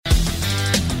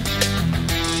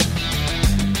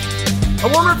A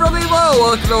warm and friendly hello,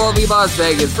 welcome to lovely Las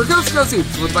Vegas for Coast to Coast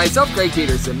Hoops with myself, Greg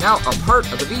Peterson, now a part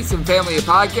of the VSiN family of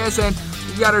podcasts, and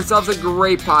we've got ourselves a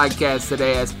great podcast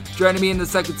today. As joining me in the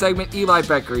second segment, Eli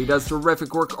Becker. He does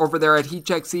terrific work over there at Heat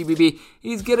Check CBB.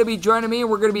 He's going to be joining me, and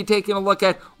we're going to be taking a look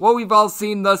at what we've all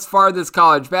seen thus far this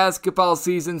college basketball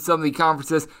season, some of the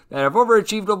conferences that have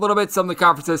overachieved a little bit, some of the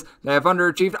conferences that have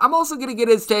underachieved. I'm also going to get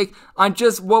his take on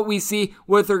just what we see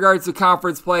with regards to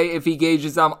conference play, if he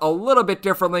gauges them a little bit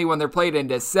differently when they're played in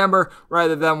December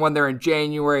rather than when they're in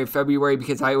January, February,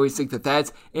 because I always think that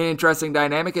that's an interesting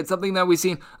dynamic. It's something that we've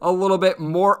seen a little bit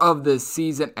more of this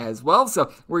season as well.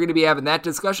 So we're going to be having that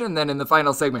discussion. And then in the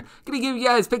final segment, going to give you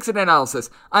guys picks and analysis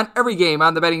on every game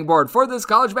on the betting board for this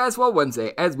College Basketball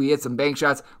Wednesday as we hit some bank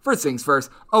shots. First things first,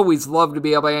 always love to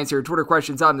be able to answer your Twitter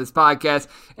questions on this podcast.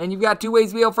 And you've got two ways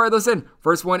to be able to fire those in.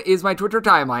 First one is my Twitter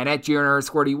timeline at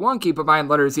GR_D1. Keep in mind,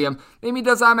 letters EM. Maybe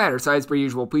does not matter. So as per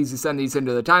usual, please do send these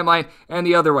into the timeline. And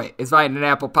the other way is via an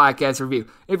Apple Podcast review.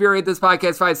 If you rate this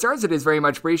podcast 5 stars, it is very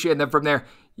much appreciated. And then from there,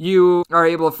 you are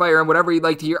able to fire in whatever you'd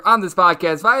like to hear on this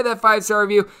podcast via that 5-star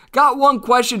review. Got one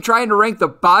question trying to rank the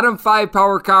bottom 5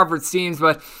 power conference teams,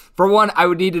 but for one, I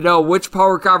would need to know which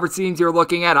power conference teams you're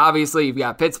looking at. Obviously, you've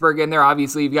got Pittsburgh in there.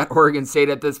 Obviously, you've got Oregon State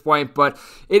at this point, but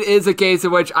it is a case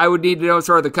in which I would need to know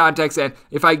sort of the context, and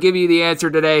if I give you the answer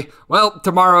today, well,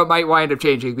 tomorrow it might wind up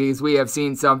changing because we have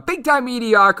seen some big-time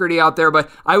mediocrity out there, but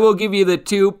I will give you the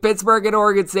two, Pittsburgh and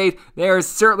Oregon State. They are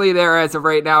certainly there as of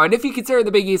right now, and if you consider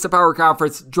the Big East a power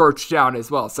conference, Georgetown as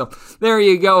well. So there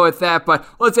you go with that, but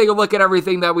let's take a look at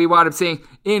everything that we wound up seeing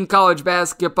in college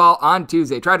basketball on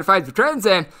Tuesday. Try to find some trends,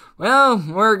 and well,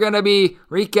 we're going to be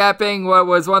recapping what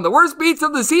was one of the worst beats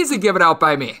of the season given out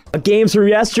by me. Games from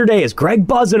yesterday is Greg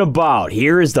buzzing about.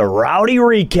 Here is the rowdy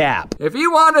recap. If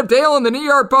you wound up tailing the New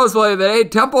York Post play today,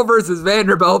 Temple versus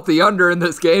Vanderbilt, the under in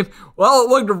this game, well, it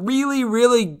looked really,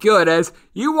 really good as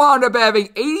you wound up having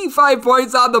 85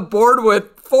 points on the board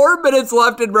with 4 minutes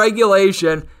left in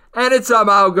regulation, and it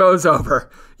somehow goes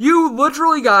over. You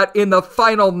literally got, in the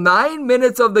final 9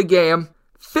 minutes of the game,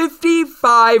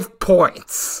 55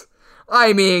 points.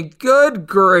 I mean, good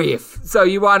grief. So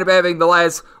you wound up having the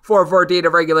last 4:14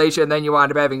 of regulation, then you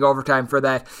wound up having overtime for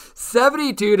that.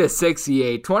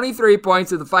 72-68, 23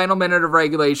 points in the final minute of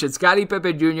regulation. Scottie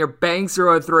Pippen Jr. bangs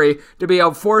through a 3 to be able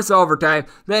to force overtime.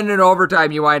 Then in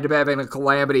overtime, you wind up having a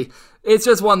calamity. It's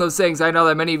just one of those things. I know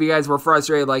that many of you guys were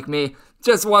frustrated like me.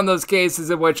 Just one of those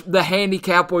cases in which the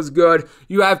handicap was good.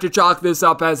 You have to chalk this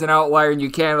up as an outlier and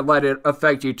you can't let it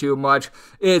affect you too much.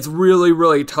 It's really,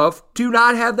 really tough to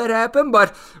not have that happen.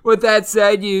 But with that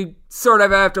said, you sort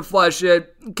of have to flush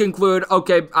it, conclude,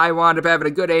 okay, I wound up having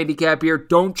a good handicap here.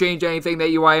 Don't change anything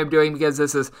that you wind up doing because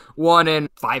this is 1 in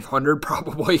 500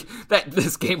 probably that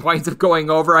this game winds up going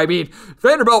over. I mean,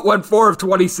 Vanderbilt went 4 of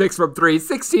 26 from 3,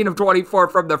 16 of 24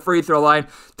 from the free throw line.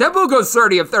 Temple goes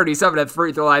 30 of 37 at the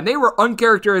free throw line. They were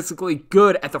uncharacteristically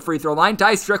good at the free throw line.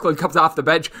 Ty Strickland comes off the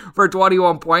bench for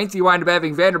 21 points. You wind up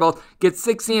having Vanderbilt get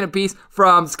 16 apiece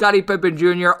from Scottie Pippen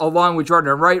Jr. along with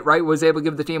Jordan Wright. Wright was able to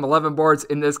give the team 11 boards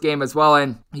in this game as well,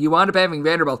 and you wound up having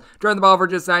Vanderbilt turn the ball over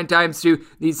just 9 times to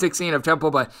the 16 of Temple,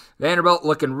 but Vanderbilt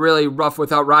looking really rough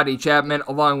without Rodney Chapman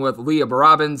along with Leah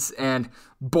Robbins, and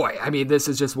boy, I mean, this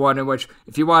is just one in which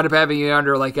if you wound up having it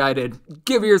under like I did,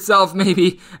 give yourself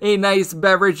maybe a nice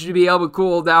beverage to be able to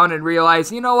cool down and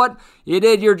realize, you know what, you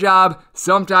did your job.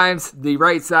 Sometimes the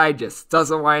right side just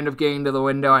doesn't wind up getting to the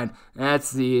window, and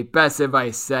that's the best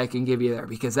advice that I can give you there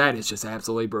because that is just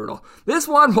absolutely brutal. This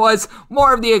one was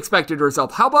more of the expected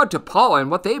result. How about DePaul and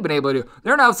what they've been able to do?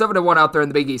 They're now 7-1 out there in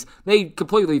the Big East. They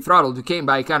completely throttled Duquesne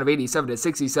by a count of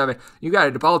 87-67. You got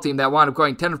a DePaul team that wound up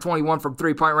going 10 of 21 from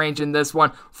 3-point range in this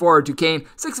one for Duquesne,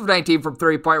 6 of 19 from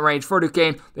 3-point range for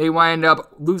Duquesne. They wind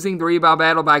up losing the rebound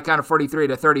battle by a count of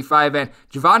 43-35, and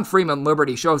Javon Freeman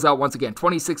Liberty shows out once again,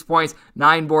 26 points,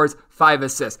 9 boards, 5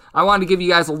 assists. I wanted to give you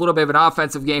guys a little bit of an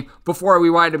offensive game before we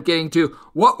wind up getting to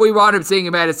what we wound up seeing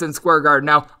in Madison Square Garden.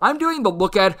 Now, I'm doing the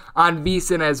look at on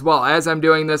VSiN as well as I'm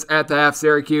doing this at the half.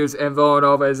 Syracuse and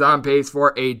Villanova is on pace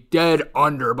for a dead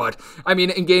under, but I mean,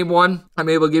 in game 1, I'm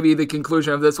able to give you the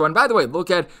conclusion of this one. By the way, look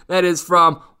at that is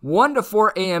from 1 to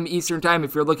 4 a.m. Eastern time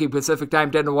if you're looking Pacific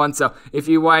time, 10 to 1. So if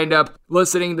you wind up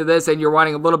listening to this and you're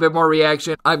wanting a little bit more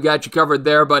reaction, I've got you covered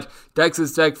there. But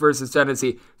Texas Tech versus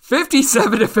Tennessee,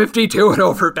 57-52 in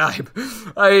overtime.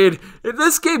 I mean,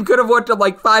 this game could have went to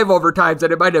like 5 overtimes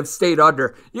and it might have stayed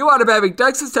under. You wound up having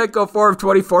Texas Tech go 4 of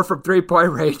 24 from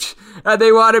 3-point range, and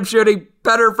they wound up shooting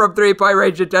better from 3-point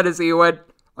range than Tennessee went,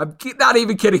 I'm not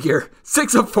even kidding here,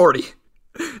 6 of 40.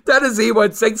 Tennessee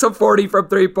went 6 of 40 from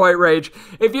three-point range.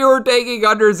 If you were taking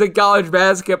unders in college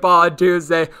basketball on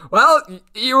Tuesday, well,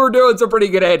 you were doing some pretty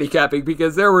good handicapping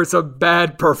because there were some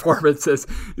bad performances.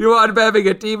 You wound up having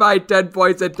a team high 10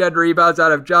 points and 10 rebounds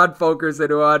out of John Fulkerson,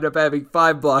 who wound up having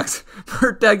 5 blocks.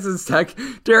 For Texas Tech,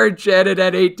 Darren Shannon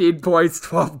had 18 points,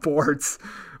 12 boards.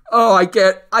 Oh, I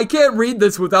can't read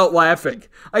this without laughing.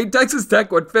 Texas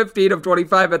Tech went 15 of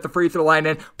 25 at the free throw line,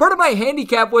 and part of my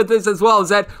handicap with this as well is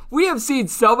that we have seen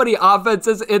so many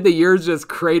offenses in the years just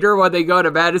crater when they go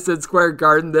to Madison Square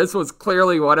Garden. This was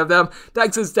clearly one of them.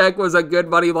 Texas Tech was a good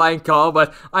money line call,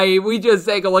 but we just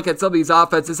take a look at some of these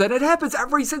offenses, and it happens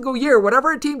every single year.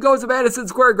 Whenever a team goes to Madison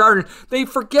Square Garden, they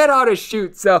forget how to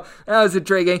shoot, so that was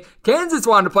intriguing. Kansas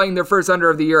wound up playing their first under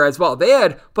of the year as well. They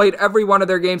had played every one of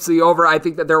their games to the over. I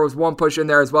think that there was one push in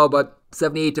there as well, but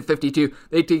 78-52,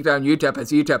 they take down UTEP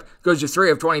as UTEP goes just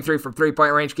 3 of 23 from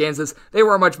three-point range. Kansas, they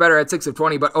were much better at 6 of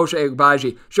 20, but Ochai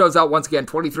Agbaji shows out once again,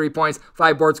 23 points,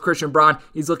 5 boards. Christian Braun,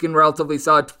 he's looking relatively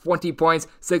solid, 20 points,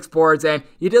 6 boards, and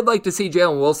you did like to see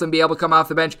Jalen Wilson be able to come off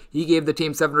the bench. He gave the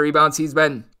team 7 rebounds. He's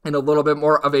been in a little bit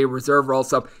more of a reserve role,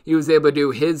 so he was able to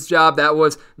do his job. That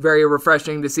was very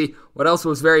refreshing to see. What else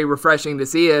was very refreshing to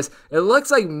see is it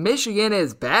looks like Michigan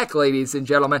is back, ladies and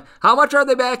gentlemen. How much are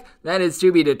they back? That is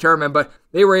to be determined, but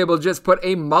they were able to just put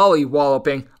a molly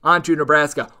walloping onto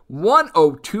Nebraska.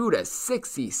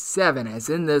 102-67 as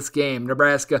in this game.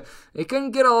 Nebraska, they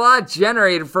couldn't get a lot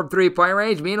generated from three-point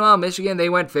range. Meanwhile, Michigan, they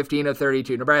went 15 of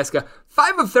 32. Nebraska,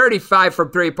 5 of 35 from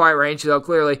three-point range, so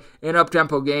clearly an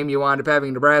up-tempo game. You wound up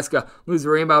having Nebraska lose the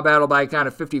rebound battle by a count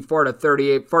of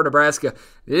 54-38 for Nebraska.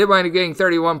 They did wind up getting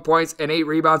 31 points and 8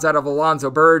 rebounds out of Alonzo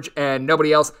Burge, and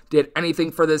nobody else did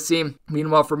anything for this team.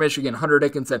 Meanwhile, for Michigan, Hunter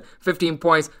Dickinson, 15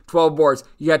 points, 12 boards.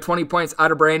 You got 20 points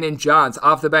out of Brandon Johns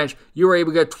off the bench. You were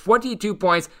able to get 22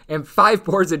 points and 5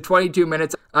 boards in 22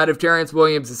 minutes out of Terrence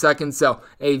Williams II. So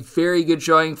a very good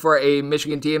showing for a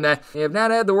Michigan team that they have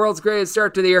not had the world's greatest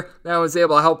start to the year. That was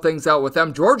able to help things out with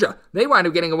them. Georgia, they wind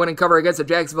up getting a winning cover against a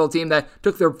Jacksonville team that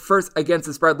took their first against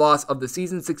the spread loss of the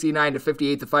season,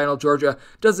 69-58 the final. Georgia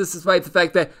does this despite the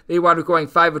fact that they wound up going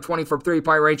 5 of 20 from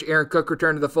three-point range. Aaron Cook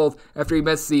returned to the fold after he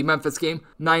missed the Memphis game.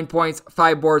 9 points,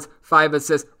 5 boards, 5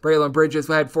 assists. Braylon Bridges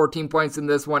had 14 points in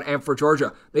this one, and for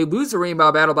Georgia, they lose the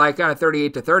rebound battle by a count of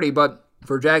 38-30, but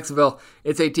for Jacksonville,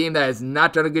 it's a team that has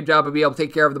not done a good job of being able to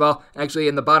take care of the ball. Actually,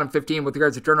 in the bottom 15 with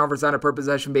regards to turnovers on a per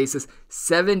possession basis,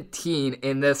 17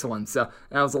 in this one. So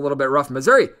that was a little bit rough.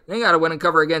 Missouri, they got a win and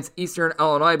cover against Eastern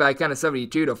Illinois by a kind of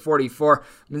 72-44.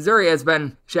 Missouri has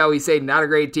been, shall we say, not a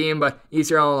great team, but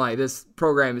Eastern Illinois, this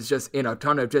program is just in a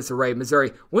ton of disarray.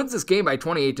 Missouri wins this game by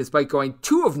 28 despite going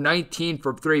 2 of 19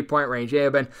 from three-point range. They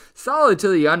have been solid to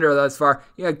the under thus far.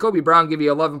 You had Kobe Brown give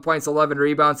you 11 points, 11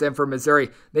 rebounds, and for Missouri,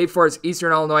 they forced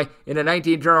Eastern Illinois into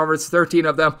 19 turnovers. 13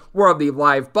 of them were of the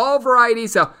live ball variety,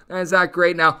 so that's not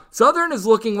great. Now, Southern is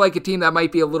looking like a team that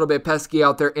might be a little bit pesky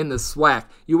out there in the SWAC.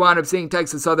 You wound up seeing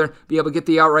Texas Southern be able to get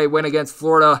the outright win against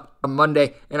Florida on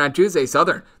Monday, and on Tuesday,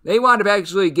 Southern, they wound up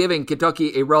actually giving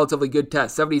Kentucky a relatively good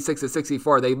test,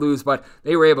 76-64. They lose, but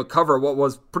they were able to cover what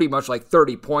was pretty much like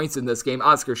 30 points in this game.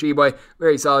 Oscar Sheboy,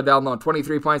 very solid down low,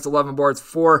 23 points, 11 boards,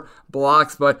 4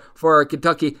 blocks, but for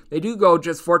Kentucky, they do go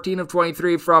just 14 of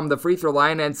 23 from the free throw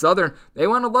line, and Southern, they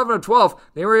went 11 of 12.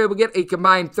 They were able to get a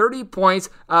combined 30 points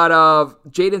out of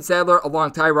Jaden Sadler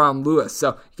along Tyronn Lewis,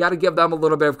 so you got to give them a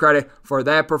little bit of credit for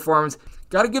that performance.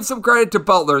 Got to give some credit to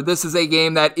Butler. This is a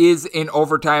game that is in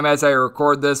overtime as I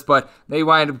record this, but they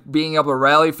wind up being able to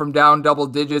rally from down double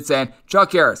digits, and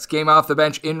Chuck Harris came off the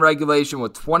bench in regulation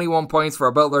with 21 points for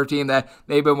a Butler team that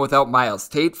they've been without Miles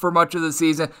Tate for much of the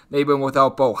season. They've been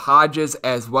without Bo Hodges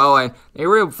as well, and they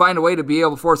were able to find a way to be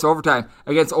able to force overtime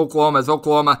against Oklahoma, as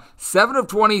Oklahoma 7 of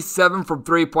 27 from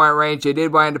three-point range. They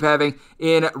did wind up having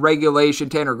in regulation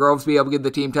Tanner Groves be able to give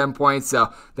the team 10 points,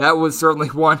 so that was certainly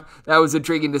one that was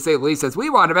intriguing to say the least, as we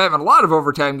wound up having a lot of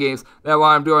overtime games that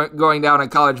wound up going down in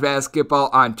college basketball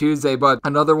on Tuesday. But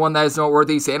another one that is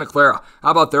noteworthy, Santa Clara.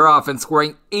 How about their offense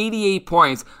scoring 88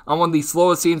 points on one of the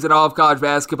slowest teams in all of college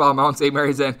basketball, Mount St.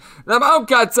 Mary's? And the Mount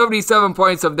got 77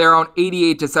 points of their own.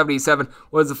 88-77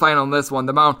 was the final in this one.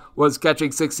 The Mount was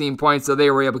catching 16 points, so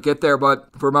they were able to get there.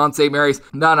 But for Mount St. Mary's,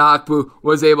 Donna Akpu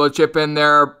was able to chip in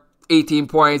there 18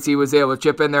 points. He was able to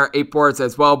chip in there 8 boards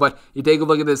as well. But you take a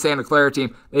look at the Santa Clara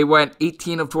team. They went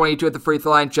 18 of 22 at the free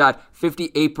throw line, shot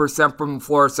 58% from the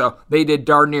floor, so they did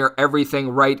darn near everything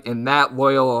right in that.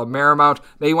 Loyola Marymount,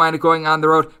 they wind up going on the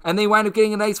road, and they wind up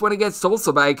getting a nice win against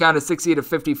Tulsa by a count of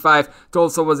 60-55.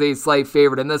 Tulsa was a slight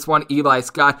favorite in this one. Eli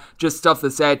Scott just stuffed the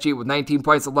stat sheet with 19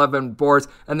 points, 11 boards,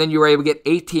 and then you were able to get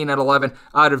 18 at 11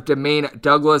 out of Demaine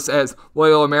Douglas. As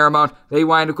Loyola Marymount, they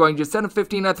wind up going just 10 of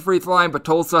 15 at the free throw line, but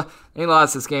Tulsa, they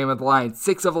lost this game at the line.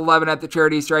 6 of 11 at the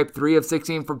charity stripe, 3 of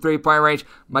 16 from three-point range.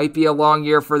 Might be a long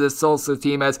year for this Tulsa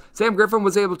team, as Sam Griffin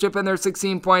was able to chip in their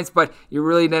 16 points, but you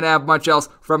really didn't have much else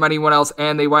from anyone else,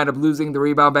 and they wind up losing the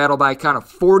rebound battle by a count of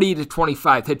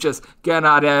 40-25. That just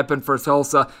cannot happen for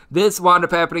Tulsa. This wound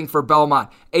up happening for Belmont.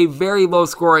 A very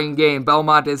low-scoring game.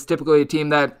 Belmont is typically a team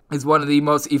that is one of the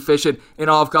most efficient in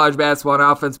all of college basketball on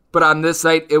offense, but on this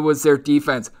site, it was their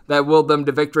defense that willed them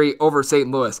to victory over St.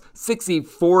 Louis.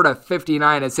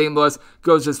 64-59 as St. Louis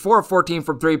goes just 4 of 14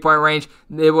 from three-point range.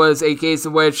 It was a case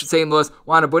in which St. Louis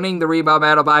wound up winning the rebound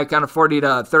battle by a count of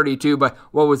 40-32, but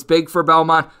what was big for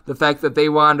Belmont, the fact that they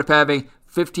wound up having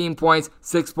 15 points,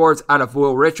 6 boards out of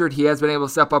Will Richard. He has been able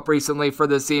to step up recently for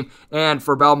this team. And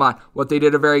for Belmont, what they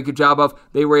did a very good job of,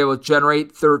 they were able to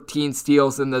generate 13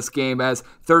 steals in this game, as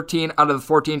 13 out of the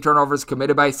 14 turnovers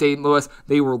committed by St. Louis,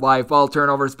 they were live ball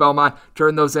turnovers. Belmont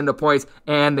turned those into points,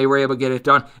 and they were able to get it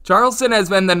done. Charleston has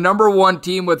been the number 1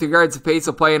 team with regards to pace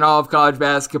of play in all of college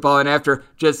basketball, and after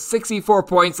just 64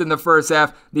 points in the first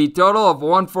half, the total of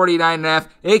 149.5,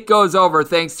 it goes over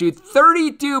thanks to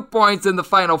 32 points in the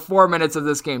final 4 minutes of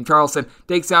this game. Charleston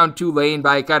takes down Tulane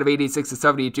by a count of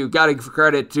 86-72. Got to give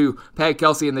credit to Pat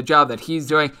Kelsey and the job that he's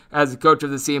doing as the coach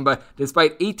of the team, but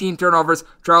despite 18 turnovers,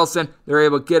 Charleston, they're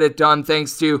able to get it done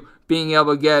thanks to being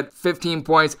able to get 15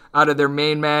 points out of their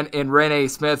main man in Rene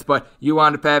Smith, but you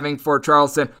wound up having for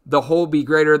Charleston the whole be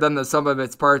greater than the sum of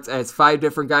its parts, as 5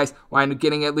 different guys wind up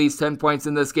getting at least 10 points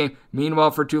in this game.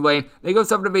 Meanwhile, for Tulane, they go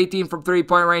 7 of 18 from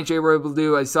three-point range. They were able to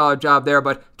do a solid job there,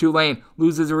 but Tulane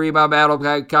loses a rebound battle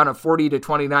by a count of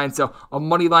 40-29, so a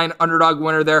money line underdog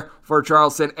winner there for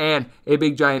Charleston, and a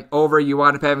big giant over. You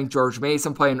wound up having George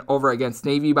Mason playing over against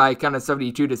Navy by a count of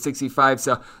 72-65,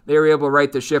 so they were able to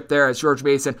right the ship there, as George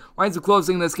Mason winds up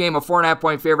closing this game a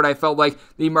 4.5-point favorite. I felt like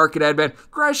the market had been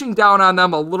crashing down on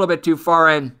them a little bit too far,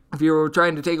 and if you were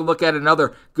trying to take a look at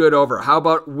another good over, how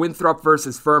about Winthrop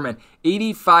versus Furman?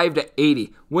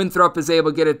 85-80. Winthrop is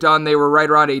able to get it done. They were right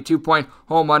around a 2-point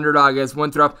home underdog, as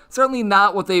Winthrop, certainly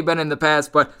not what they've been in the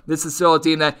past, but this is still a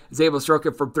team that is able to stroke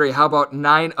it from 3. How about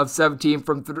 9 of 17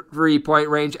 from three-point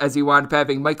range, as he wound up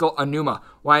having Michael Anuma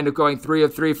wind up going 3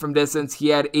 of 3 from distance. He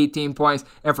had 18 points.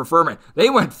 And for Furman, they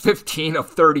went 15 of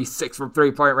 36 from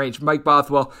three-point range. Mike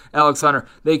Bothwell, Alex Hunter,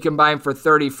 they combined for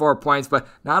 34 points, but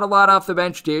not a lot off the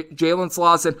bench. Jalen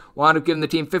Slauson wound up giving the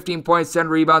team 15 points, 10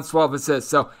 rebounds, 12 assists.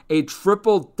 So a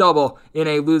triple-double in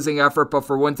a losing effort, but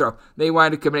for Winthrop, they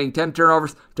wind up committing 10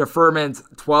 turnovers to Furman's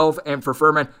 12, and for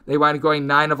Furman, they wind up going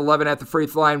 9 of 11 at the free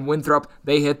throw line. Winthrop,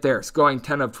 they hit theirs, going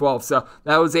 10 of 12. So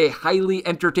that was a highly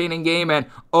entertaining game, and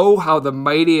oh, how the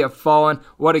mighty have fallen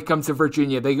when it comes to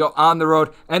Virginia. They go on the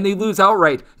road, and they lose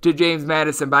outright to James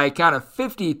Madison by a count of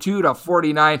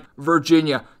 52-49.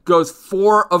 Virginia goes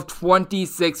 4 of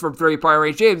 26 from three-point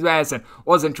range. James Madison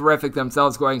wasn't terrific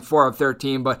themselves, going 4 of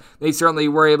 13, but they certainly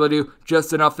were able to do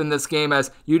just enough in this game,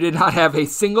 as you did not have a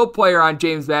single player on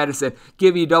James Madison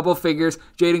give you double figures.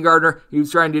 Jaden Gardner, he was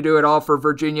trying to do it all for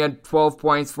Virginia, 12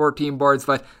 points, 14 boards,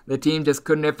 but the team just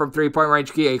couldn't hit from three-point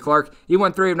range. K.A. Clark, he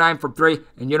went 3 of 9 from 3,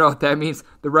 and you know what that means?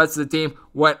 The rest of the team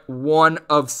went 1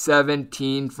 of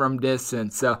 17 from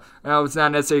distance. So that was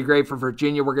not necessarily great for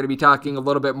Virginia. We're going to be talking a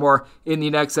little bit more in the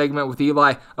next segment with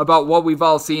Eli about what we've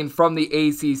all seen from the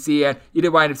ACC, and you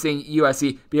did wind up seeing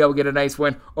USC be able to get a nice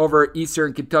win over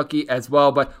Eastern Kentucky as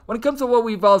well. But when it comes to what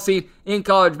we've all seen in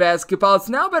college basketball, it's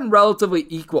now been relatively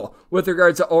equal with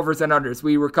regards to overs and unders.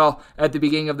 We recall at the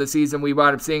beginning of the season, we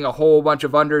wound up seeing a whole bunch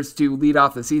of unders to lead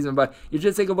off the season, but you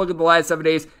just take a look at the last 7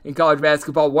 days in college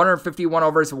basketball, 151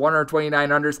 overs, 129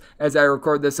 unders as I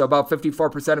record this, so about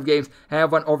 54% of games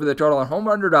have went over the total, and home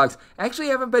underdogs actually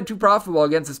haven't been too profitable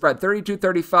against the spread, 32,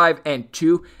 35, and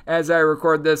 2 as I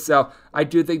record this, so I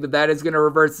do think that is going to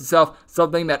reverse itself.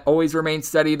 Something that always remains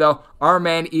steady, though, our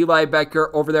man Eli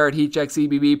Becker over there at HeatCheck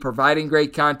CBB, providing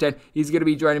great content. He's going to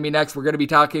be joining me next. We're going to be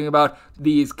talking about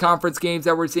these conference games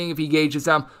that we're seeing, if he gauges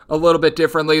them a little bit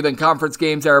differently than conference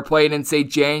games that are played in, say,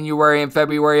 January and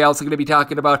February. Also going to be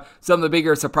talking about some of the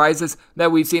bigger surprises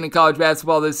that we've seen in college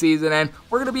basketball this season, and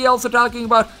we're going to be also talking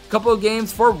about a couple of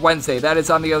games for Wednesday. That is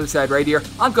on the other side right here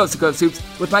on Coast to Coast Hoops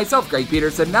with myself, Greg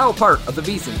Peterson, now a part of the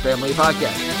VSiN Family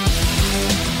Podcast.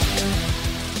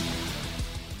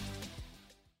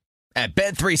 At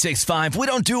Bet365, we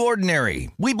don't do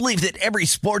ordinary. We believe that every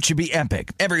sport should be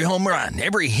epic. Every home run,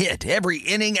 every hit, every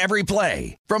inning, every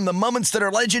play. From the moments that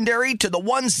are legendary to the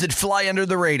ones that fly under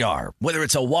the radar. Whether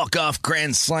it's a walk-off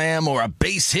grand slam or a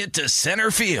base hit to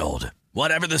center field.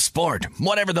 Whatever the sport,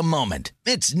 whatever the moment.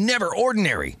 It's never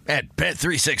ordinary at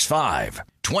Bet365.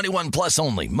 21 plus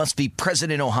only. Must be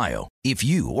present in Ohio. If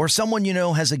you or someone you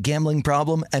know has a gambling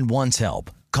problem and wants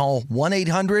help, call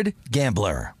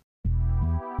 1-800-GAMBLER.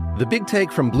 The Big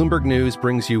Take from Bloomberg News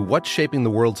brings you what's shaping the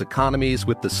world's economies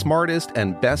with the smartest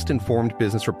and best-informed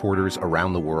business reporters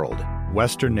around the world.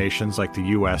 Western nations like the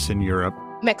U.S. and Europe.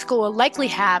 Mexico will likely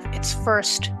have its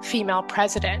first female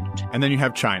president. And then you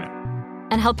have China.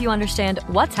 And help you understand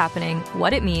what's happening,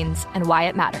 what it means, and why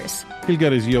it matters. He'll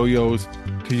get his yo-yos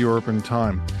to Europe in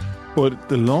time. But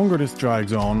the longer this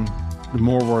drags on, the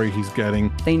more worry he's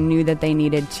getting. They knew that they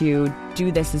needed to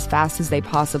do this as fast as they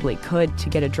possibly could to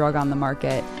get a drug on the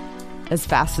market as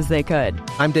fast as they could.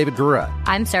 I'm David Gura.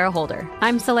 I'm Sarah Holder.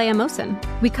 I'm Saleha Mohsen.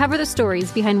 We cover the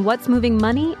stories behind what's moving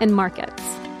money and markets.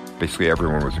 Basically,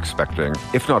 everyone was expecting,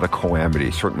 if not a calamity,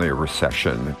 certainly a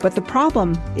recession. But the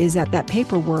problem is that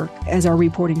paperwork, as our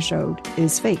reporting showed,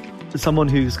 is fake. As someone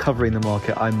who's covering the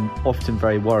market, I'm often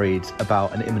very worried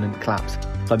about an imminent collapse.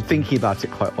 So I'm thinking about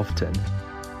it quite often.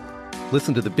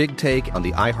 Listen to The Big Take on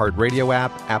the iHeartRadio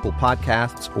app, Apple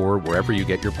Podcasts, or wherever you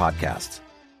get your podcasts.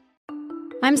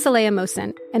 I'm Saleha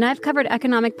Mohsen, and I've covered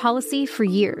economic policy for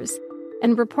years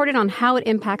and reported on how it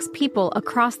impacts people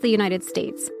across the United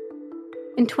States.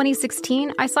 In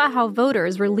 2016, I saw how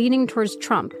voters were leaning towards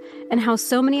Trump and how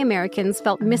so many Americans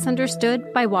felt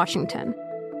misunderstood by Washington.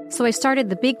 So I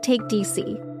started The Big Take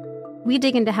DC. We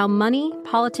dig into how money,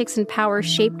 politics, and power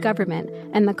shape government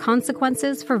and the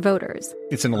consequences for voters.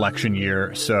 It's an election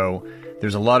year, so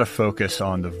there's a lot of focus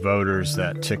on the voters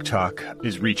that TikTok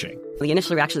is reaching. The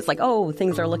initial reaction is like, oh,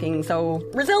 things are looking so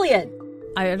resilient.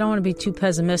 I don't want to be too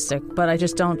pessimistic, but I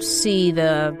just don't see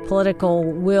the political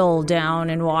will down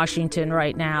in Washington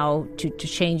right now to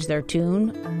change their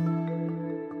tune.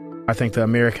 I think the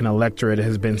American electorate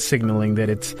has been signaling that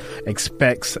it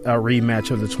expects a rematch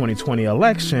of the 2020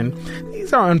 election.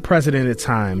 These are unprecedented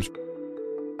times.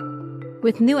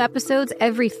 With new episodes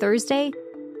every Thursday,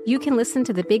 you can listen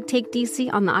to The Big Take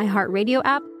DC on the iHeartRadio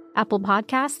app, Apple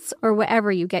Podcasts, or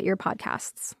wherever you get your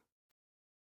podcasts.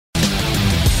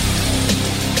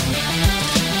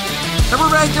 And we're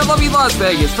back in lovely Las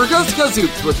Vegas for Coast to Coast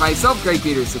Hoops with myself, Greg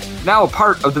Peterson, now a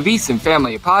part of the VSiN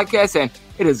family of podcasts, and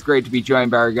it is great to be joined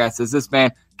by our guest as this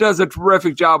man does a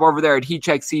terrific job over there at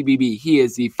HeCheck CBB. He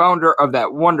is the founder of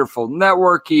that wonderful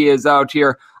network. He is out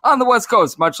here on the West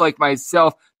Coast, much like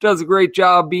myself, does a great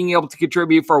job being able to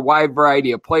contribute for a wide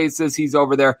variety of places. He's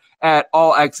over there at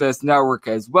All Access Network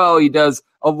as well. He does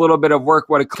a little bit of work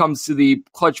when it comes to the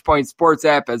Clutch Point Sports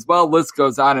app as well. List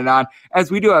goes on and on, as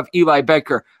we do have Eli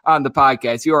Bettger on the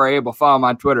podcast. You are able to follow him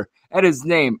on Twitter at his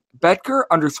name,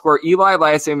 Bettger_Eli.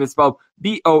 Last name is spelled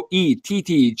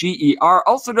Boettger.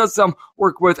 Also does some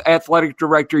work with Athletic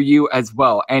Director U as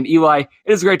well. And Eli,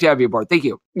 it is great to have you aboard. Thank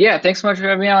you. Yeah, thanks so much for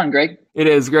having me on, Greg. It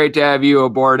is great to have you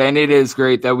aboard, and it is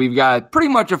great that we've got pretty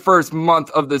much a first month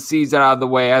of the season out of the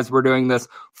way as we're doing this.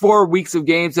 4 weeks of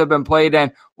games have been played,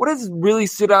 and what has really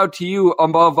stood out to you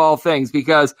above all things?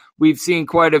 Because we've seen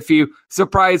quite a few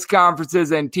surprise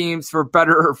conferences and teams for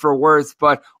better or for worse,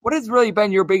 but what has really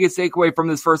been your biggest takeaway from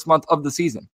this first month of the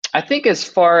season? I think as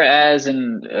far as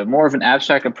more of an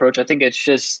abstract approach, I think it's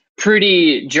just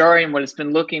pretty jarring what it's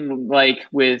been looking like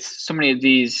with so many of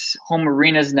these home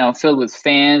arenas now filled with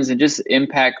fans and just the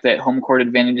impact that home court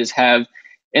advantages have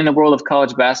in the world of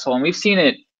college basketball. And we've seen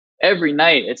it every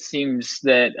night. It seems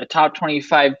that a top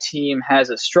 25 team has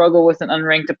a struggle with an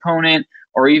unranked opponent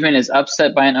or even is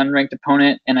upset by an unranked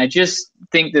opponent. And I just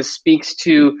think this speaks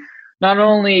to not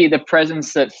only the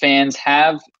presence that fans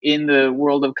have in the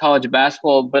world of college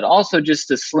basketball, but also just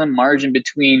the slim margin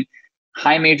between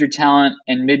high major talent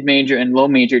and mid-major and low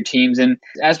major teams. And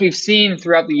as we've seen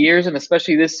throughout the years, and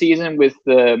especially this season with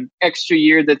the extra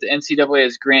year that the NCAA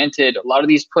has granted, a lot of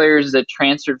these players that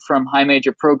transferred from high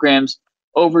major programs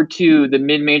over to the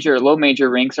mid-major or low major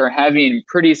ranks are having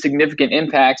pretty significant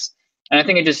impacts. And I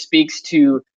think it just speaks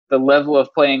to the level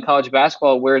of play in college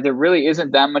basketball where there really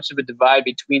isn't that much of a divide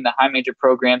between the high major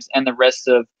programs and the rest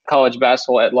of college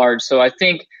basketball at large. So I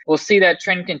think we'll see that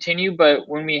trend continue. But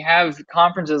when we have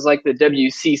conferences like the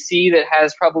WCC that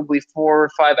has probably 4 or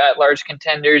 5 at-large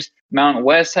contenders, Mountain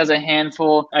West has a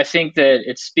handful, I think that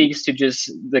it speaks to just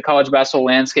the college basketball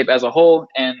landscape as a whole.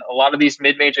 And a lot of these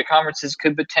mid-major conferences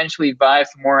could potentially vie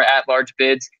for more at-large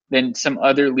bids than some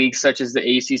other leagues such as the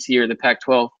ACC or the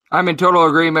Pac-12. I'm in total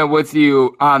agreement with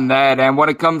you on that. And when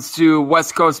it comes to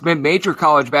West Coast mid-major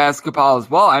college basketball as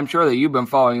well, I'm sure that you've been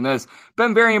following this.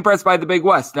 Been very impressed by the Big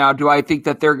West. Now, do I think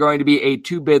that they're going to be a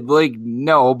two-bid league?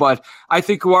 No, but I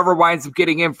think whoever winds up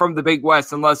getting in from the Big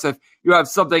West, unless if you have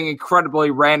something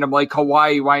incredibly random like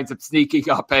Hawaii winds up sneaking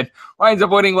up and winds up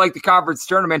winning like the conference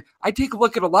tournament, I take a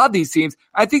look at a lot of these teams.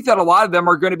 I think that a lot of them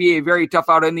are going to be a very tough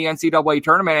out in the NCAA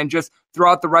tournament, and just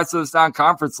throughout the rest of this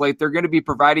non-conference slate, they're going to be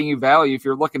providing you value if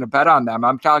you're looking to bet on them.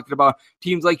 I'm talking about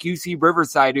teams like UC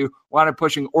Riverside who wanted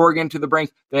pushing Oregon to the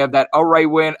brink. They have that outright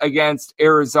win against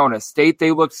Arizona State.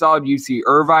 They look solid. UC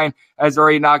Irvine has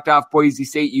already knocked off Boise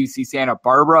State. UC Santa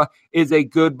Barbara is a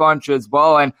good bunch as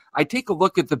well. And I take a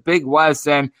look at the Big West,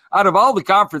 and out of all the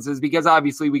conferences, because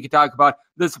obviously we could talk about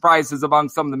the surprises among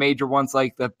some of the major ones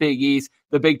like the Big East,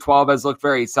 the Big 12 has looked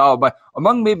very solid. But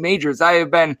among mid-majors, I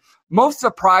have been most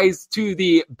surprised to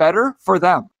the better for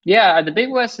them. Yeah, the Big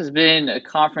West has been a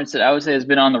conference that I would say has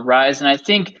been on the rise. And I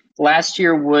think last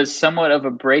year was somewhat of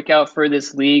a breakout for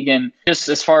this league. And just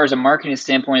as far as a marketing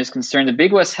standpoint is concerned, the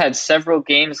Big West had several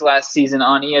games last season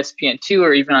on ESPN2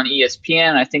 or even on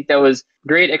ESPN. I think that was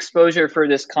great exposure for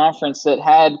this conference that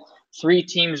had three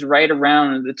teams right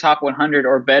around the top 100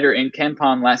 or better in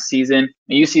KenPom last season.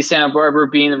 UC Santa Barbara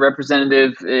being the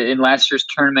representative in last year's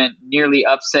tournament, nearly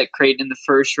upset Creighton in the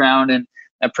first round and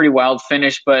a pretty wild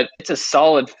finish, but it's a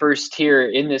solid first tier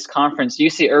in this conference.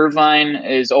 UC Irvine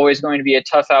is always going to be a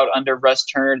tough out under Russ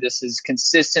Turner. This is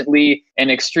consistently an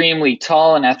extremely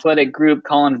tall and athletic group.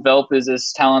 Colin Velp is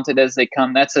as talented as they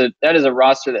come. That is a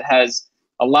roster that has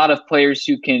a lot of players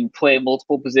who can play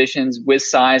multiple positions with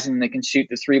size and they can shoot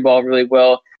the three ball really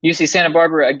well. UC Santa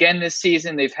Barbara, again this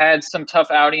season, they've had some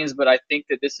tough outings, but I think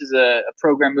that this is a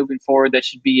program moving forward that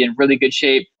should be in really good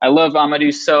shape. I love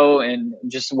Amadou Sow and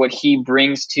just what he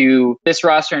brings to this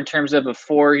roster in terms of a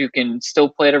four who can still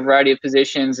play at a variety of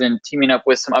positions and teaming up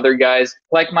with some other guys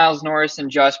like Miles Norris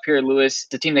and Josh Pierre-Louis,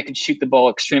 the team that can shoot the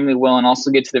ball extremely well and also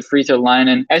get to the free throw line.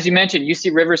 And as you mentioned,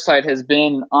 UC Riverside has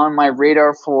been on my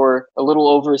radar for a little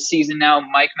over a season now.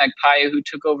 Mike Magpaya, who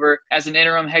took over as an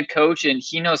interim head coach, and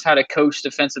he knows how to coach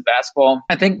defensive basketball.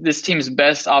 I think this team's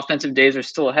best offensive days are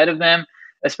still ahead of them,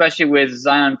 especially with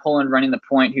Zion Poland running the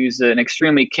point, who's an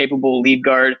extremely capable lead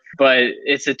guard. But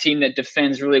it's a team that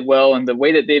defends really well, and the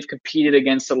way that they've competed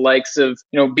against the likes of,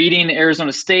 beating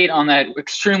Arizona State on that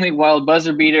extremely wild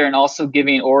buzzer beater, and also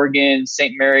giving Oregon,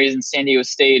 St. Mary's, and San Diego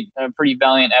State pretty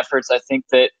valiant efforts. I think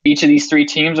that each of these three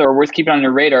teams are worth keeping on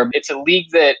your radar. It's a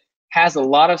league that has a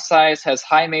lot of size, has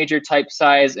high major type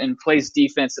size, and plays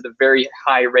defense at a very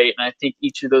high rate. And I think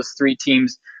each of those three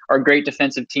teams are great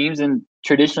defensive teams, and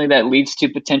traditionally that leads to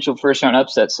potential first-round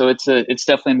upsets. So it's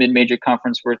definitely a mid-major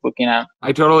conference worth looking at.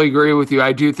 I totally agree with you.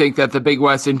 I do think that the Big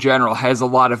West in general has a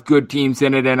lot of good teams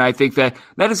in it, and I think that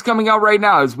is coming out right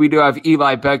now, as we do have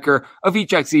Eli Becker of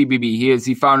ECHEX-EBB. He is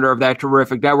the founder of that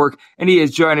terrific network, and he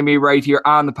is joining me right here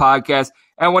on the podcast.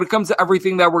 And when it comes to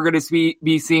everything that we're going to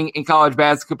be seeing in college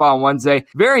basketball on Wednesday,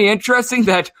 very interesting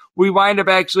that we wind up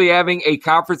actually having a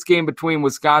conference game between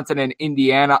Wisconsin and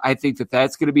Indiana. I think that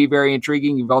that's going to be very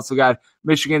intriguing. You've also got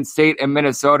Michigan State and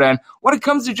Minnesota. And when it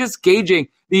comes to just gauging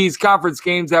these conference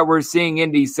games that we're seeing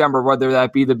in December, whether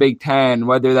that be the Big Ten,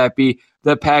 whether that be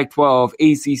the Pac-12,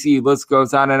 ACC, list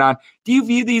goes on and on. Do you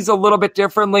view these a little bit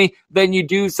differently than you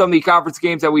do some of the conference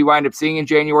games that we wind up seeing in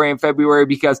January and February?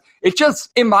 Because it's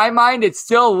just, in my mind, it's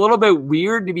still a little bit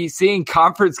weird to be seeing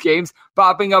conference games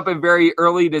popping up in very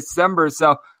early December.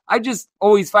 So I just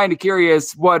always find it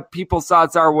curious what people's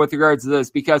thoughts are with regards to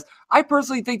this, because I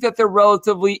personally think that they're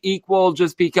relatively equal,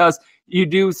 just because you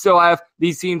do still have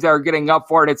these teams that are getting up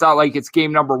for it. It's not like it's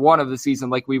game number one of the season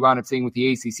like we wound up seeing with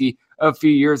the ACC a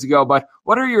few years ago. But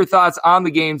what are your thoughts on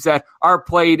the games that are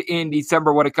played in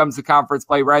December when it comes to conference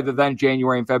play rather than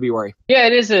January and February? Yeah,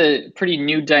 it is a pretty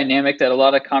new dynamic that a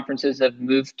lot of conferences have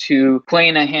moved to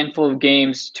playing a handful of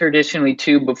games, traditionally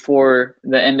two, before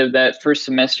the end of that first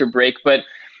semester break. But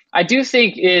I do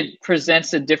think it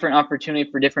presents a different opportunity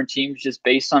for different teams just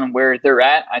based on where they're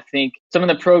at. I think some of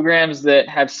the programs that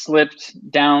have slipped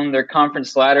down their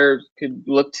conference ladder could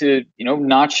look to,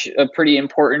 notch a pretty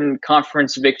important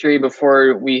conference victory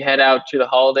before we head out to the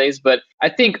holidays. But I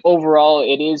think overall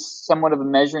it is somewhat of a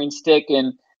measuring stick.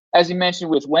 And as you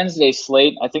mentioned with Wednesday's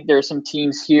slate, I think there are some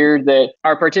teams here that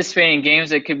are participating in games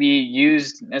that could be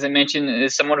used, as I mentioned,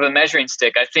 as somewhat of a measuring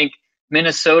stick. I think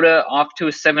Minnesota off to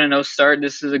a 7-0 start.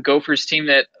 This is a Gophers team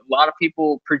that a lot of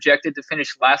people projected to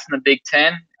finish last in the Big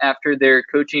Ten after their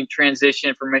coaching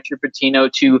transition from Richard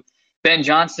Pitino to Ben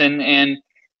Johnson. And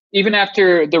even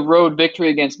after the road victory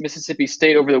against Mississippi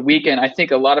State over the weekend, I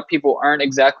think a lot of people aren't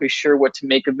exactly sure what to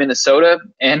make of Minnesota.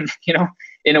 And,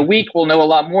 in a week, we'll know a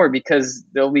lot more because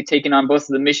they'll be taking on both of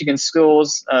the Michigan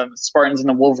schools, Spartans and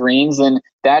the Wolverines, and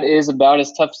that is about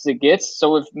as tough as it gets.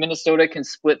 So if Minnesota can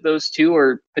split those two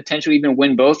or potentially even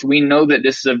win both, we know that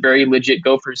this is a very legit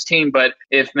Gophers team. But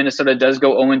if Minnesota does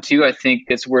go 0-2, I think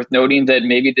it's worth noting that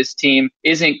maybe this team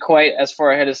isn't quite as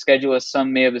far ahead of schedule as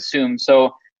some may have assumed.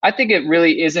 So I think it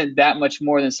really isn't that much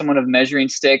more than somewhat of a measuring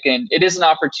stick, and it is an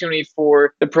opportunity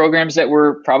for the programs that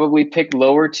were probably picked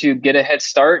lower to get a head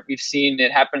start. We've seen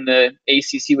it happen in the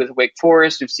ACC with Wake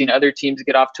Forest. We've seen other teams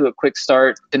get off to a quick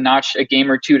start, to notch a game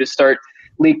or two to start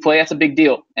league play. That's a big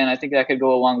deal, and I think that could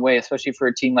go a long way, especially for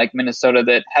a team like Minnesota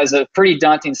that has a pretty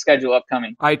daunting schedule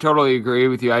upcoming. I totally agree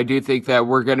with you. I do think that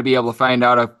we're going to be able to find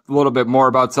out a little bit more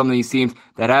about some of these teams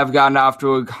that have gotten off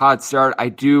to a hot start. I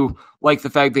do like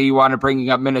the fact that you want to bring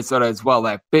up Minnesota as well.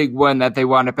 That big win that they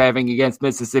wound up having against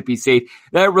Mississippi State,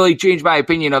 that really changed my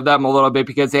opinion of them a little bit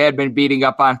because they had been beating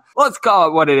up on, let's call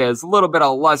it what it is, a little bit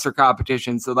of lesser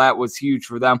competition. So that was huge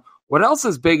for them. What else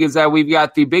is big is that we've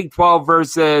got the Big 12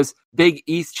 versus Big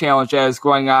East challenge that is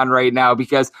going on right now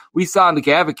because we saw in the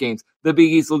Gavitt games, the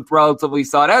Big East looked relatively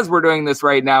solid. As we're doing this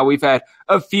right now, we've had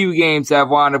a few games that have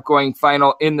wound up going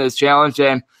final in this challenge,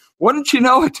 and wouldn't you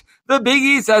know it, the Big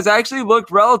East has actually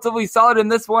looked relatively solid in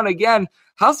this one again.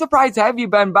 How surprised have you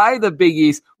been by the Big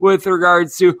East with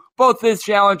regards to both this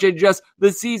challenge and just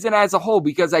the season as a whole?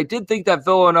 Because I did think that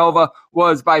Villanova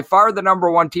was by far the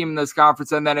number one team in this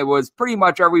conference, and then it was pretty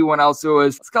much everyone else who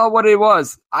was, let's call it what it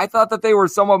was. I thought that they were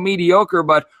somewhat mediocre,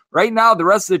 but right now the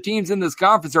rest of the teams in this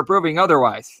conference are proving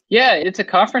otherwise. Yeah, it's a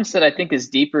conference that I think is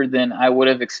deeper than I would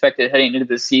have expected heading into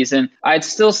the season. I'd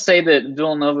still say that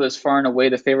Villanova is far and away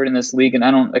the favorite in this league, and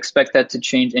I don't expect that to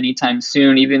change anytime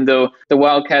soon, even though the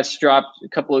Wildcats dropped a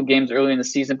couple of games early in the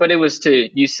season, but it was to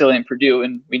UCLA and Purdue,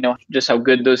 and we know just how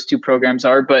good those two programs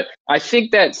are. But I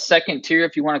think that second tier,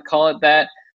 if you want to call it that,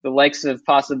 the likes of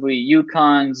possibly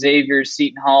UConn, Xavier,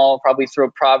 Seton Hall, probably throw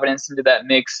Providence into that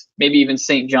mix, maybe even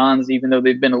St. John's, even though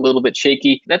they've been a little bit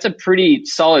shaky. That's a pretty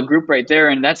solid group right there,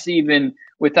 and that's even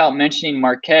without mentioning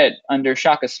Marquette under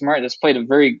Shaka Smart. That's played a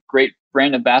very great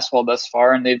brand of basketball thus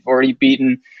far, and they've already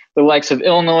beaten the likes of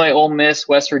Illinois, Ole Miss,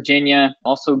 West Virginia,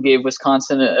 also gave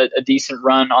Wisconsin a decent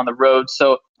run on the road.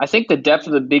 So I think the depth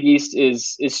of the Big East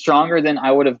is stronger than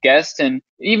I would have guessed. And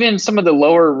even some of the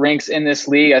lower ranks in this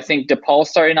league, I think DePaul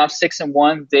starting off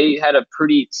 6-1, they had a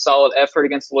pretty solid effort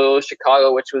against Loyola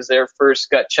Chicago, which was their first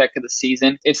gut check of the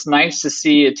season. It's nice to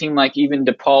see a team like even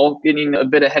DePaul getting a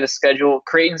bit ahead of schedule.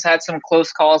 Creighton's had some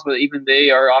close calls, but even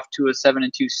they are off to a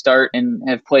 7-2 start and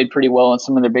have played pretty well in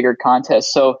some of their bigger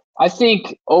contests. So I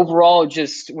think overall,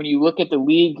 just when you look at the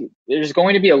league, there's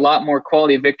going to be a lot more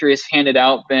quality victories handed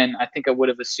out than I think I would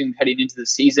have assumed heading into the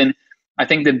season. I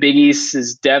think the Big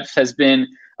East's depth has been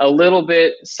a little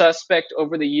bit suspect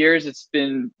over the years. It's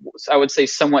been, I would say,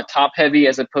 somewhat top heavy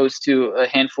as opposed to a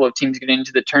handful of teams getting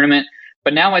into the tournament.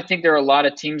 But now I think there are a lot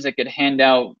of teams that could hand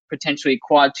out potentially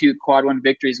quad 2, quad 1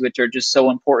 victories, which are just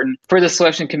so important for the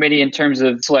selection committee in terms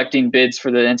of selecting bids for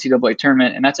the NCAA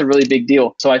tournament. And that's a really big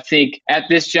deal. So I think at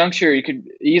this juncture, you could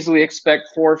easily expect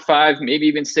 4 or 5, maybe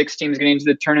even 6 teams getting into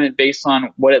the tournament based on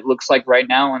what it looks like right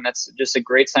now. And that's just a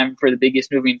great sign for the Big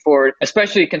East moving forward,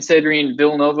 especially considering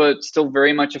Villanova still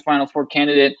very much a Final Four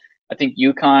candidate. I think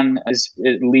UConn is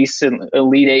at least an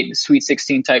Elite 8, Sweet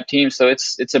 16 type team. So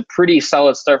it's a pretty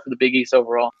solid start for the Big East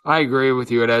overall. I agree with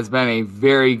you. It has been a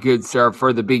very good start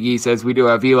for the Big East, as we do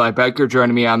have Eli Becker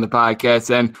joining me on the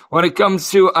podcast. And when it comes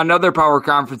to another power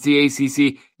conference, the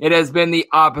ACC, it has been the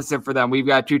opposite for them. We've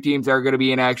got 2 teams that are going to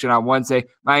be in action on Wednesday.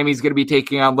 Miami's going to be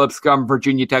taking on Lipscomb.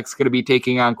 Virginia Tech's going to be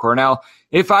taking on Cornell.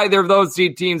 If either of those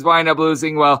 2 teams wind up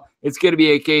losing, well, it's going to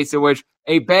be a case in which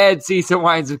a bad season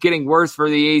winds up getting worse for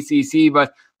the ACC.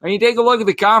 But when you take a look at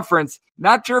the conference,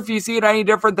 not sure if you see it any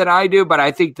different than I do, but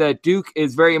I think that Duke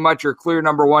is very much your clear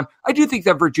number 1. I do think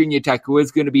that Virginia Tech, who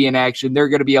is going to be in action, they're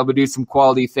going to be able to do some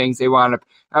quality things. They wound up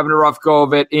having a rough go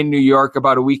of it in New York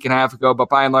about a week and a half ago, but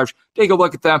by and large, take a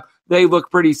look at them. They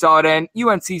look pretty solid, and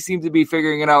UNC seems to be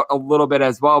figuring it out a little bit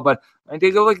as well. But when you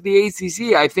take a look at the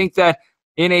ACC, I think that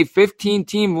in a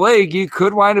 15-team league, you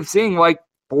could wind up seeing like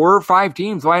 4 or 5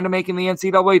 teams wind up making the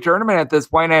NCAA tournament at this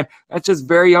point, and that's just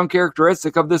very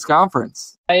uncharacteristic of this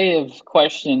conference. I have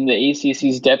questioned the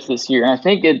ACC's depth this year, and I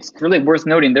think it's really worth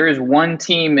noting there is 1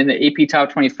 team in the AP Top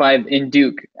 25 in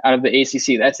Duke out of the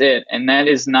ACC. That's it, and that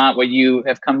is not what you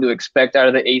have come to expect out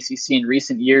of the ACC in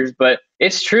recent years, but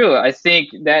it's true. I think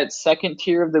that second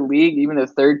tier of the league, even the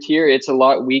third tier, it's a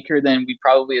lot weaker than we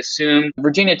probably assumed.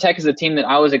 Virginia Tech is a team that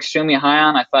I was extremely high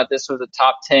on. I thought this was a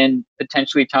top 10,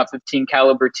 potentially top 15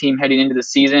 caliber team heading into the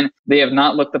season. They have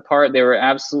not looked the part. They were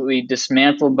absolutely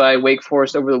dismantled by Wake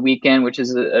Forest over the weekend, which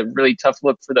is a really tough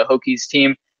look for the Hokies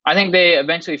team. I think they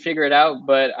eventually figure it out,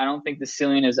 but I don't think the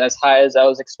ceiling is as high as I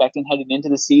was expecting heading into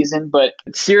the season. But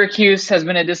Syracuse has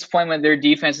been a disappointment. Their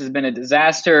defense has been a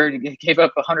disaster. They gave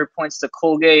up 100 points to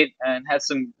Colgate and had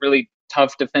some really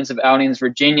tough defensive outings.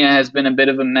 Virginia has been a bit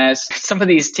of a mess. Some of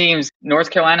these teams,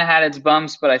 North Carolina had its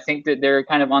bumps, but I think that they're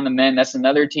kind of on the mend. That's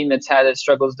another team that's had its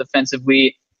struggles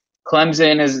defensively.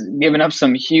 Clemson has given up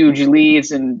some huge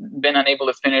leads and been unable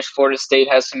to finish. Florida State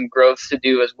has some growth to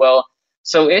do as well.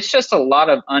 So it's just a lot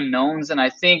of unknowns, and I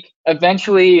think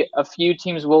eventually a few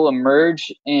teams will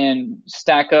emerge and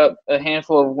stack up a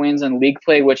handful of wins in league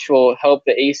play, which will help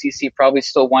the ACC probably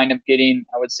still wind up getting,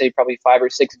 I would say, probably 5 or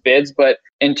 6 bids. But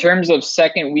in terms of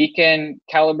second weekend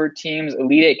caliber teams,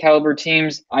 Elite Eight caliber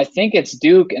teams, I think it's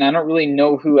Duke, and I don't really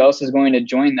know who else is going to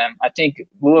join them. I think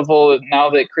Louisville,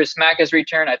 now that Chris Mack has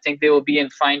returned, I think they will be in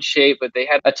fine shape, but they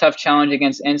had a tough challenge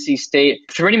against NC State.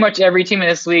 Pretty much every team in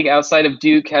this league outside of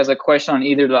Duke has a question on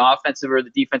either the offensive or the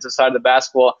defensive side of the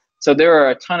basketball. So there are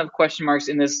a ton of question marks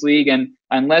in this league, and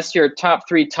unless you're a top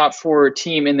 3, top 4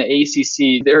 team in the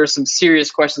ACC, there are some serious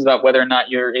questions about whether or not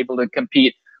you're able to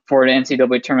compete for an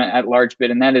NCAA tournament at large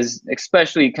bid, and that is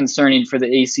especially concerning for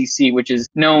the ACC, which is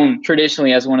known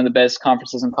traditionally as one of the best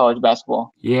conferences in college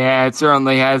basketball. Yeah, it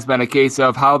certainly has been a case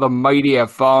of how the mighty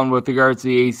have fallen with regards to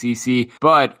the ACC,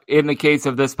 but in the case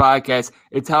of this podcast,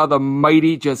 it's how the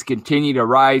mighty just continue to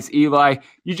rise. Eli,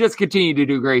 you just continue to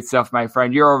do great stuff, my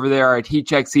friend. You're over there at Heat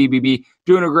Check CBB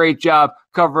doing a great job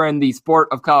covering the sport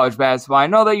of college basketball. I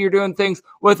know that you're doing things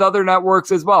with other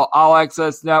networks as well. All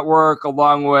Access Network,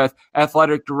 along with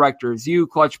Athletic Directors,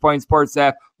 Clutch Point Sports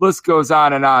App, list goes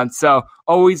on and on. So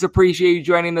always appreciate you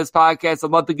joining this podcast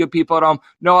and let the good people at home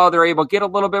know how they're able to get a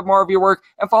little bit more of your work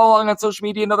and follow along on social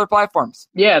media and other platforms.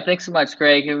 Yeah, thanks so much,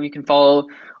 Greg. You can follow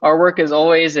our work as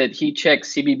always at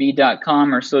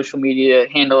heatcheckcbb.com. Our social media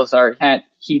handles are at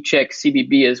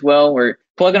heatcheckcbb as well. We're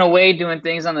plugging away, doing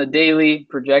things on the daily,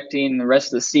 projecting the rest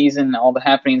of the season, all the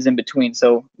happenings in between.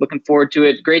 So looking forward to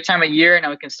it. Great time of year. Now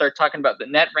we can start talking about the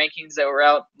net rankings that were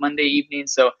out Monday evening.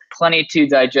 So plenty to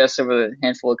digest over the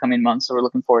handful of coming months. So we're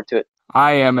looking forward to it.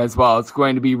 I am as well. It's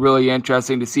going to be really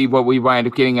interesting to see what we wind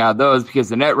up getting out of those, because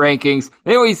the net rankings,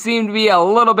 they always seem to be a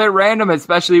little bit random,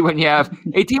 especially when you have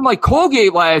a team like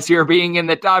Colgate last year being in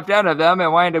the top 10 of them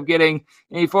and wind up getting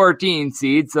a 14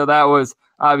 seed. So that was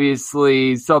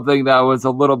obviously something that was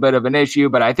a little bit of an issue,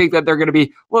 but I think that they're going to be a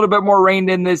little bit more reined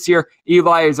in this year.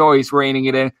 Eli is always reining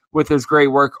it in with his great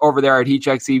work over there at Heat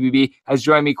Check CBB, has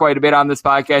joined me quite a bit on this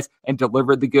podcast and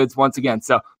delivered the goods once again.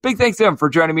 So big thanks to him for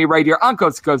joining me right here on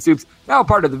Coast to Coast Hoops, now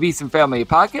part of the VSiN family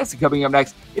podcast. And coming up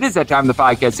next, it is that time of the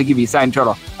podcast to give you a sign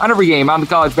total on every game on the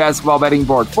college basketball betting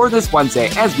board for this Wednesday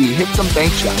as we hit some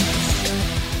bank shots.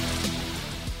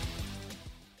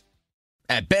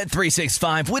 At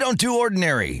Bet365, we don't do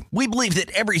ordinary. We believe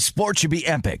that every sport should be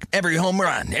epic. Every home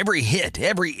run, every hit,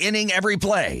 every inning, every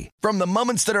play. From the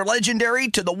moments that are legendary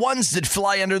to the ones that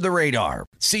fly under the radar.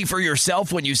 See for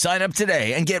yourself when you sign up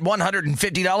today and get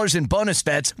 $150 in bonus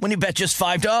bets when you bet just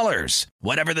 $5.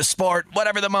 Whatever the sport,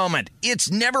 whatever the moment, it's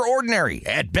never ordinary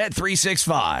at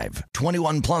Bet365.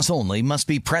 21 plus only. Must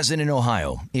be present in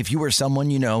Ohio. If you or someone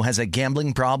you know has a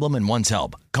gambling problem and wants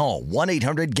help, call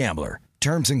 1-800-GAMBLER.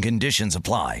 Terms and conditions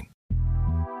apply.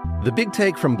 The Big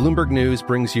Take from Bloomberg News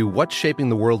brings you what's shaping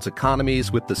the world's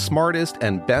economies with the smartest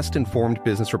and best-informed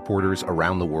business reporters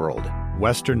around the world.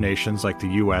 Western nations like the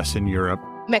U.S. and Europe.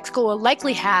 Mexico will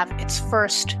likely have its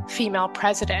first female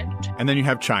president. And then you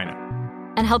have China.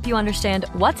 And help you understand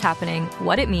what's happening,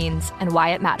 what it means, and why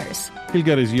it matters. He'll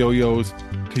get his yo-yos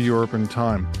to Europe in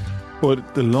time.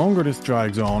 But the longer this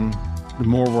drags on, the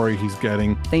more worry he's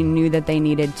getting. They knew that they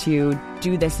needed to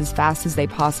do this as fast as they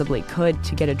possibly could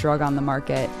to get a drug on the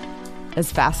market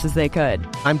as fast as they could.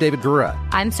 I'm David Gura.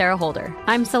 I'm Sarah Holder.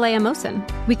 I'm Saleha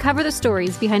Mohsen. We cover the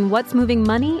stories behind what's moving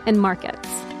money and markets.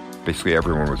 Basically,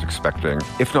 everyone was expecting,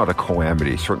 if not a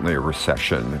calamity, certainly a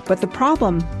recession. But the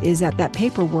problem is that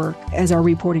paperwork, as our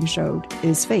reporting showed,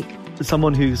 is fake. As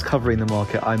someone who's covering the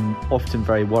market, I'm often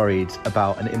very worried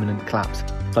about an imminent collapse.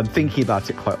 So I'm thinking about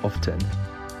it quite often.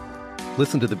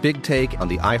 Listen to The Big Take on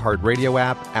the iHeartRadio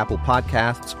app, Apple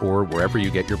Podcasts, or wherever you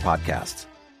get your podcasts.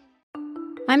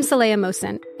 I'm Saleha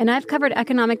Mohsen, and I've covered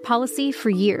economic policy for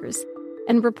years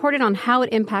and reported on how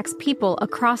it impacts people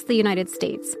across the United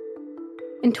States.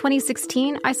 In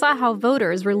 2016, I saw how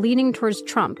voters were leaning towards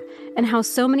Trump and how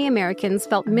so many Americans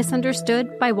felt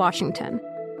misunderstood by Washington.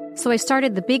 So I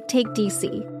started The Big Take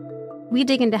DC. we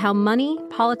dig into how money,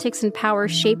 politics, and power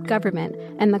shape government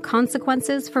and the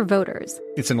consequences for voters.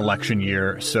 It's an election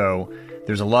year, so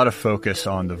there's a lot of focus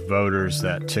on the voters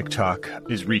that TikTok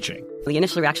is reaching. The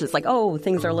initial reaction is like, oh,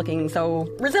 things are looking so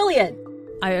resilient.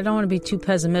 I don't want to be too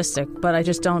pessimistic, but I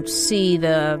just don't see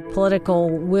the political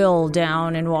will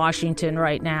down in Washington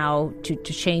right now to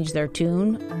change their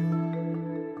tune.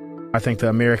 I think the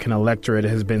American electorate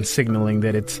has been signaling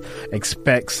that it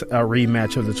expects a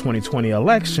rematch of the 2020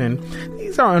 election.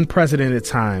 These are unprecedented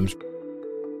times.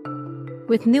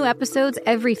 With new episodes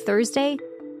every Thursday,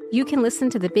 you can listen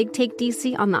to The Big Take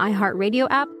DC on the iHeartRadio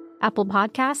app, Apple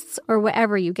Podcasts, or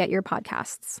wherever you get your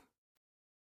podcasts.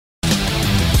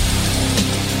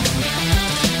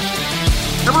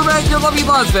 And we're back here in lovely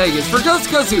Las Vegas for Coast to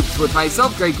Coast Hoops with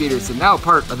myself, Greg Peterson, now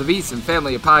part of the VSiN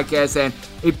family of podcasts, and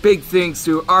a big thanks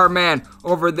to our man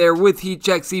over there with Heat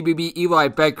Check CBB, Eli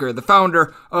Becker, the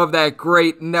founder of that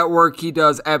great network. He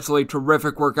does absolutely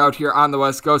terrific work out here on the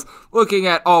West Coast, looking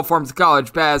at all forms of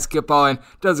college basketball, and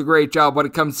does a great job when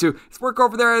it comes to his work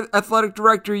over there at Athletic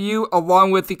Director U,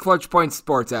 along with the Clutch Points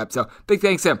Sports app. So big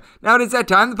thanks to him. Now it is that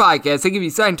time of the podcast. I give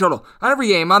you sign total on every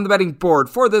game on the betting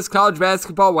board for this College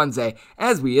Basketball Wednesday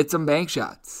as we hit some bank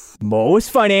shots. Most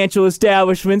financial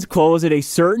establishments close at a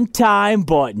certain time,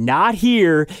 but not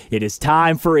here. It is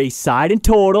time for a side and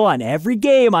total on every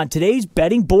game on today's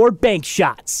betting board bank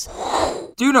shots.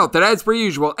 Do note that, as per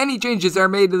usual, any changes that are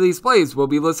made to these plays will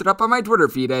be listed up on my Twitter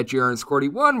feed at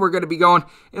GRN41. We're going to be going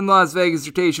in Las Vegas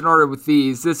rotation order with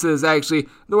these. This is actually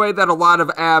the way that a lot of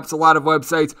apps, a lot of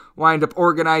websites wind up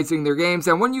organizing their games.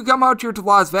 And when you come out here to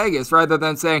Las Vegas, rather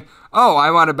than saying, oh, I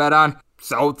want to bet on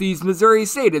Southeast Missouri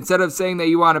State, instead of saying that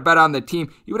you want to bet on the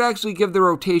team, you would actually give the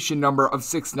rotation number of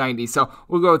 690. So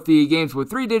we'll go with the games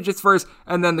with 3 digits first,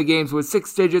 and then the games with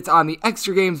 6 digits on the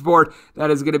extra games board.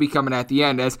 That is going to be coming at the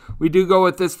end, as we do go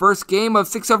with this first game of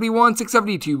 671,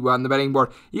 672 on the betting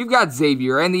board. You've got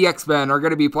Xavier and the X-Men are going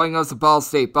to be playing us at Ball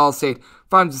State. Ball State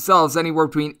finds themselves anywhere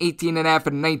between 18.5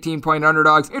 and 19-point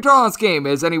underdogs. Your total on this game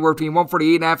is anywhere between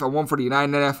 148.5 and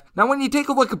 149.5. Now, when you take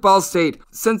a look at Ball State,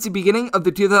 since the beginning of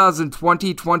the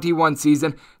 2020-21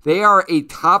 season, they are a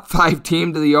top 5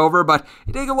 team to the over, but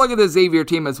you take a look at the Xavier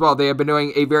team as well. They have been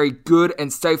doing a very good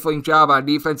and stifling job on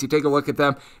defense. You take a look at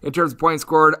them in terms of points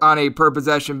scored on a per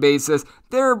possession basis.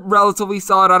 They're relatively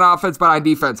solid on offense, but on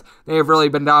defense, they have really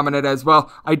been dominant as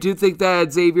well. I do think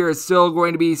that Xavier is still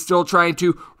going to be trying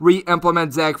to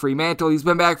re-implement Zach Freemantle. He's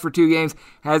been back for 2 games,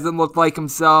 hasn't looked like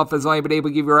himself, has only been able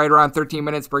to give you right around 13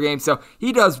 minutes per game, so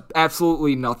he does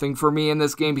absolutely nothing for me in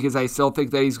this game because I still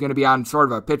think that he's going to be on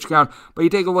sort of a pitch count. But you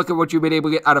take a look at what you've been able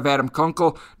to get out of Adam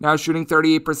Kunkel, now shooting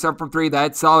 38% from 3.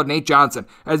 That's solid. Nate Johnson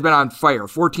has been on fire,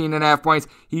 14.5 points.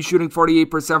 He's shooting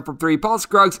 48% from 3. Paul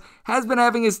Scruggs has been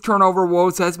having his turnover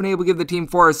woes, has been able to give the team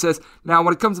 4 assists. Now,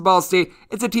 when it comes to Ball State,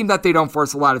 it's a team that they don't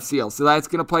force a lot of steals, so that's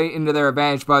going to play into their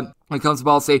advantage, but when it comes to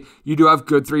Ball State, you do have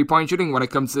good 3-point shooting when it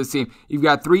comes to this team. You've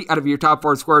got 3 out of your top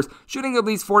 4 scorers shooting at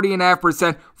least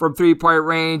 40.5% from 3-point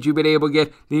range. You've been able to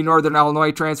get the Northern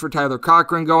Illinois transfer Tyler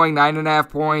Cochran going, 9.5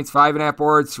 points, 5.5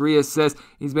 boards, 3 assists.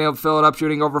 He's been able to fill it up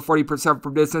shooting over 40%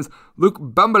 from distance. Luke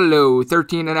Bumbalo,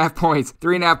 13.5 points,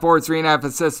 3.5 boards, 3.5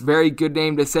 assists. Very good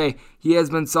name to say. He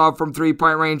has been solid from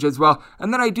 3-point range as well.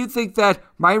 And then I do think that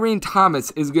Myrene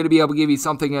Thomas is going to be able to give you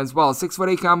something as well.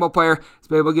 6'8" combo player. He's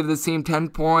been able to give this team 10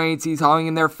 points. He's hauling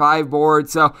in there 5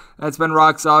 boards. So that's been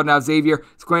rock solid. Now Xavier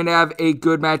is going to have a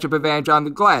good matchup advantage on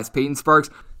the glass. Peyton Sparks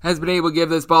has been able to give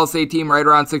this Ball State team right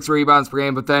around 6 rebounds per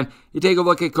game, but then you take a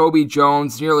look at Kobe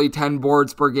Jones, nearly 10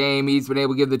 boards per game. He's been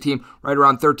able to give the team right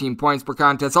around 13 points per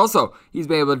contest. Also, he's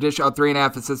been able to dish out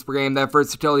 3.5 assists per game. That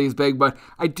versatility is big, but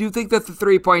I do think that the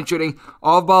 3-point shooting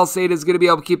of Ball State is going to be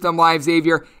able to keep them live.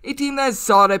 Xavier, a team that is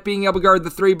solid at being able to guard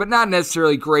the 3, but not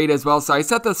necessarily great as well, so I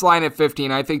set this line at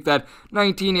 15. I think that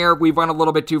 19 here, we've went a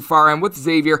little bit too far, and with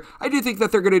Xavier, I do think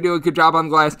that they're going to do a good job on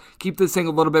the glass, keep this thing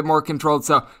a little bit more controlled,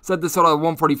 so set this total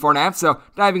at 144.5, so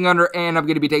diving under, and I'm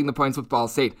going to be taking the points with Ball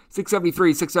State.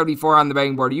 673, 674 on the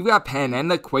betting board. You've got Penn and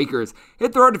the Quakers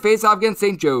hit the road to face off against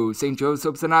St. Joe's. St. Joe's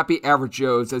hopes to not be average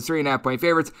Joe's as 3.5-point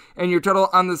favorites, and your total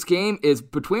on this game is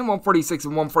between 146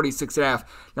 and 146.5.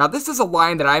 Now, this is a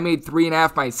line that I made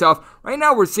 3.5 myself. Right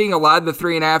now, we're seeing a lot of the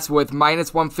 3.5s with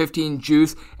minus 115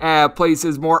 juice at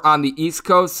places more on the East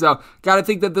Coast, so gotta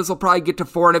think that this will probably get to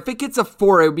 4, and if it gets a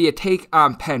 4, it would be a take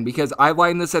on Penn, because I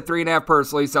lined this at 3.5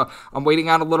 personally, so I'm waiting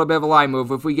on a little bit of a line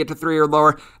move. If we get to 3 or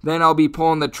lower, then I'll be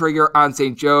pulling the trigger trigger on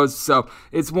St. Joe's. So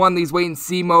it's one of these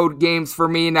wait-and-see mode games for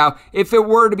me. Now, if it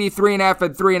were to be 3.5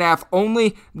 and 3.5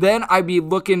 only, then I'd be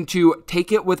looking to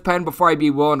take it with Penn before I'd be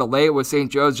willing to lay it with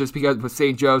St. Joe's, just because with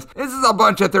St. Joe's, this is a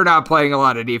bunch that they're not playing a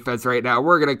lot of defense right now.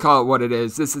 We're going to call it what it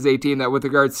is. This is a team that, with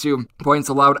regards to points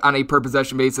allowed on a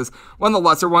per-possession basis, one of the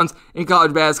lesser ones in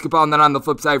college basketball. And then on the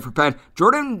flip side for Penn,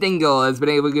 Jordan Dingle has been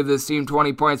able to give this team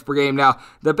 20 points per game. Now,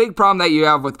 the big problem that you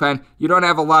have with Penn, you don't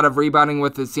have a lot of rebounding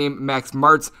with this team. Max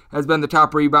Martz has been the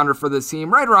top rebounder for this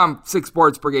team, right around 6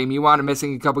 boards per game. You want him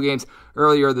missing a couple games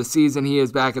earlier this season. He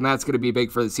is back, and that's going to be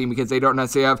big for the team because they don't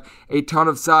necessarily have a ton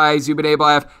of size. You've been able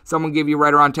to have someone give you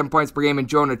right around 10 points per game in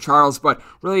Jonah Charles, but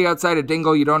really outside of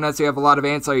Dingle, you don't necessarily have a lot of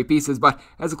ancillary pieces. But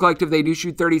as a collective, they do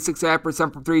shoot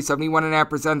 36.5% from 3,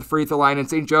 71.5% the free throw line. And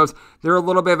St. Joe's, they're a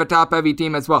little bit of a top-heavy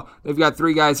team as well. They've got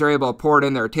 3 guys that are able to pour it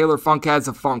in there. Taylor Funk has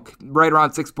a funk, right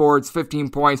around 6 boards, 15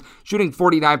 points, shooting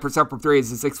 49% from 3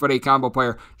 as a 6'8" combo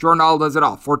player. Jordan Hall does it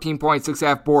all, 14 points,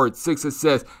 6.5 boards, 6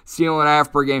 assists, stealing a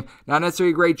half per game. Not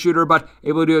necessarily a great shooter, but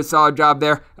able to do a solid job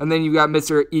there. And then you've got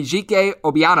Mr. Ejike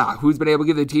Obiana, who's been able to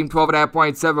give the team 12.5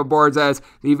 points, 7 boards as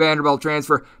the Vanderbilt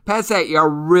transfer. Past that, you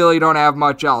really don't have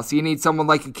much else. You need someone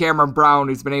like a Cameron Brown,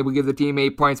 who's been able to give the team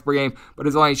 8 points per game, but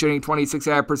is only shooting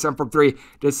 26.5% from 3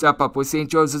 to step up with St.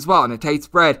 Joe's as well. In a tight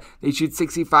spread, they shoot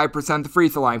 65% the free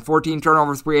throw line, 14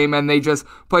 turnovers per game, and they just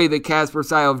play the Casper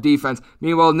style of defense.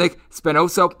 Meanwhile, Nick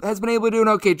Spinoso has been able to do an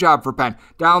okay job for Penn.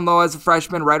 Down low as a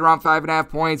freshman, right around 5.5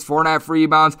 points, 4.5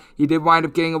 rebounds. He did wind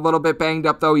up getting a little bit banged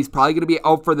up, though. He's probably going to be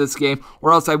out for this game,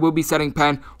 or else I will be setting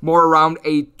Penn more around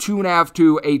a 2.5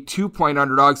 to a 2-point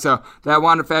underdog, so that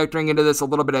wound up factoring into this a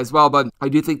little bit as well. But I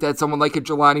do think that someone like a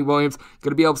Jelani Williams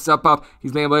going to be able to step up.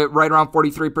 He's been able to hit right around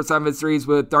 43% of his threes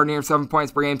with darn near 7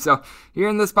 points per game. So here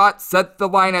in this spot, set the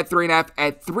line at 3.5.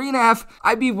 At 3.5,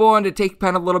 I'd be willing to take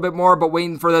Penn a little bit more, but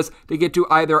waiting for this to get to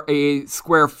either a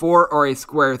square 4 or a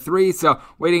square 3. So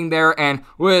waiting there, and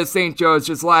with St. Joe's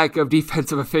just lack of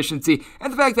defensive efficiency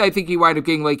and the fact that I think he wound up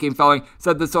getting late game fouling,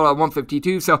 set this total at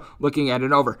 152. So looking at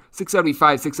an over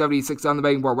 675, 676 on the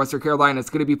betting board. Western Carolina is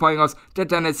going to be playing us to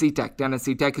Tennessee Tech.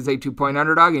 Tennessee Tech is a 2-point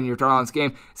underdog, and your total on this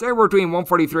game is anywhere between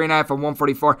 143.5 and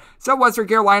 144. So Western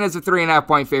Carolina is a 3.5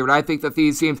 point favorite. I think that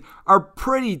these teams are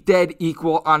pretty dead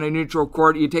equal on a neutral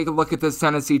court. You take a look at this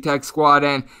Tennessee Tech squad,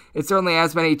 and it certainly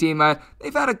has been a team that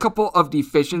they've had a couple of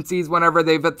deficiencies whenever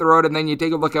they've hit the road, and then you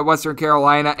take a look at Western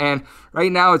Carolina, and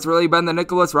right now it's really been the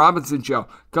Nicholas Robinson show.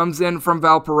 Comes in from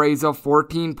Valparaiso,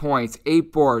 14 points,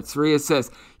 8 boards, 3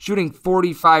 assists, shooting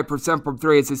 45% from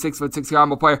 3 as a 6'6"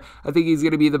 combo player. I think he's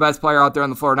going to be the best player out there on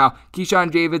the floor. Now, Keyshawn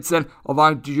Davidson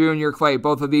along to Junior Clay,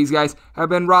 both of these guys have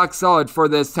been rock solid for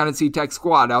this Tennessee Tech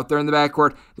squad out there in the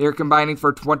backcourt. They're combining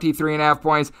for 23.5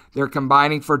 points. They're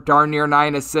combining for darn near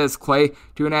 9 assists. Clay,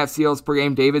 2.5 steals per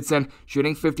game. Davidson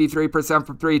shooting 53%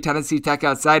 from 3. Tennessee Tech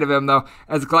outside of him, though,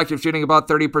 as a collective shooting about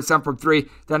 30% from 3.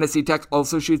 Tennessee Tech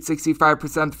also shoots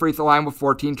 65% free throw line with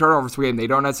 14 turnovers per game. They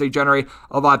don't necessarily generate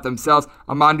a lot themselves.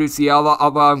 Amadou Ciela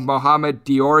along Mohamed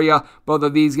Dioria, both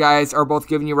of these guys are both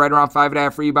giving you right around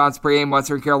 5.5 rebounds per game.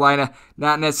 Western Carolina,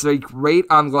 not necessarily great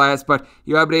on glass, but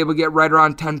you have been able to get right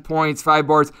around 10 points, 5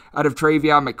 boards out of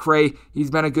Travion McCray. He's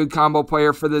been a good combo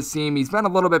player for this team. He's been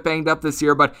a little bit banged up this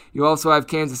year, but you also have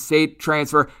Kansas State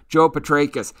transfer Joe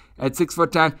Petrakis. At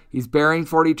 6'10", he's bearing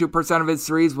 42% of his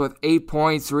threes with 8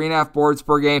 points, 3.5 boards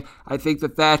per game. I think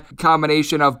that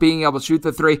combination of being able to shoot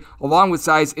the 3 along with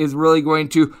size is really going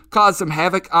to cause some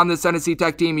havoc on this Tennessee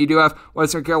Tech team. You do have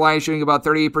Western Carolina shooting about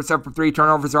 38% from 3.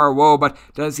 Turnovers are whoa, but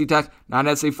Tennessee Tech not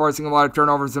necessarily forcing a lot of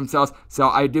turnovers themselves. So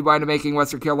I did wind up making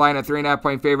Western Carolina a 3.5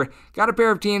 point favorite. Got a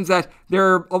pair of teams that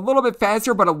they're a little bit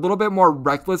faster, but a little bit more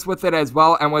reckless with it as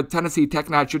well. And with Tennessee Tech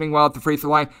not shooting well at the free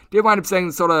throw line, did wind up setting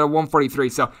the total at 143.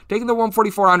 So taking the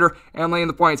 144 under and laying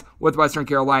the points with Western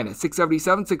Carolina.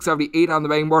 677, 678 on the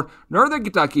betting board. Northern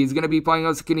Kentucky is going to be playing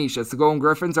us Canisius. The Golden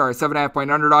Griffins are a 7.5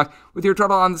 point underdog with your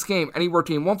total on this game anywhere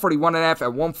between 141.5 at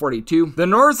 142. The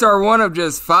Norse are one of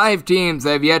just 5 teams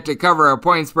that have yet to cover a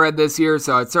point spread this year,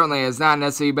 so it certainly has not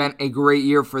necessarily been a great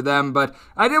year for them, but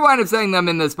I did wind up setting them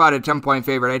in this spot at 10-point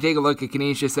favorite. I take a look at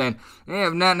Canisius and they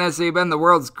have not necessarily been the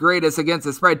world's greatest against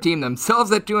the spread team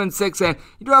themselves at 2-6, and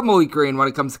you do have Malik Green when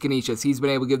it comes to Canisius. He's been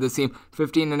able to give this team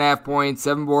 15.5 points,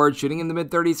 7 boards, shooting in the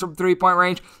mid-30s from 3-point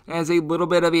range, as a little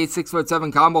bit of a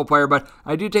 6'7" combo player, but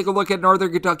I do take a look at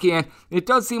Northern Kentucky, and it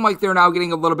does seem like they're now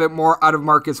getting a little bit more out of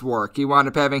Marcus Warwick. He wound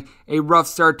up having a rough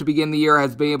start to begin the year,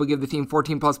 has been able to give the team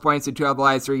 14 plus points in 2 out of the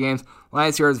last 3 games.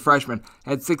 last year as a freshman.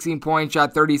 Had 16 points,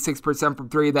 shot 36% from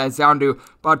three. That's down to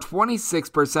about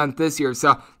 26% this year.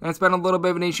 So that's been a little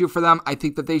bit of an issue for them. I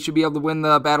think that they should be able to win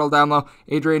the battle down low.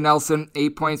 Adrian Nelson,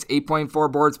 8 points,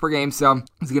 8.4 boards per game. So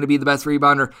he's going to be the best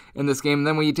rebounder in this game. And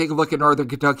then when you take a look at Northern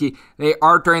Kentucky, they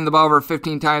are turning the ball over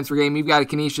 15 times per game. You've got a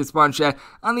Canisius bunch that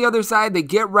on the other side, they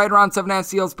get right around 7.5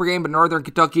 steals per game, but Northern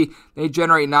Kentucky, they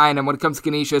generate 9. And when it comes to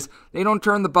Canisius, they don't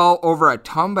turn the ball over a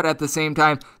ton, but at the same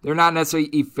time, they're not necessarily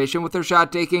efficient with their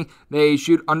shot taking. They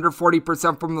shoot under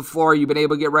 40% from the floor. You've been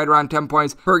able to get right around 10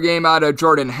 points per game out of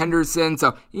Jordan Henderson,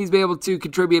 so he's been able to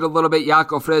contribute a little bit.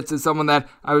 Jakob Fritz is someone that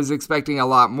I was expecting a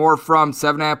lot more from.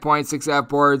 7.5 points, 6.5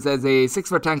 boards as a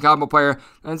 6'10" combo player,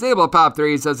 and is able to pop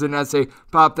threes. Doesn't necessarily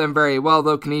pop them very well,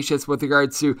 though. Canisius, with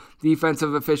regards to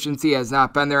defensive efficiency, has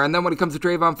not been there. And then when it comes to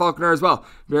Trayvon Faulkner as well,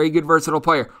 very good versatile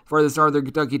player for this Northern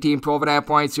Kentucky team. 12.5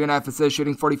 points, 2.5 assists,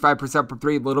 shooting 45% from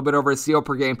three, a little bit over a steal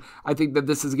per game. I think that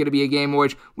this is going to be a game in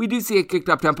which we do see a kicked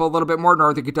up tempo a little bit more.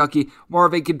 Northern Kentucky, more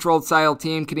of a controlled style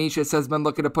team. Canisius has been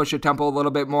looking to push a tempo a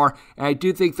little bit more. And I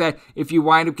do think that if you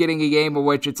wind up getting a game in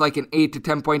which it's like an 8 to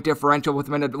 10 point differential with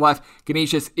a minute left,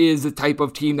 Canisius is the type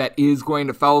of team that is going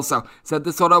to foul. So set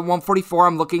this total at 144.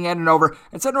 I'm looking at an over.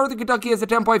 And set Northern Kentucky as a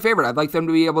 10-point favorite. I'd like them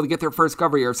to be able to get their first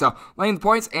cover here. So laying the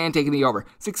points and taking the over.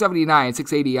 679,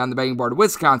 680 on the betting board.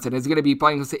 Wisconsin is going to be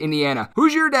playing with Indiana.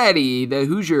 Hoosier Daddy. The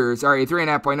Hoosiers are a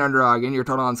 3.5 point underdog in your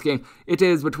total on this game. It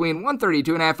is between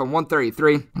 132.5 and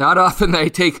 133. Not often they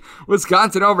take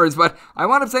Wisconsin overs, but I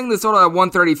wound up saying this total at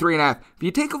 133.5. If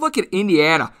you take a look at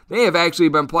Indiana, they have actually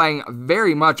been playing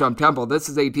very much on tempo. This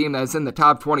is a team that's in the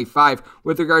top 25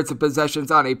 with regards to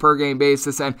possessions on a per game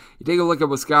basis. And you take a look at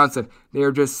Wisconsin, they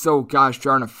are just so gosh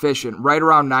darn efficient. Right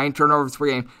around 9 turnovers per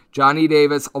game. Johnny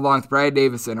Davis along with Brad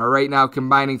Davison are right now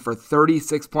combining for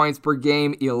 36 points per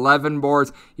game, 11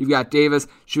 boards. You've got Davis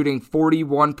shooting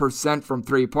 41% from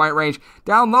three-point range.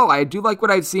 Down low, I do like what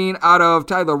I've seen out of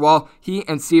Tyler Wall. He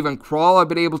and Steven Kroll have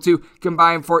been able to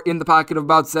combine for in the pocket of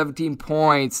about 17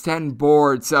 points, 10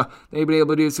 boards. So they've been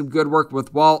able to do some good work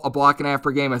with Wall, a block and a half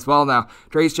per game as well now.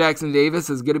 Trace Jackson Davis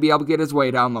is going to be able to get his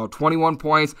way down low. 21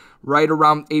 points, right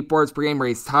around 8 boards per game.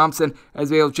 Race Thompson has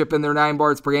been able to chip in their 9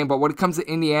 boards per game. But when it comes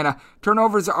to Indiana,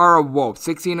 turnovers are a woe,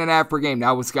 16.5 per game.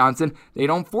 Now Wisconsin, they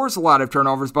don't force a lot of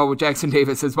turnovers, but with Jackson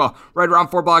Davis as well, right around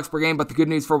 4 blocks per game. But the good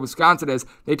news for Wisconsin is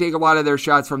they take a lot of their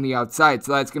shots from the outside,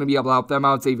 so that's going to be able to help them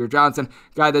out. Xavier Johnson,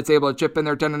 guy that's able to chip in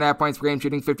their 10.5 points per game,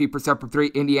 shooting 50% from three.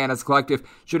 Indiana's collective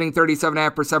shooting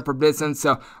 37.5% from distance.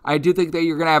 So I do think that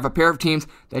you're going to have a pair of teams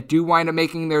that do wind up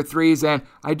making their threes, and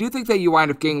I do think that you wind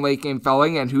up getting late game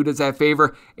fouling. And who does that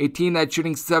favor? A team that's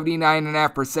shooting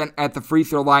 79.5% at the free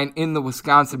throw line in the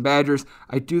Wisconsin Badgers.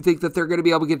 I do think that they're going to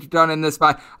be able to get it done in this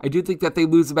spot. I do think that they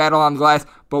lose the battle on the glass,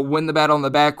 but win the battle in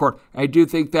the backcourt. I do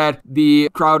think that the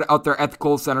crowd out there at the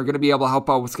Kohl Center are going to be able to help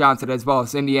out Wisconsin as well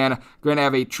as Indiana. Going to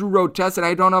have a true road test, and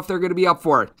I don't know if they're going to be up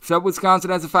for it. Set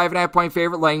Wisconsin as a 5.5 point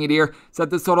favorite, laying it here. Set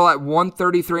this total at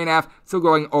 133.5, so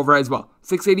going over as well.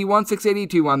 681,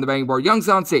 682 on the betting board.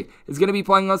 Youngstown State is going to be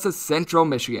playing us as Central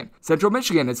Michigan. Central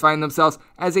Michigan is finding themselves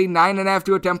as a 9.5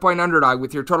 to a 10 point underdog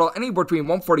with your total anywhere between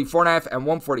 144.5 and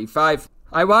 145.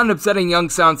 I wound up setting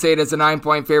Youngstown State as a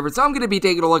 9-point favorite, so I'm going to be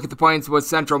taking a look at the points with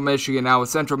Central Michigan. Now, with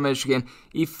Central Michigan,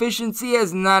 efficiency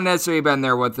has not necessarily been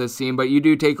there with this team, but you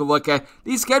do take a look at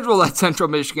the schedule that Central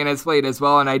Michigan has played as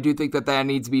well, and I do think that that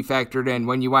needs to be factored in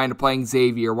when you wind up playing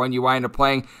Xavier, when you wind up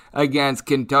playing against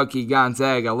Kentucky,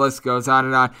 Gonzaga, list goes on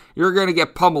and on. You're going to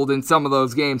get pummeled in some of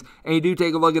those games, and you do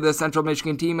take a look at the Central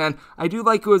Michigan team, and I do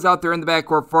like who is out there in the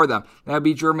backcourt for them. That would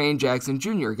be Jermaine Jackson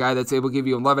Jr., a guy that's able to give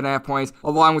you 11.5 points,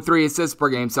 along with 3 assists per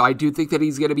game. So I do think that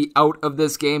he's going to be out of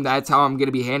this game. That's how I'm going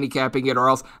to be handicapping it, or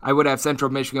else I would have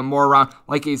Central Michigan more around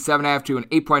like a 7.5 to an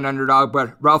 8-point underdog.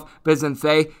 But Ralph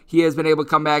Bizanthe, he has been able to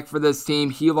come back for this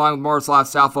team. He, along with Morislav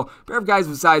Stoffel, pair of guys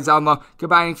besides Alma,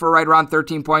 combining for right around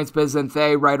 13 points.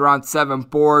 Bizanthe, right around 7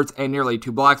 boards and nearly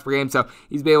 2 blocks per game. So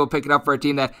he's been able to pick it up for a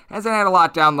team that hasn't had a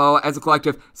lot down low. As a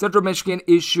collective, Central Michigan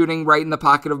is shooting right in the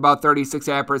pocket of about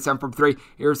 36.5% from 3.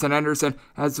 Harrison Henderson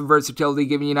has some versatility,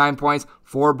 giving you 9 points,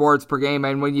 4 boards per game.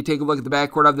 And when you take a look at the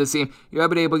backcourt of this team, you have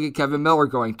been able to get Kevin Miller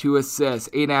going, 2 assists,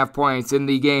 8.5 points in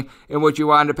the game in which you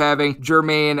wound up having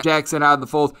Jermaine Jackson out of the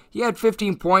fold. He had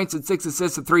 15 points and 6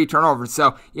 assists and 3 turnovers,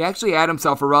 so he actually had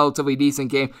himself a relatively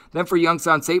decent game. Then for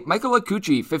Youngstown State, Michael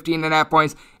Akuchi, 15.5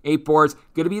 points, 8 boards,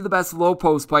 going to be the best low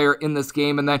post player in this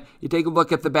game. And then you take a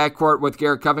look at the backcourt with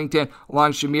Garrett Covington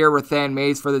along Shamir Rathan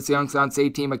Mays for this Youngstown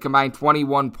State team, a combined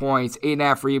 21 points,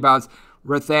 8.5 rebounds.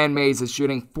 Rathan Mays is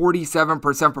shooting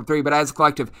 47% from 3, but as a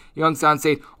collective, Youngstown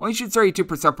State only shoots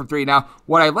 32% from 3. Now,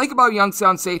 what I like about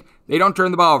Youngstown State, they don't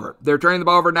turn the ball over. They're turning the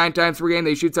ball over 9 times per game.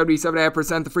 They shoot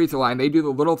 77.5% at the free throw line. They do the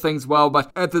little things well,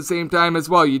 but at the same time as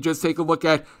well, you just take a look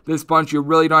at this bunch. You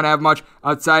really don't have much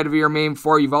outside of your main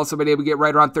four. You've also been able to get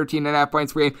right around 13.5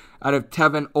 points per game out of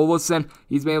Tevin Olesen.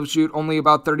 He's been able to shoot only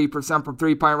about 30% from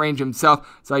three-point range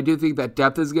himself, so I do think that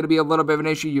depth is going to be a little bit of an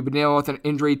issue. You've been dealing with an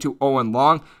injury to Owen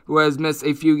Long, who has missed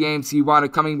a few games. He wound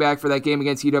up coming back for that game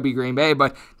against UW Green Bay,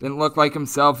 but didn't look like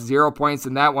himself. 0 points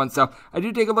in that one, so I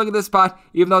do take a look at this spot,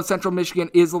 even though Central Michigan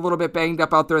is a little bit banged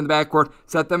up out there in the backcourt.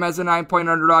 Set them as a 9-point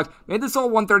underdog. Made this all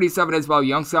 137 as well.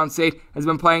 Youngstown State has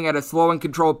been playing at a slow and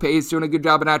controlled pace, doing a good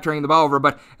job of not turning the ball over,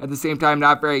 but at the same time,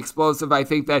 not very explosive. I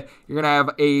think that you're going to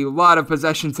have a lot of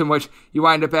possessions in which you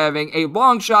wind up having a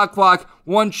long shot clock,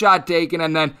 one shot taken,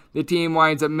 and then the team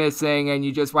winds up missing, and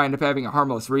you just wind up having a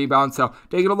harmless rebound. So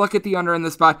taking a look at the under in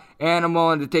this spot, and I'm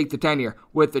willing to take the 10 here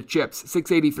with the chips.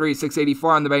 683,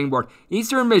 684 on the betting board.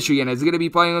 Eastern Michigan is going to be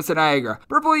playing with Niagara.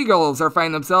 Purple Eagles are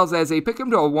finding themselves as a pick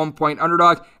 'em to a 1-point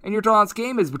underdog, and your total on this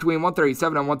game is between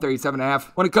 137 and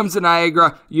 137.5. When it comes to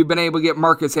Niagara, you've been able to get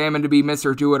Marcus Hammond to be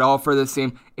Mr. Do-It-All for this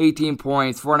team. 18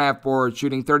 points, 4.5 boards,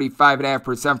 shooting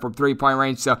 35.5% from three-point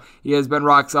range, so he has been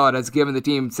rock solid. Has given the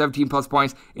team 17-plus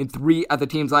points in 3 of the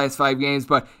team's last 5 games,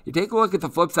 but you take a look at the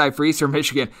flip side for Eastern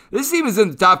Michigan. This team is in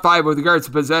the top 5 with regards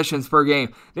to possessions per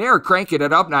game. They are cranking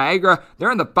it up. Niagara,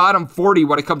 they're in the bottom 40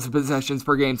 when it comes to possessions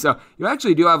per game, so you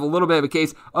actually do have a little bit of a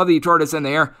case of the tortoise in the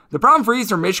air. The problem for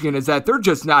Eastern Michigan is that they're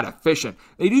just not efficient.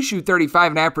 They do shoot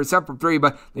 35.5% from 3,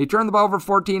 but they turn the ball over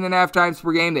 14.5 times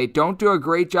per game. They don't do a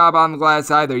great job on the glass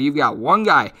either. You've got one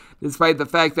guy, despite the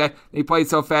fact that they play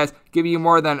so fast, giving you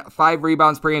more than 5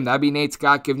 rebounds per game. That'd be Nate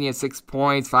Scott, giving you 6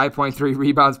 points, 5.3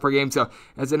 rebounds per game. So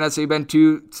hasn't necessarily been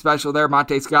too special there.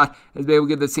 Monte Scott has been able to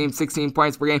give the team 16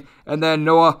 points per game. And then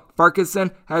Noah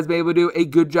Farquharson has been able to do a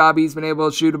good job. He's been able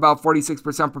to shoot about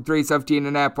 46% from 3,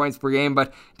 17.5 points per game.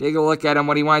 But take a look at him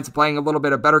when he winds up playing a little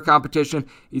bit of better competition.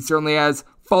 He certainly has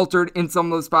faltered in some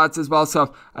of those spots as well,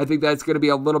 so I think that's going to be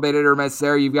a little bit hit or miss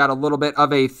there. You've got a little bit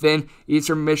of a thin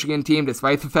Eastern Michigan team,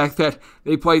 despite the fact that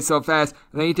they play so fast.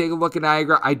 And then you take a look at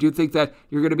Niagara. I do think that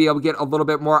you're going to be able to get a little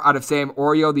bit more out of Sam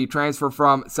Oreo, the transfer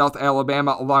from South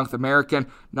Alabama, along with American.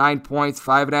 9 points,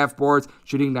 5.5 boards,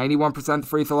 shooting 91% the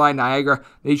free throw line. Niagara,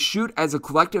 they shoot as a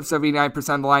collective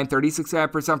 79% the line,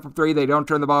 36.5% from 3. They don't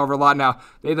turn the ball over a lot now.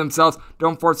 They themselves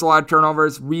don't force a lot of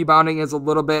turnovers. Rebounding is a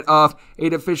little bit of a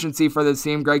deficiency for this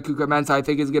team. Greg Kuka-Mensah, I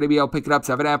think, is going to be able to pick it up.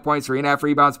 7.5 points, 3.5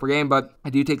 rebounds per game, but I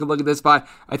do take a look at this spot.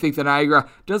 I think the Niagara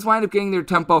does wind up getting their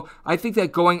tempo. I think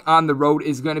that going on the road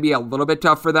is going to be a little bit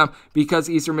tough for them because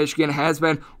Eastern Michigan has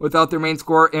been without their main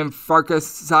scorer in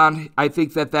Farquharson. I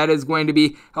think that is going to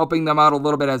be helping them out a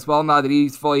little bit as well. Now that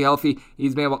he's fully healthy,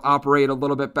 he's been able to operate a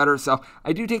little bit better. So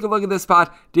I do take a look at this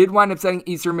spot. Did wind up setting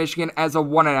Eastern Michigan as a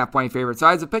 1.5 point favorite. So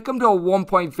as a pick them to a 1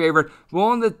 point favorite,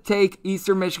 willing to take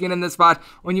Eastern Michigan in this spot.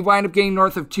 When you wind up getting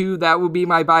north of 2, that would be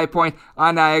my buy point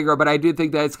on Niagara. But I do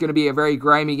think that it's going to be a very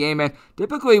grimy game. And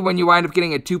typically when you wind up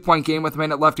getting a 2 point game with a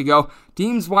minute left to go,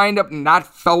 teams wind up not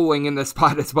fouling in this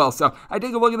spot as well. So I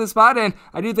take a look at this spot, and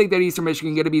I do think that Eastern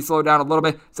Michigan going to be slowed down a little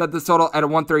bit. Set this total at a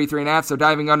 133.5, so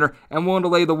diving under and willing to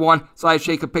lay the 1. So I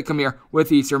shake a pick 'em here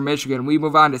with Eastern Michigan. We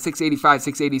move on to 685,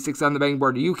 686 on the betting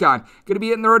board. UConn going to be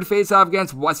hitting the road to face off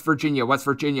against West Virginia. West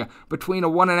Virginia between a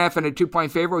 1.5 and a 2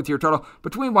 point favorite with your total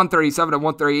between 137 and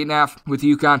 138.5 with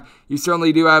UConn. You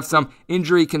certainly do have some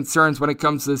injury concerns when it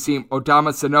comes to this team.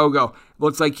 Odama Sanogo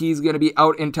looks like he's going to be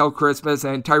out until Christmas,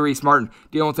 and Tyrese Martin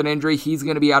dealing with an injury. He's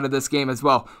going to be out of this game as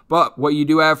well. But what you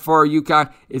do have for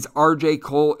UConn is RJ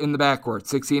Cole in the backcourt.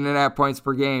 16.5 points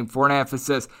per game, 4.5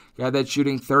 assists. Guy that's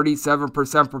shooting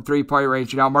 37% from 3-point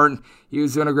range. Now Martin, he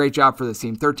was doing a great job for this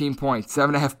team. 13 points,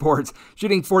 7.5 boards,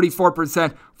 shooting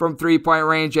 44% from 3-point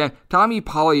range. And Tommy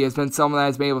Pauly has been someone that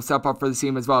has been able to step up for the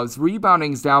team as well. His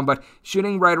rebounding is down, but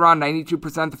shooting right around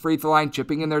 92% the free throw line,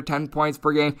 chipping in their 10 points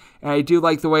per game. And I do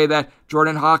like the way that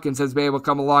Jordan Hawkins has been able to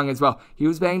come along as well. He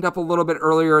was banged up a little bit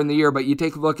earlier in the year, but you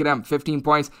take a look at him. 15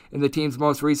 points in the team's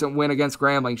most recent win against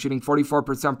Grambling, shooting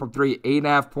 44% from 3,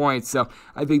 8.5 points. So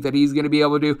I think that he's going to be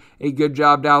able to do a good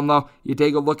job down low. You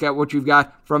take a look at what you've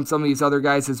got from some of these other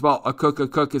guys as well. A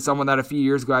Cook is someone that a few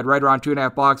years ago had right around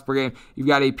 2.5 blocks per game. You've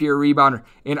got a pure rebounder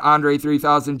in Andre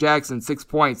 3000 Jackson, 6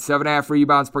 points, 7.5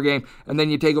 rebounds per game. And then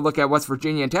you take a look at West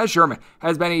Virginia, and Tez Sherman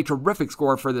has been a terrific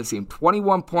scorer for this team.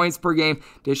 21 points per game,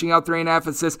 dishing out 3.5 3.5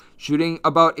 assists, shooting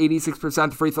about 86%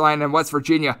 the free throw line. And West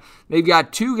Virginia, they've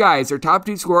got two guys, their top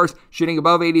two scorers, shooting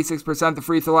above 86% the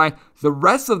free throw line. The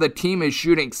rest of the team is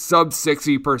shooting sub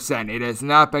 60%. It has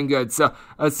not been good. So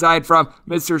aside from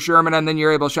Mr. Sherman, and then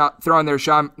you're able to throw in there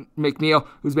Sean McNeil,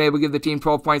 who's been able to give the team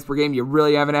 12 points per game, you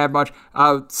really haven't had much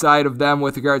outside of them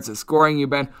with regards to scoring. You've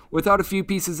been without a few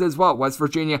pieces as well. West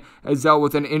Virginia has dealt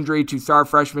with an injury to star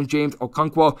freshman James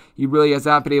Okonkwo. He really has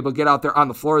not been able to get out there on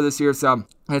the floor this year, so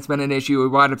that's been an issue. We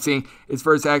wound up seeing his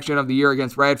first action of the year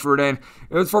against Radford, and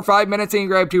it was for 5 minutes and he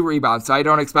grabbed 2 rebounds, so I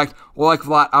don't expect a heck of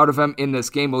a lot out of him in this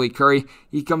game. Malik Curry,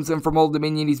 he comes in from Old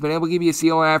Dominion. He's been able to give you a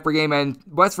steal and a half per game, and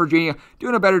West Virginia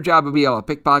doing a better job of being able to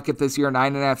pickpocket this year,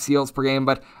 9.5 steals per game,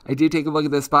 but I did take a look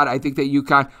at this spot. I think that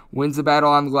UConn wins the battle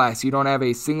on the glass. You don't have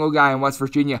a single guy in West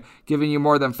Virginia giving you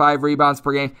more than 5 rebounds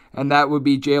per game, and that would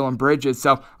be Jalen Bridges,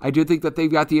 so I do think that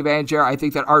they've got the advantage there. I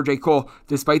think that RJ Cole,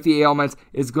 despite the ailments,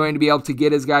 is going to be able to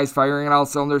get his guys firing on all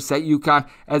cylinders, set UConn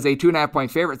as a 2.5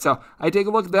 point favorite. So I take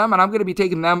a look at them, and I'm going to be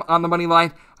taking them on the money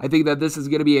line. I think that this is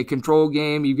going to be a control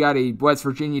game. You've got a West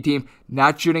Virginia team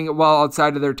not shooting it well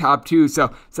outside of their top two.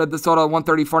 So set this total at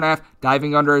 134.5,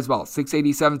 diving under as well.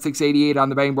 687, 688 on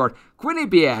the betting board.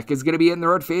 Quinnipiac is going to be in the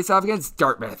road face-off against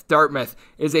Dartmouth. Dartmouth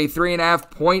is a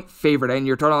 3.5 point favorite, and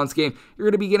your total on this game, you're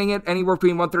going to be getting it anywhere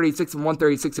between 136 and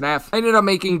 136.5. I ended up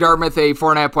making Dartmouth a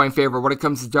 4.5 point favorite. When it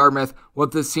comes to Dartmouth,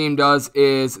 what this team does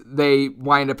is they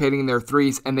wind up hitting their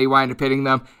threes, and they wind up hitting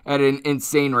them at an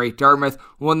insane rate. Dartmouth,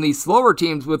 one of the slower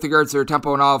teams with regards to their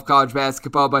tempo in all of college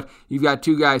basketball, but you've got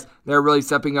two guys that are really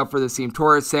stepping up for this team.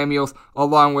 Torres Samuels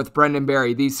along with Brendan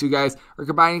Barry. These two guys are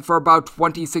combining for about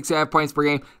 26.5 points per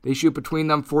game. They shoot between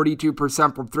them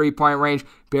 42% from 3-point range.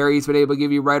 Barry's been able to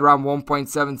give you right around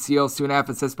 1.7 steals, 2.5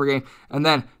 assists per game. And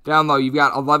then down low, you've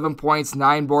got 11 points,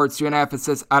 9 boards, 2.5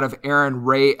 assists out of Aaron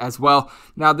Ray as well.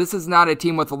 Now, this is not a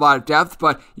team with a lot of depth,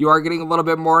 but you are getting a little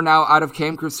bit more now out of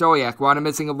Cam Krystkowiak. Wound up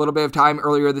missing a little bit of time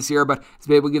earlier this year, but has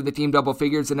been able to give the team double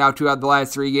figures, and now 2 out of the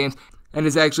last 3 games. And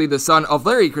is actually the son of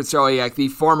Larry Krystkowiak, the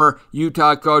former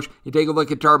Utah coach. You take a look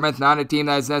at Dartmouth, not a team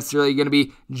that is necessarily going to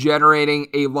be generating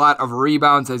a lot of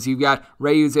rebounds, as you've got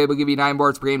Ray, who's able to give you 9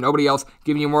 boards per game. Nobody else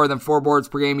giving you more than 4 boards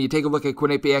per game. You take a look at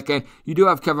Quinnipiac, and you do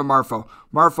have Kevin Marfo.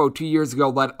 Marfo, 2 years ago,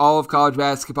 led all of college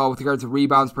basketball with regards to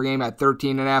rebounds per game at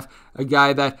 13.5. A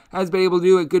guy that has been able to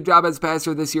do a good job as a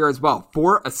passer this year as well.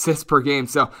 4 assists per game,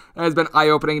 so that has been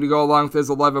eye-opening to go along with his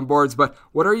 11 boards. But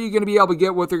what are you going to be able to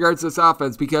get with regards to this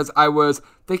offense? Because I was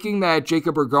thinking that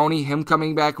Jacob Bergoni, him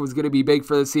coming back, was going to be big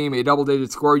for the team, a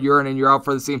double-digit score year in and year out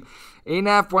for the team.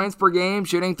 8.5 points per game,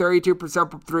 shooting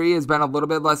 32% from 3 has been a little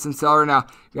bit less than stellar. Now,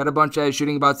 you got a bunch of guys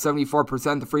shooting about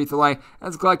 74% the free throw line.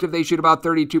 As a collective, they shoot about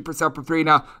 32% from 3.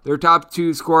 Now, their top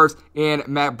 2 scorers in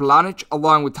Matt Blahnic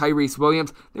along with Tyrese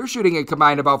Williams, they're shooting a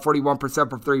combined about 41%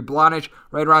 from 3. Blahnic,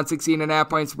 right around 16.5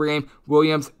 points per game.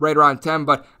 Williams, right around 10.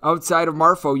 But outside of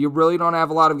Marfo, you really don't have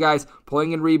a lot of guys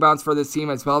pulling in rebounds for this team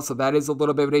as well, so that is a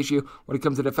little bit of an issue when it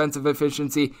comes to defensive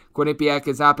efficiency. Quinnipiac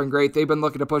has not been great. They've been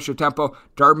looking to push the tempo.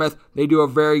 Dartmouth, they do a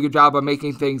very good job of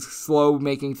making things slow,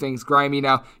 making things grimy.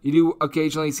 Now, you do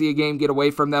occasionally see a game get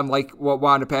away from them like what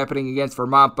wound up happening against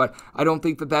Vermont, but I don't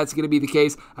think that that's going to be the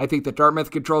case. I think that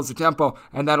Dartmouth controls the tempo,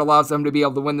 and that allows them to be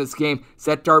able to win this game.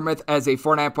 Set Dartmouth as a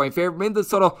 4.5 point favorite. Made this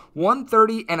total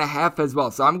 130.5 as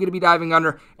well, so I'm going to be diving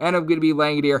under, and I'm going to be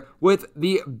laying it here with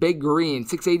the Big Green.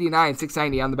 689,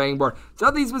 690 on the betting board.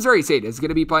 Southeast Missouri State is going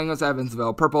to be playing against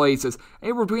Evansville. Purple Aces.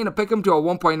 Anywhere between a pick 'em to a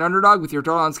 1 point underdog with your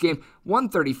total on this game,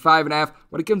 135.5.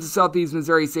 When it comes to Southeast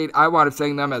Missouri State, I wound up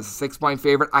saying them as a 6 point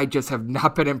favorite. I just have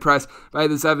not been impressed by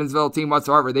this Evansville team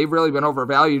whatsoever. They've really been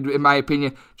overvalued, in my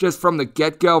opinion, just from the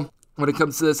get-go. When it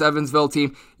comes to this Evansville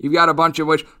team, you've got a bunch of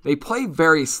which they play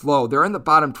very slow. They're in the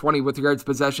bottom 20 with regards to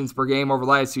possessions per game over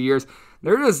the last 2 years.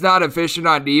 They're just not efficient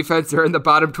on defense. They're in the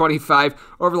bottom 25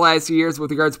 over the last 2 years with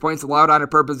regards to points allowed on a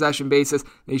per possession basis.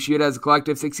 They shoot as a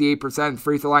collective 68%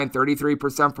 free throw line,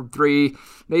 33% from 3.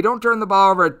 They don't turn the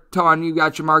ball over a ton. You've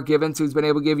got Jamar Givens, who's been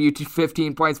able to give you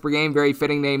 15 points per game. Very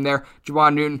fitting name there.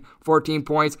 Juwan Newton, 14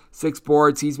 points, 6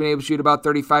 boards. He's been able to shoot about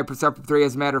 35% from 3,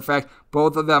 as a matter of fact.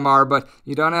 Both of them are, but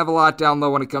you don't have a lot down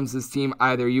low when it comes to this team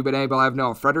either. You've been able to have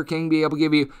Noah Frederick King be able to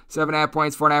give you 7.5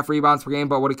 points, 4.5 rebounds per game,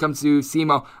 but when it comes to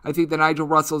SEMO, I think the Nigel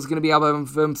Russell is going to be able to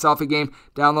have himself a game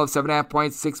down low, 7.5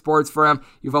 points, 6 boards for him.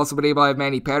 You've also been able to have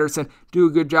Manny Patterson do a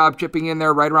good job chipping in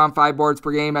there right around 5 boards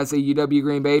per game as a UW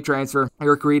Green Bay transfer.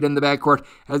 Eric Reed in the backcourt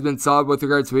has been solid with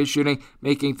regards to his shooting,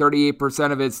 making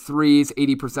 38% of his threes,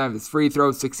 80% of his free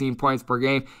throws, 16 points per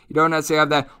game. You don't necessarily have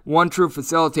that one true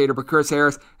facilitator, but Chris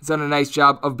Harris has done a nice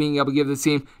job of being able to give the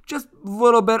team just a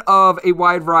little bit of a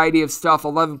wide variety of stuff.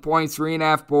 11 points,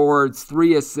 3.5 boards,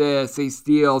 3 assists, a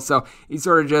steal. So he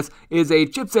sort of just is a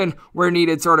chips in where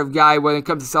needed sort of guy when it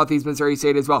comes to Southeast Missouri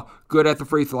State as well. Good at the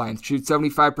free throw line. Shoots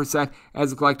 75%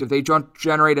 as a collective. They don't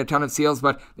generate a ton of steals,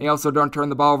 but they also don't turn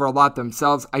the ball over a lot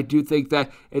themselves. I do think that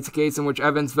it's a case in which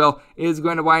Evansville is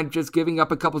going to wind just giving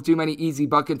up a couple too many easy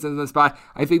buckets in the spot.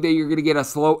 I think that you're going to get a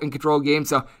slow and controlled game.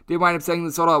 So they wind up setting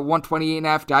the total at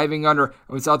 128.5, diving under.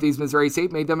 And Southeast Missouri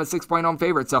State made them a 6-point home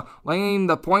favorite. So laying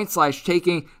the point /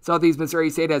 taking Southeast Missouri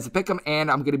State as a pick 'em, and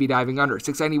I'm going to be diving under.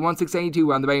 691,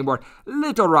 692 on the betting board.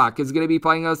 Little Rock is going to be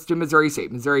playing us to Missouri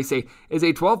State. Missouri State is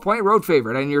a 12-point road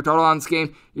favorite, and your total on this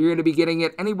game, you're going to be getting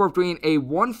it anywhere between a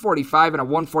 145 and a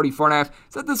 144.5.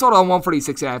 Set this total on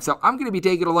 146.5. So I'm going to be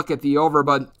taking a look at the over,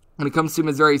 but when it comes to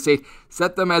Missouri State,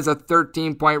 set them as a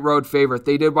 13-point road favorite.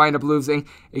 They did wind up losing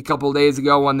a couple days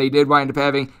ago when they did wind up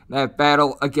having that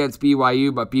battle against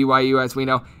BYU, but BYU, as we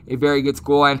know, a very good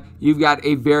school, and you've got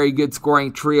a very good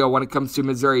scoring trio when it comes to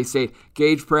Missouri State.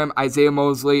 Gage Prim, Isaiah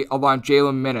Mosley, along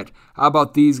Jalen Minott. How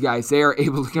about these guys? They are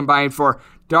able to combine for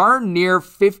darn near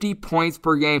 50 points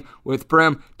per game, with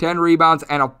Prim 10 rebounds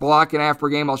and a block and a half per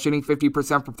game while shooting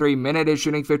 50% from 3. Minott is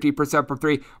shooting 50% from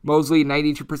 3. Mosley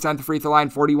 92% the free throw line,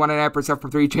 41.5%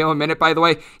 from 3. Jalen Minott, by the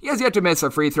way, he has yet to miss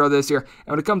a free throw this year.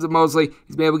 And when it comes to Mosley,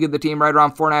 he's been able to get the team right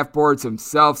around 4.5 boards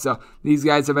himself. So these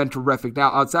guys have been terrific.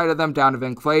 Now, outside of them,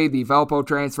 Donovan Clay, the Valpo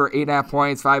transfer, 8.5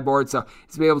 points, 5 boards. So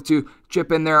he's been able to chip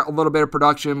in there a little bit of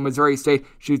production. Missouri State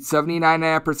shoots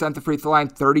 79.5% the free throw line,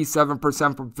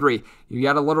 37% from 3. You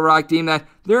got a Little Rock team that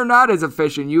they're not as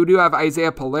efficient. You do have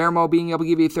Isaiah Palermo being able to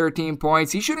give you 13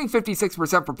 points. He's shooting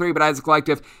 56% from 3, but as a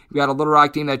collective, you got a Little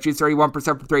Rock team that shoots 31%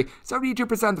 from 3.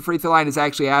 72% the free throw line is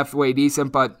actually halfway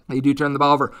decent, but they do turn the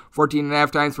ball over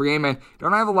 14.5 times per game and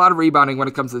don't have a lot of rebounding when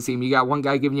it comes to the team. You got one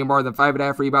guy giving you more than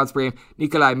 5.5 rebounds per game,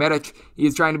 Nikolai Medic.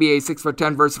 He's trying to be a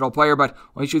 6'10" versatile player, but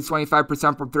only shoots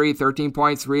 25% from 3, 13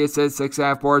 points, 3 assists,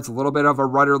 6.5 boards, a little bit of a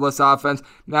rudderless offense.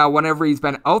 Now, whenever he's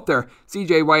been out there,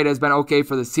 CJ White has been okay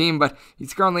for the team, but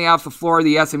he's currently off the floor.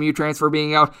 The SMU transfer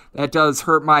being out, that does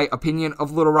hurt my opinion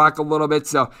of Little Rock a little bit.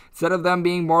 So instead of them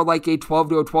being more like a 12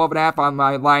 to a 12.5 on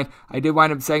my line, I did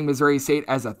wind up saying Missouri State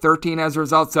as a 13 as a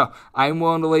result. So I'm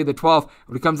willing to lay the 12.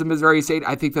 When it comes to Missouri State,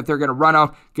 I think that they're going to run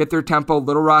out, get their tempo.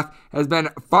 Little Rock has been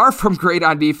far from great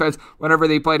on defense whenever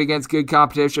they played against good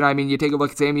competition. I mean, you take a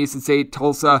look at Sam Houston State,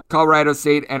 Tulsa, Colorado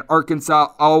State, and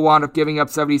Arkansas all wound up giving up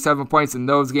 77 points in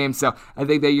those games. So I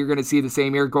think that you're going to see the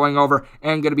same here going over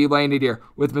and going to be laying it here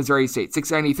with Missouri State.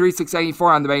 693,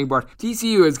 694 on the betting board.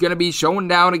 TCU is going to be showing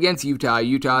down against Utah.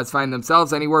 Utah is finding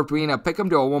themselves anywhere between a pick 'em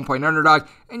to a 1-point underdog,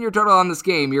 and your total on this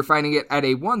game, you're finding it at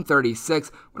a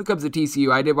 136. When it comes to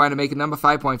TCU, I did wind up making them a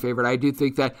 5-point favorite. I do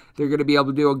think that they're going to be able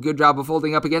to do a good job of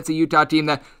holding up against a Utah team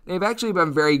that they've actually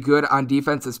been very good on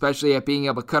defense, especially at being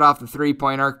able to cut off the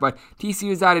 3-point arc, but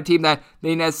TCU is not a team that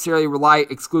they necessarily rely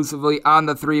exclusively on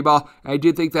the 3 ball. I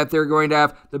do think that they're going to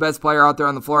have the best player out there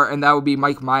on the floor, and that would be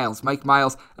Mike Miles. Mike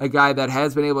Miles, a guy that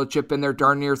has been able to chip in there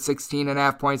darn near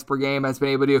 16.5 points per game, has been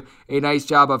able to do a nice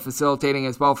job of facilitating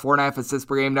as well, 4.5 assists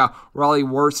per game. Now, Raleigh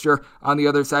Worcester on the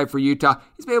other side for Utah,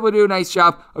 he's been able to do a nice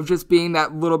job of just being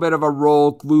that little bit of a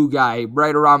roll glue guy,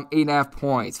 right around 8.5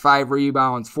 points, 5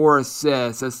 rebounds, 4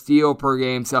 assists, a steal per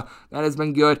game. So that has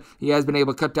been good. He has been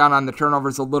able to cut down on the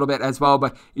turnovers a little bit as well,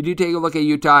 but you do take a look at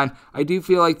Utah, and I do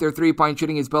feel like their 3-point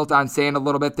shooting is built on sand a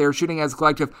little bit. They're shooting as a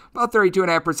collective about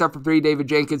 32.5% from 3. David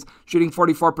Jenkins shooting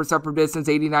 44% from distance,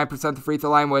 89% the free throw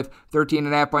line with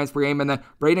 13.5 points per game. And then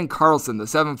Braden Carlson, the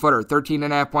 7-footer,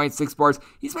 13.5 points, 6 boards.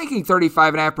 He's making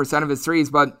 35.5% of his threes,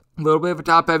 but a little bit of a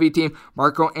top-heavy team.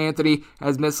 Marco Anthony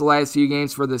has missed the last few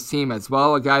games for this team as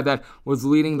well. A guy that was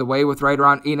leading the way with right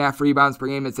around 8.5 rebounds per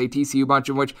game. It's a TCU bunch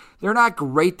in which they're not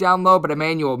great down low, but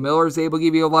Emmanuel Miller is able to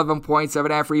give you 11 points,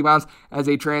 7.5 rebounds as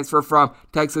a transfer from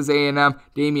Texas A&M.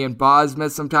 Damian Baugh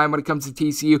missed some time when it comes to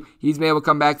TCU. He's been able to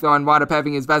come back, though, and wound up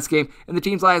having his best game in the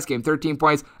team's last game, 13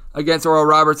 points, against Oral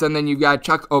Roberts. And then you've got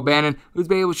Chuck O'Bannon, who's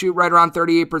been able to shoot right around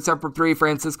 38% from three.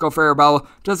 Francisco Farabello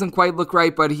doesn't quite look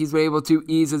right, but he's been able to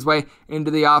ease his way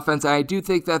into the offense. And I do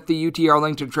think that the UT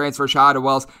Arlington transfer Shahada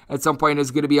Wells at some point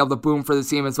is going to be able to boom for the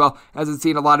team as well. Hasn't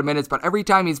seen a lot of minutes, but every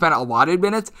time he's been allotted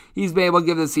minutes, he's been able to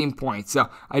give the team points. So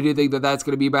I do think that that's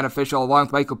going to be beneficial, along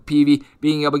with Michael Peavy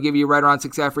being able to give you right around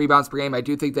 6.5 rebounds per game. I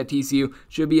do think that TCU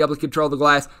should be able to control the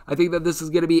glass. I think that this is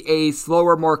going to be a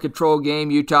slower, more controlled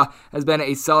game. Utah has been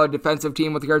a solid defensive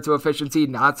team with regards to efficiency,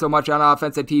 not so much on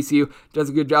offense. At TCU does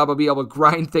a good job of being able to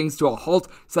grind things to a halt,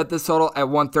 set this total at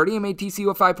 130, and made TCU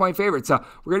a 5-point favorite. So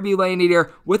we're going to be laying it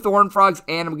here with the Horned Frogs,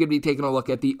 and I'm going to be taking a look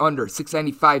at the under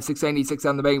 695, 696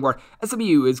 on the betting board.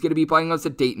 SMU is going to be playing us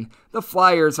at Dayton. The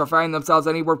Flyers are finding themselves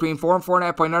anywhere between 4 and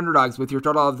 4.5 point underdogs with your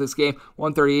total of this game,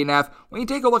 138.5. When you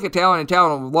take a look at talent and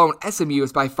talent alone, SMU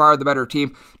is by far the better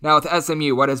team. Now with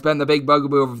SMU, what has been the big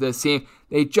bugaboo of this team,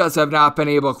 they just have not been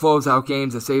able to close out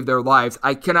games to save their lives.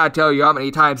 I cannot tell you how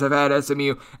many times I've had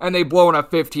SMU and they've blown a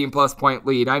 15-plus point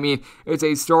lead. I mean, it's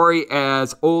a story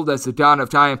as old as the dawn of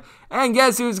time. And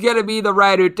guess who's going to be the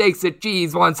rat who takes the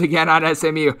cheese once again on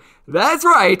SMU? That's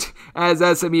right, as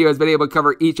SMU has been able to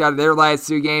cover each out of their last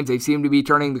 2 games. They seem to be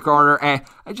turning the corner, and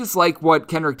I just like what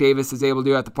Kendrick Davis is able to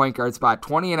do at the point guard spot.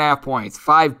 20.5 points,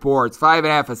 5 boards,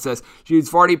 5.5 assists, shoots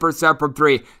 40% from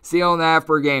 3, steal and a half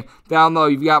per game. Down low,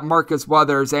 you've got Marcus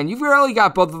Weathers, and you've really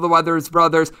got both of the Weathers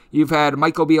brothers. You've had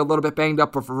Michael be a little bit banged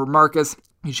up, but for Marcus,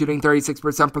 he's shooting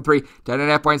 36% from 3,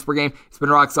 10.5 points per game. He's been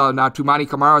rock solid. Now, Tumani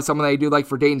Kamara, someone that I do like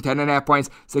for Dayton, 10.5 points,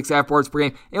 6.5 boards per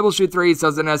game. Able to shoot threes,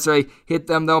 doesn't necessarily hit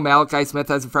them though. Malachi Smith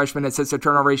has a freshman assist to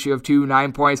turnover ratio of 2,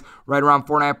 9 points, right around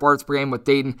 4.5 boards per game with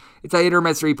Dayton. It's a hit or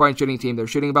miss 3-point shooting team. They're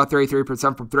shooting about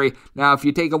 33% from 3. Now, if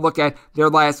you take a look at their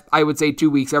last, I would say 2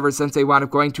 weeks, ever since they wound up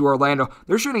going to Orlando,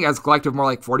 they're shooting as a collective more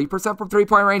like 40% from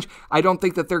 3-point range. I don't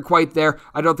think that they're quite there.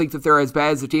 I don't think that they're as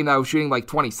bad as the team that was shooting like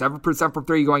 27% from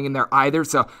 3 going in there either.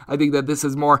 So I think that this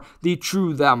is more the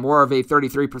true them, more of a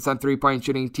 33% 3-point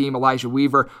shooting team. Elijah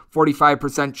Weaver,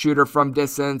 45% shooter from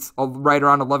distance, right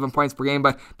around 11 points per game,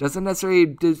 but doesn't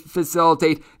necessarily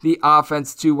facilitate the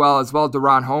offense too well as well.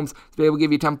 Deron Holmes to be able to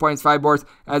give you 10 points, 5 boards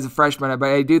as a freshman, but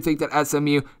I do think that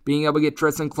SMU being able to get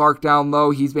Tristan Clark down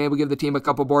low, he's been able to give the team a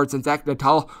couple boards, and Zach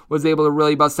Natal was able to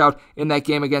really bust out in that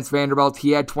game against Vanderbilt.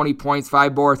 He had 20 points,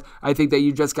 5 boards. I think that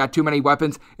you just got too many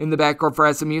weapons in the backcourt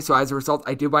for SMU, so as a result,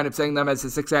 I do wind up setting them as a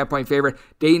 6.5 point favorite.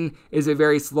 Dayton is a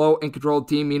very slow and controlled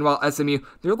team. Meanwhile, SMU,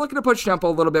 they're looking to push tempo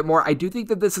a little bit more. I do think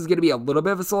that this is going to be a little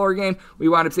bit of a slower game. We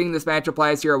wound up seeing this matchup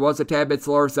last year. It was a tad bit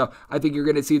slower, so I think you're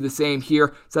going to see the same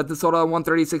here. Set the total at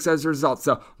 136 as a result.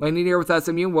 So landing here with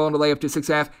SMU, willing to lay up to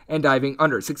 6.5 and diving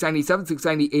under 697,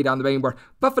 698 on the betting board.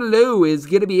 Buffalo is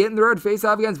going to be hitting the road face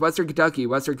off against Western Kentucky.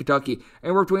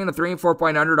 And we're between a 3 and 4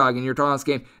 point underdog in your total this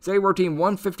game. Say we're team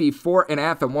 154.5 and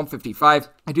 155.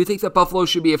 I do think that Buffalo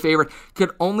should be a favorite.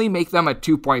 Could only make them a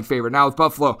 2-point favorite. Now with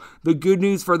Buffalo, the good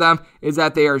news for them is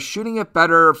that they are shooting it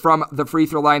better from the free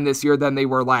throw line this year than they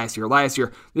were last year. Last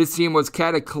year, this team was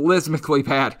cataclysmically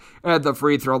bad at the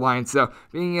free throw line. So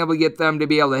being able to get them to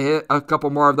be able to hit a couple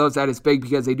more of those, that is big,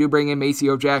 because they do bring in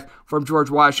Maceo Jack from George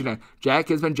Washington. Jack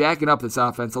has been jacking up this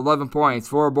offense. 11 points,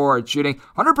 4 boards, shooting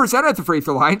 100% at the free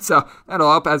throw line. So that'll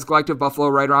help as collective. Buffalo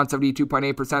right around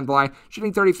 72.8% of the line,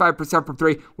 shooting 35% from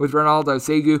 3 with Ronaldo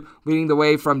Segu leading the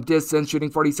way from distance,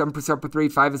 shooting 47% from 3,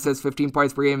 5 assists, 15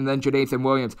 points per game, and then Jonathan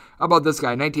Williams. How about this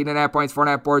guy? 19.5 points,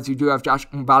 4.5 boards. You do have Josh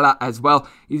Mbala as well.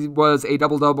 He was a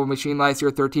double-double machine last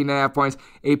year, 13.5 points,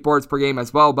 8 boards per game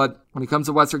as well. But when it comes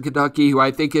to Western Kentucky, who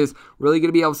I think is really going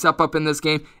to be able to step up in this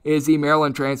game, is the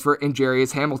Maryland transfer in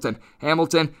Jarius Hamilton.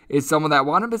 Hamilton is someone that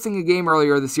wound up missing a game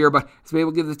earlier this year, but has been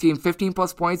able to give the team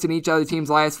 15-plus points in each of the team's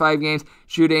last 5 games,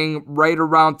 shooting right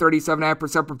around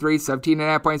 37.5% from 3,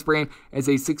 17.5 points per game, as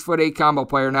a 6'8" combo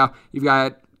player. Now, you've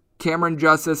got Cameron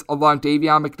Justice along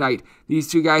Davion McKnight. These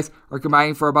two guys are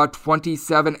combining for about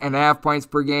 27.5 points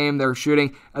per game. They're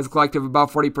shooting as a collective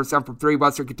about 40% from 3.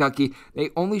 Western Kentucky, they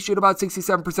only shoot about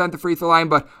 67% at the free throw line,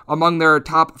 but among their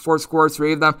top 4 scorers,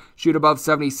 3 of them shoot above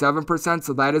 77%,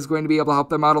 so that is going to be able to help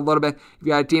them out a little bit. You've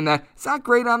got a team that's not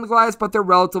great on the glass, but they're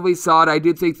relatively solid. I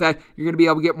do think that you're going to be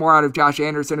able to get more out of Josh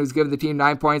Anderson, who's given the team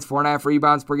 9 points, 4.5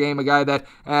 rebounds per game, a guy that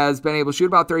has been able to shoot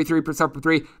about 33% from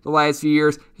 3 the last few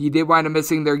years. He did wind up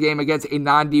missing their game against a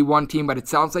non-D1 team, but it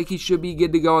sounds like he should should be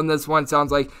good to go in this one.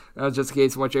 Sounds like that was just a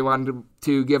case in which they wanted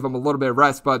to give them a little bit of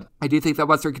rest, but I do think that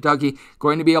Western Kentucky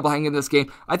going to be able to hang in this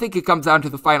game. I think it comes down to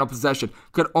the final possession.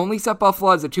 Could only set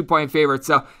Buffalo as a 2-point favorite,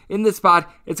 so in this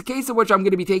spot, it's a case in which I'm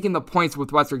going to be taking the points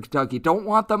with Western Kentucky. Don't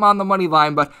want them on the money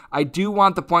line, but I do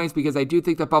want the points because I do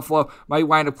think that Buffalo might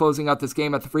wind up closing out this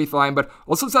game at the free throw line, but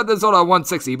also set this total at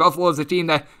 160. Buffalo is a team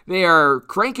that they are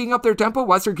cranking up their tempo.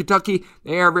 Western Kentucky,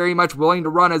 they are very much willing to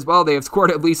run as well. They have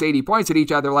scored at least 80 points in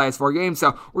each of their last 4 games,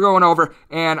 so we're going over,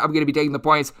 and I'm going to be taking the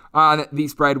points on the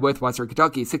spread with Western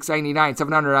Kentucky. 699,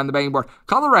 700 on the betting board.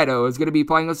 Colorado is going to be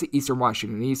playing us to Eastern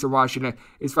Washington. Eastern Washington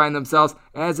is finding themselves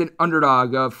as an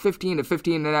underdog of 15 to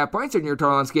 15.5 points in your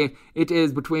total on this game. It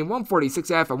is between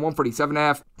 146.5 and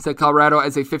 147.5. Set Colorado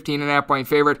as a 15.5 point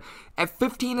favorite. At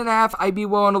 15.5, I'd be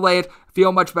willing to lay it.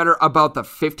 Feel much better about the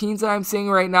 15s that I'm seeing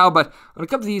right now, but when it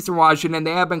comes to Eastern Washington,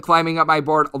 they have been climbing up my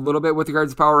board a little bit with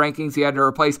regards to power rankings. He had to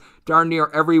replace darn near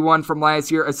everyone from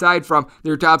last year, aside from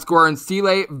their top scorer in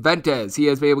Sile Ventes. He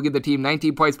has been able to give the team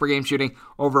 19 points per game, shooting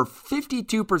over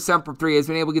 52% from 3. He has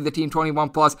been able to give the team 21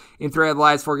 plus in 3 of the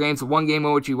last 4 games. One game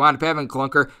in which he wound up having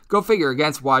Clunker. Go figure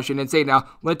against Washington State. Now,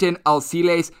 Linton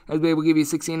Alciles has been able to give you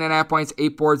 16.5 points,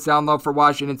 8 boards down low for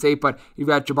Washington State, but you've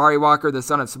got Jabari Walker, the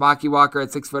son of Samaki Walker, at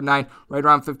 6'9", right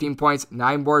around 15 points,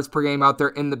 9 boards per game out there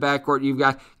in the backcourt. You've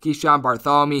got Keyshawn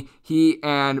Bartholomew. He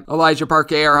and Elijah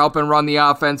Parquet are helping run the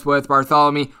offense with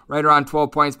Bartholomew right around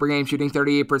 12 points per game, shooting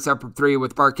 38% from 3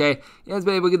 with Parquet. He has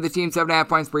been able to give the team 7.5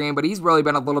 points per game, but he's really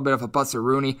been a little bit of a Buster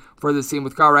Rooney for this team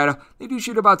with Colorado. They do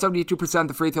shoot about 72% at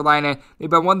the free throw line, and they've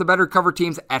been one of the better cover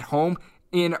teams at home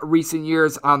in recent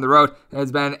years. On the road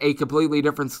has been a completely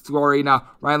different story. Now,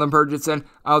 Rylan Purchison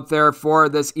out there for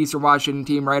this Eastern Washington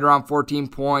team, right around 14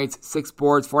 points, 6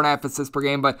 boards, 4.5 assists per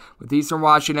game, but with Eastern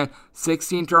Washington,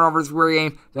 16 turnovers per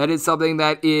game, that is something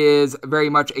that is very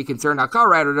much a concern. Now,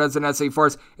 Colorado doesn't necessarily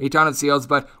force a ton of steals,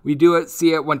 but we do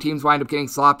see it when teams wind up getting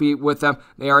sloppy with them.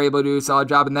 They are able to do a solid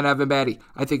job, and then Evan Batty,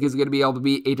 I think, is going to be able to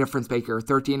be a difference maker.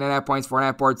 13.5 points,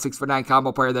 4.5 boards, 6'9"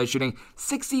 combo player that is shooting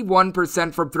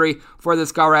 61% from 3 for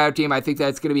this Colorado team. I think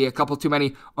that's going to be a couple too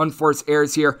many unforced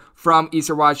errors here from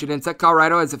Eastern Washington. Set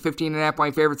Colorado as a 15.5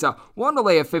 point favorite, so one to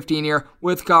lay a 15 here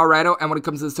with Colorado. And when it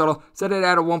comes to this total, set it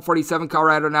at a 147.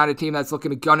 Colorado, not a team that's looking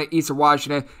to gun at Eastern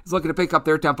Washington, is looking to pick up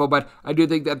their tempo, but I do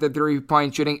think that the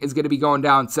 3-point shooting is going to be going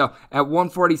down. So at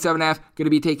 147.5, going to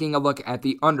be taking a look at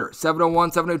the under.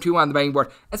 701, 702 on the betting board.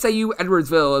 SIU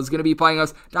Edwardsville is going to be playing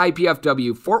us to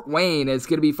IPFW. Fort Wayne is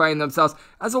going to be finding themselves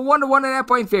as a 1 to 1.5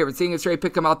 point favorite, seeing a straight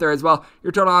pick them out there as well.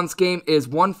 Your total on this game is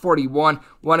 141.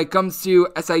 When it comes to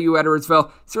SIU Edwardsville,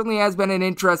 certainly has been an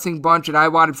interesting bunch, and I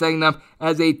wound up setting them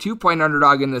as a 2-point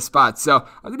underdog in this spot. So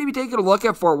I'm going to be taking a look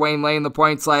at Fort Wayne laying the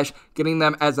point / getting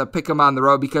them as a pick 'em on the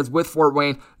road, because with Fort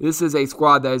Wayne, this is a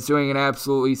squad that is doing an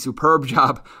absolutely superb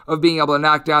job of being able to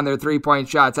knock down their 3-point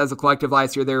shots. As a collective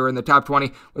last year, they were in the top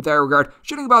 20 with that regard,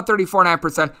 shooting about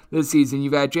 34.5% this season.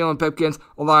 You've had Jalen Pipkins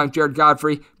along with Jared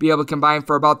Godfrey be able to combine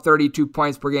for about 32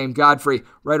 points per game. Godfrey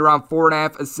right around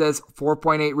 4.5 assists,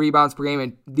 4.8 rebounds per game,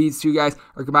 and these two guys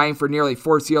are combining for nearly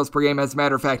 4 steals per game. As a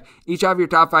matter of fact, each of your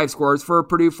top 5 scorers for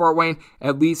Purdue Fort Wayne,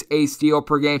 at least a steal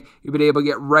per game. You've been able to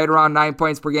get right around 9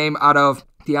 points per game out of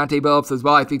Deontay Billups as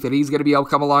well. I think that he's going to be able to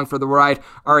come along for the ride.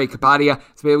 Ari Kapadia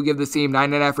is able to give this team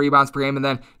 9.5 rebounds per game. And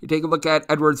then you take a look at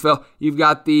Edwardsville, you've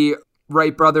got the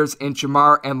Wright brothers in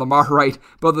Shamar and Lamar Wright.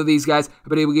 Both of these guys have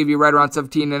been able to give you right around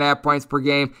 17.5 points per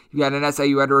game. You got an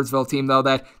SIU Edwardsville team, though,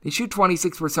 that they shoot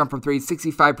 26% from 3,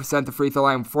 65% the free throw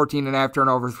line, 14.5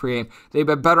 turnovers per game. They've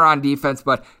been better on defense,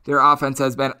 but their offense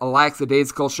has been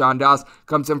lackadaisical. Sean Dawes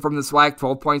comes in from the SWAC,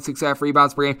 12.6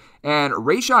 rebounds per game. And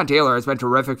Rayshawn Taylor has been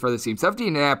terrific for this team.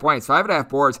 17.5 points, 5.5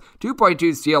 boards,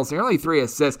 2.2 steals, nearly 3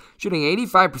 assists, shooting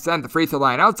 85% at the free throw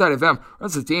line. Outside of him, the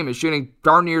rest of the team is shooting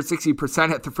darn near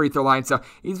 60% at the free throw line. So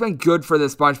he's been good for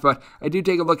this bunch, but I do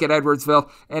take a look at Edwardsville,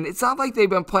 and it's not like they've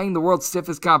been playing the world's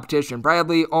stiffest competition.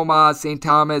 Bradley, Omaha, St.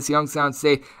 Thomas, Youngstown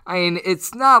State. I mean,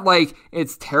 it's not like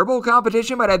it's terrible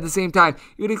competition, but at the same time,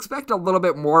 you'd expect a little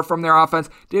bit more from their offense.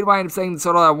 Did wind up setting the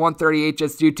total at 138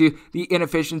 just due to the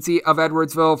inefficiency of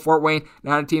Edwardsville. Fort Wayne,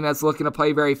 not a team that's looking to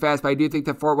play very fast, but I do think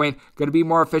that Fort Wayne going to be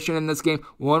more efficient in this game.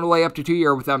 Willing to lay up to 2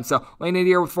 here with them. So laying it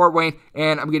here with Fort Wayne,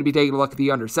 and I'm going to be taking a look at the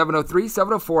under. 703,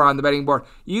 704 on the betting board.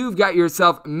 You've got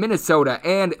yourself Minnesota,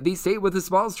 and the state with the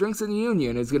smallest drinks in the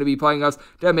union is going to be playing us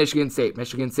to Michigan State.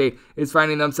 Michigan State is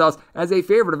finding themselves as a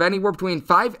favorite of anywhere between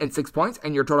 5 and 6 points,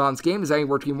 and your total on this game is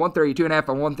anywhere between 132.5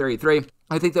 and 133.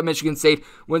 I think that Michigan State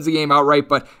wins the game outright,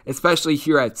 but especially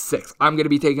here at 6. I'm going to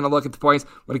be taking a look at the points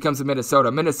when it comes to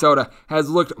Minnesota. Minnesota has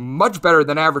looked much better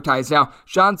than advertised. Now,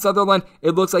 Sean Sutherland,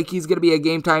 it looks like he's going to be a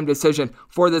game-time decision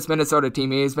for this Minnesota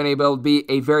team. He's been able to be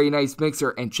a very nice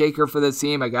mixer and shaker for this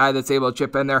team, a guy that's able to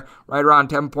chip in there right around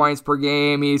 10 points per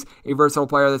game. He's a versatile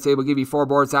player that's able to give you 4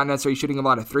 boards, not necessarily shooting a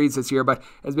lot of threes this year, but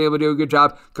has been able to do a good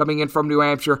job coming in from New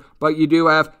Hampshire. But you do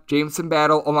have Jameson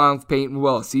Battle along with Peyton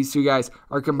Willis. These two guys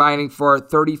are combining for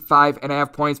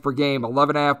 35.5 points per game,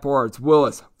 11.5 boards.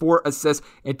 Willis, 4 assists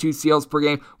and 2 steals per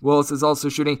game. Willis is also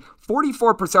shooting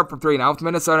 44% from 3. Now with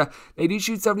Minnesota, they do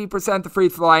shoot 70% at the free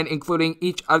throw line, including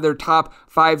each of their top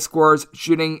 5 scorers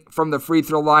shooting from the free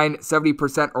throw line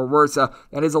 70% or worse.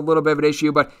 That is a little bit of an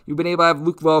issue, but you've been able to have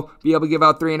Luke Lowe be able to give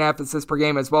out 3.5 assists per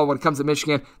game as well. When it comes to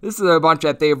Michigan, this is a bunch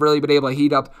that they've really been able to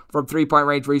heat up from 3-point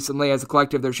range recently. As a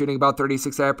collective, they're shooting about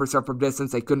 36.5% from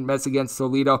distance. They couldn't miss against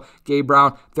Toledo. Gabe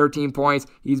Brown, 13 points.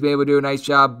 He's been able to do a nice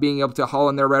job being able to haul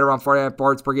in there right around 4.5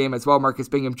 boards per game as well. Marcus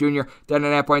Bingham Jr.,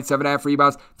 10.5 points, 7.5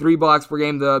 rebounds, 3 blocks per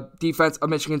game. The defense of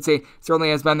Michigan State certainly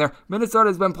has been there. Minnesota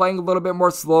has been playing a little bit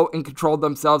more slow and controlled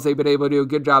themselves. They've been able to do a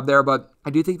good job there, but I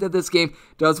do think that this game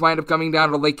does wind up coming down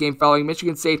to late game fouling.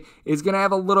 Michigan State is going to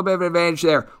have a little bit of an advantage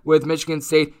there with Michigan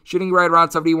State shooting right around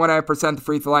 71.5% the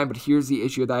free throw line, but here's the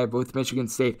issue that I have with Michigan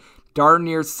State. Darn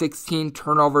near 16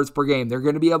 turnovers per game. They're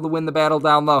going to be able to win the battle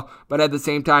down low, but at the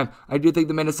same time, I do think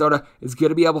that Minnesota is going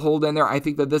to be able to hold in there. I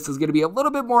think that this is going to be a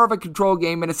little bit more of a control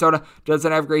game. Minnesota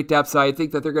doesn't have great depth, so I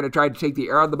think that they're going to try to take the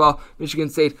air out of the ball. Michigan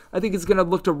State, I think, is going to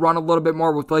look to run a little bit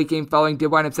more with late game fouling. Did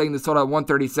wind up setting the total at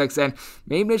 136 and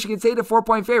made Michigan State a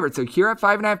 4-point favorite. So here at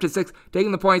 5.5 to 6,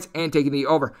 taking the points and taking the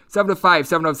over. 7-5,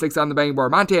 7-6 on the betting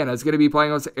board. Montana is going to be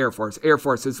playing against Air Force. Air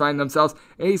Force is finding themselves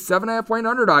a 7.5-point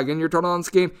underdog in your total on this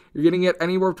game. You're getting it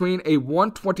anywhere between a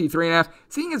 123.5,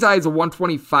 seeing as high as a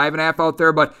 125.5 out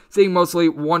there, but seeing mostly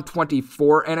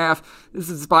 124.5. This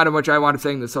is the spot in which I want to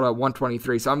setting this total at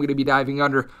 123, so I'm going to be diving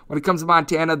under. When it comes to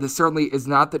Montana, this certainly is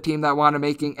not the team that wanted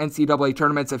making NCAA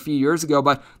tournaments a few years ago,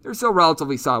 but they're still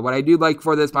relatively solid. What I do like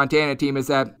for this Montana team is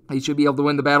that they should be able to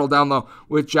win the battle down low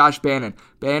with Josh Bannon.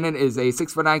 Bannon is a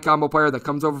 6'9" combo player that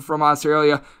comes over from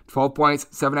Australia, 12 points,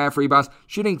 7.5 rebounds,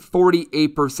 shooting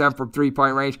 48% from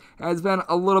 3-point range. Has been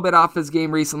a little bit off his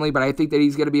game recently, but I think that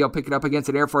he's going to be able to pick it up against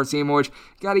an Air Force team, which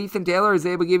got Ethan Taylor is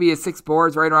able to give you 6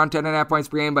 boards, right around 10.5 points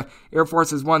per game, but Air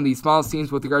Force is one of the smallest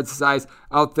teams with regards to size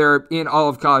out there in all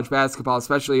of college basketball,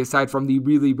 especially aside from the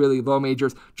really, really low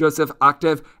majors. Joseph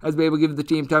Octave has been able to give the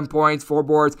team 10 points, 4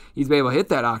 boards. He's been able to hit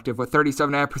that Octave with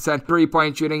 37.5%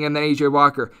 3-point shooting, and then AJ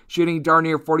Walker shooting darn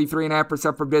near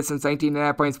 43.5% from distance,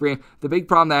 19.5 points per game. The big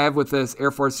problem that I have with this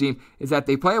Air Force team is that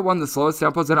they play at one of the slowest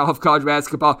tempos in all of college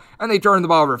basketball, and they turn the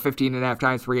ball over 15.5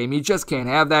 times per game. You just can't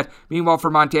have that. Meanwhile, for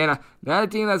Montana, not a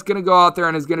team that's going to go out there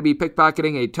and is going to be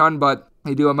pickpocketing a ton, but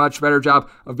they do a much better job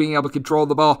of being able to control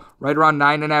the ball, right around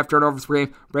 9.5 turnovers per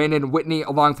game. Brandon Whitney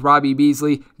along with Robbie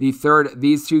Beasley, the third.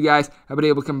 These two guys have been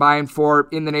able to combine for,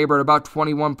 in the neighborhood, about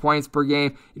 21 points per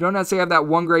game. You don't necessarily have that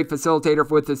one great facilitator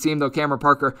with this team, though. Cameron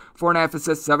Parker, 4.5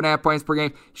 assists, 7.5 points per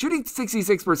game, shooting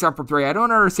 66% from 3. I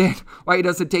don't understand why he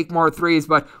doesn't take more threes,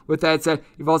 but with that said,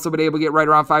 you've also been able to get right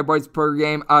around 5 points per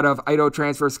game out of Idaho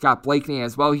transfer Scott Blakeney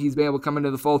as well. He's been able to come into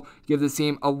the fold, give this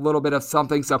team a little bit of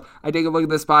something. So I take a look at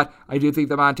this spot. I do think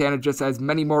that Montana just has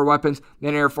many more weapons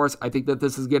than Air Force. I think that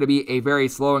this is going to be a very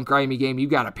slow and grimy game.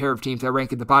 You've got a pair of teams that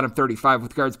rank in the bottom 35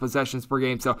 with regards to possessions per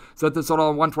game. So set this total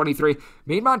on 123.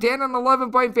 Made Montana an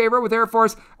 11-point favorite with Air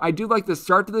Force. I do like the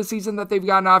start to the season that they've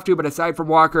gotten off to, but aside from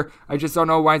Walker, I just don't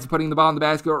know who winds up putting the ball in the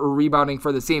basket or rebounding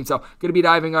for the team. So going to be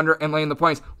diving under and laying the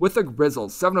points with the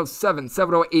Grizzles. 707,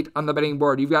 708 on the betting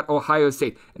board. You've got Ohio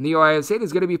State, and the Ohio State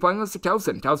is going to be playing with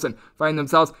Towson. Towson find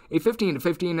themselves a 15 to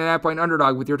 15.5 point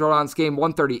underdog with your total on this game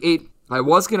 138. I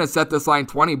was going to set this line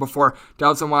 20 before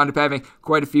Towson wound up having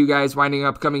quite a few guys winding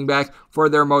up coming back for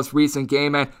their most recent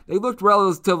game, and they looked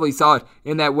relatively solid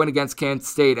in that win against Kent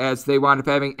State as they wound up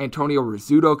having Antonio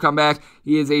Rizzuto come back.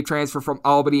 He is a transfer from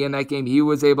Albany in that game. He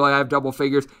was able to have double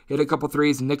figures, hit a couple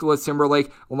threes. Nicholas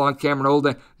Timberlake along Cameron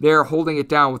Holden, they're holding it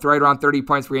down with right around 30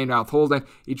 points per game now with Holden.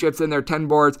 He chips in there 10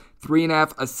 boards,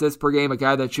 3.5 assists per game, a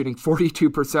guy that's shooting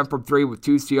 42% from 3 with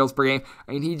 2 steals per game.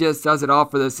 I mean, he just does it all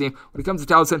for this team. When it comes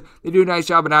to Towson, they do a nice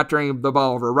job of not turning the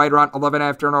ball over. Right around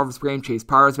 11.5 turnovers per game. Chase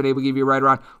Parr has been able to give you right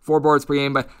around 4 boards, boards per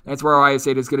game, but that's where Ohio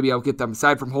State is going to be able to get them.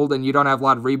 Aside from Holden, you don't have a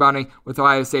lot of rebounding with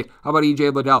Ohio State. How about E.J.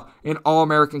 Liddell, an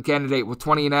All-American candidate with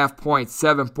 20.5 points,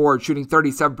 7 boards, shooting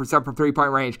 37% from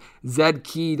three-point range. Zed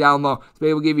Key down low to be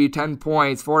able to give you 10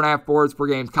 points, 4.5 boards per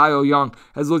game. Kyle Young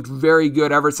has looked very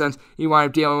good ever since he wound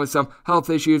up dealing with some health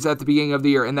issues at the beginning of the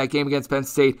year. In that game against Penn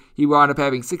State, he wound up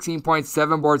having 16 points,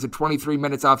 7 boards, and 23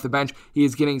 minutes off the bench. He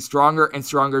is getting stronger and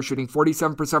stronger, shooting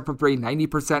 47% from three,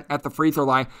 90% at the free throw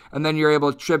line, and then you're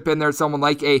able to chip in there someone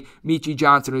like a Michi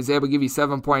Johnson, who's able to give you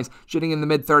 7 points, shooting in the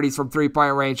mid-30s from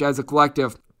three-point range as a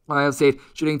collective. Ohio State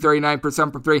shooting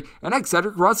 39% from three. And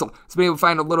Cedric Russell has been able to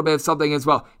find a little bit of something as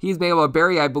well. He's been able to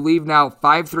bury, I believe, now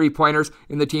 5 3-pointers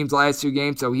in the team's last 2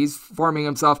 games, so he's forming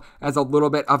himself as a little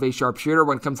bit of a sharpshooter.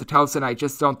 When it comes to Towson, I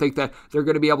just don't think that they're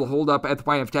going to be able to hold up at the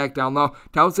point of attack down low.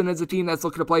 Towson is a team that's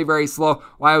looking to play very slow.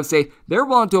 Ohio State, they're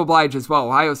willing to oblige as well.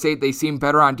 Ohio State, they seem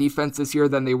better on defense this year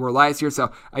than they were last year, so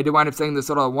I did wind up saying this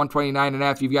total of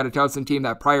 129.5. You've got a Towson team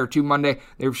that prior to Monday,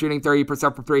 they were shooting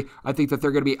 30% from three. I think that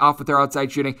they're going to be off with their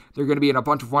outside shooting. They're going to be in a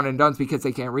bunch of one-and-dones because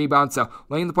they can't rebound. So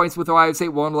laying the points with Ohio State,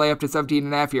 willing to lay up to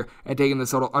 17.5 here and taking the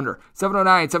total under.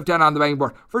 709, 710 on the betting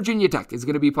board. Virginia Tech is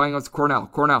going to be playing against Cornell.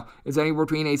 Cornell is anywhere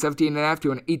between a 17.5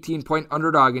 to an 18-point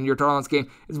underdog, and your total on this game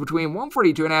is between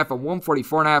 142.5 and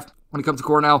 144.5. When it comes to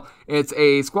Cornell, it's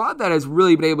a squad that has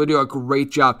really been able to do a great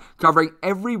job covering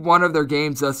every one of their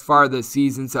games thus far this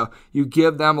season, so you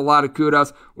give them a lot of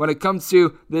kudos. When it comes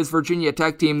to this Virginia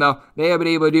Tech team, though, they have been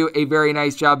able to do a very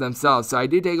nice job themselves, so I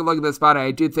did take a look at this spot, and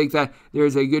I do think that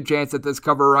there's a good chance that this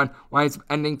cover run winds up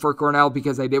ending for Cornell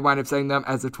because I did wind up setting them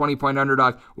as a 20-point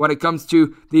underdog. When it comes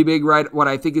to the Big Red, what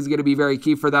I think is going to be very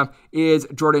key for them is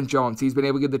Jordan Jones. He's been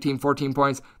able to give the team 14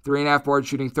 points, 3.5 boards,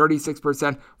 shooting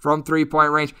 36% from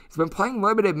three-point range. He's been playing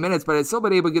limited minutes, but has still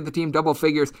been able to give the team double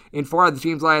figures in 4 of the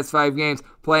team's last 5 games,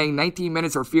 playing 19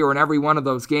 minutes or fewer in every one of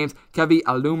those games. Kevi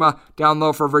Aluma down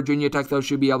low for Virginia Tech, though,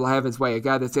 should be able to have his way. A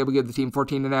guy that's able to give the team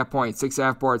 14.5 points,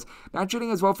 6.5 boards. Not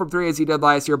shooting as well from three as he did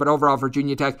last year, but overall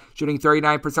Virginia Tech shooting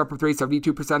 39% from three,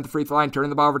 72% at the free throw line, turning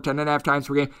the ball over 10.5 times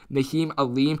per game. Naheem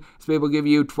Alim is able to give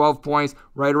you 12 points,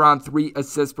 right around 3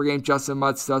 assists per game. Justin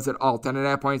Mutz does it all.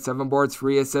 10.5 points, 7 boards,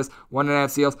 3 assists,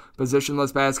 1.5 steals.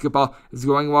 Positionless basketball is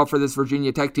going well for this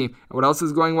Virginia Tech team. And what else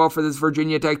is going well for this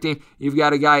Virginia Tech team? You've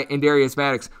got a guy in Darius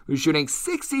Maddox who's shooting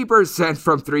 60%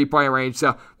 from three-point range.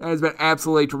 So that has been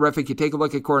absolutely terrific. You take a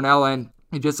look at Cornell, and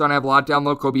you just don't have a lot down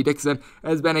low. Kobe Dixon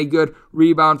has been a good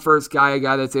rebound first guy, a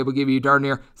guy that's able to give you darn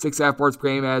near 6.5 boards per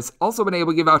game, has also been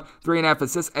able to give out 3.5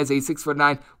 assists as a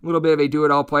 6'9", little bit of a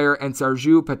do-it-all player. And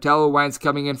Sarju Patel, who winds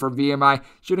coming in from VMI,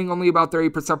 shooting only about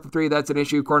 30% from three. That's an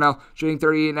issue. Cornell shooting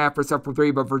 38.5% from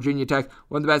three, but Virginia Tech,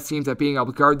 one of the best teams at being able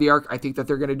to guard the arc. I think that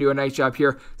they're going to do a nice job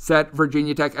here. Set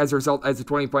Virginia Tech as a result as a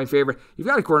 20-point favorite. You've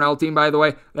got a Cornell team, by the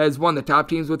way, that is one of the top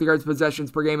teams with regards to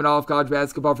possessions per game in all of college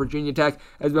basketball. Virginia Tech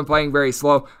has been playing very slow.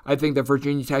 I think that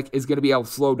Virginia Tech is going to be able to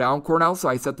slow down Cornell, so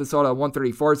I set this out at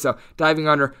 134, so diving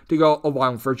under to go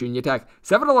along with Virginia Tech.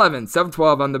 7-11,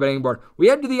 7-12 on the betting board. We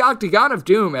head to the Octagon of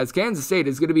Doom as Kansas State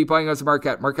is going to be playing against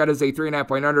Marquette. Marquette is a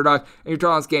 3.5-point underdog, and your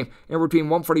total on this game in between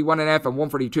 141.5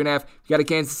 and 142.5. You got a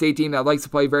Kansas State team that likes to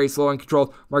play very slow and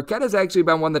controlled. Marquette has actually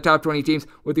been one of the top 20 teams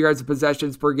with regards to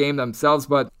possessions per game themselves,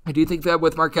 but I do think that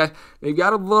with Marquette, they've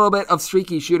got a little bit of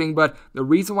streaky shooting, but the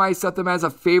reason why I set them as a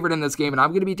favorite in this game, and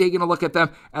I'm going to be taking a look at them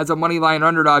as a money line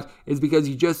underdog, is because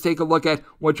you just take a look at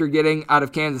what you're getting out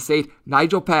of Kansas State.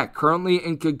 Nigel Pack, currently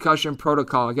in concussion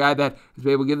protocol, a guy that has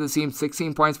been able to give the team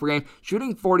 16 points per game,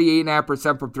 shooting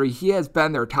 48.5% from three. He has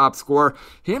been their top scorer.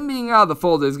 Him being out of the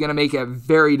fold is going to make it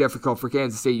very difficult for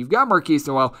Kansas State. You've got Marquise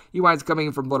Noel. He winds coming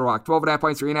in from Little Rock. 12.5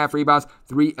 points, 3.5 rebounds,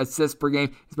 3 assists per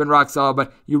game. He's been rock solid,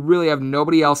 but you really have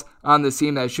nobody else on this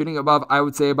team that's shooting above, I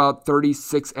would say, about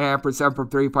 36.5% from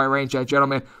three-point range. That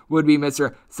gentleman would be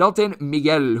Mr. Celton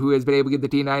Miguel, who has been able to give the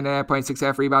team 9.5 points,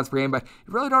 6.5 rebounds per game, but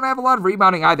you really don't have a lot of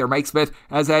rebounding either. Mike Smith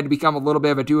has had to become a little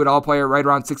bit of a do-it-all player, right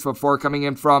around 6'4", coming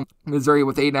in from Missouri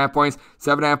with 8.5 points,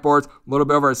 7.5 boards, a little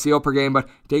bit over a steal per game. But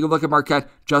take a look at Marquette.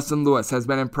 Justin Lewis has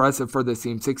been impressive for this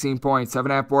team. 16 points,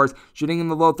 7.5 boards, shooting in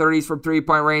the low 30s from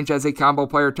three-point range as a combo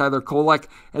player. Tyler Kolek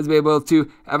has been able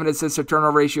to have an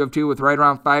assist-to-turnover ratio of 2 with right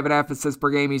around 5.5 assists per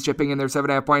game. He's chipping in there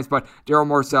 7.5 points. But Daryl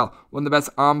Morcell, one of the best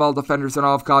on-ball defenders in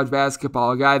all of college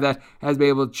basketball, a guy that has been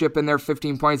able to chip in there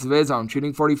 15 points of his own,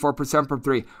 shooting 44% from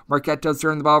three. Marquette does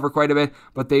turn the ball over quite a bit,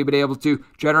 but they've been able to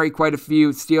generate quite a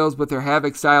few steals with their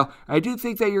Havoc style. I do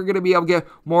think that you're going to be able to get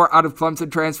more out of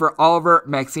Clemson transfer Oliver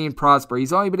Maxine Prosper.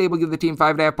 He's only been able to give the team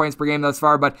 5.5 points per game thus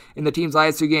far, but in the team's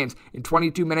last 2 games, in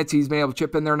 22 minutes, he's been able to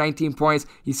chip in there 19 points.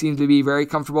 He seems to be very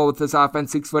comfortable with this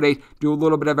offense, 6'8", do a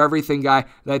little bit of everything guy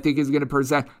that I think is going to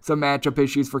present some matchup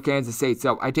issues for Kansas State.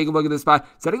 So I take a look at this spot,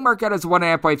 setting Marquette as a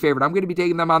 1.5 point favorite. I'm going to be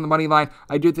taking them on the money line.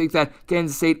 I do think that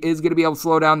Kansas State is going to be able to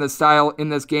slow down the style in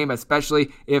this game,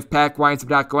 especially if Pack winds up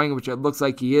not going, which it looks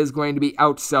like he is going to be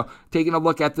out. So taking a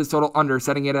look at this total under,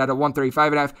 setting it at a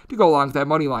 135.5 to go along with that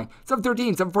money line.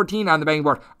 7-13, 7-14 on the betting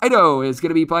board. Idaho is going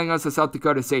to be playing us to South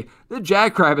Dakota State. The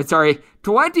Jackrabbits are a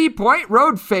 20-point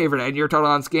road favorite, and your total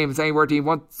on this game is anywhere between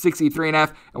 163.5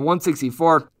 and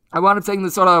 164. I wound up taking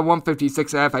this total at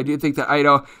 156.5. I do think that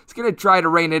Idaho is going to try to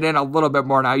rein it in a little bit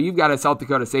more now. You've got a South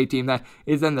Dakota State team that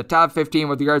is in the top 15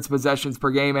 with regards to possessions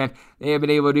per game, and they have been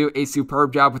able to do a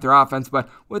superb job with their offense. But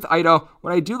with Idaho,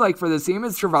 what I do like for this team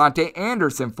is Trevante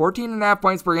Anderson, 14.5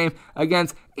 points per game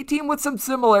against a team with some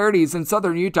similarities in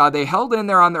Southern Utah. They held in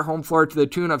there on their home floor to the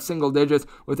tune of single digits,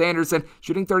 with Anderson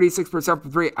shooting 36%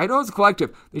 from three. Idaho's a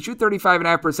collective. They shoot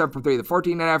 35.5% from three. The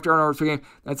 14.5 turnovers per game,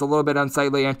 that's a little bit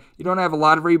unsightly, and you don't have a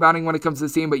lot of rebounding when it comes to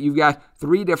this team, but you've got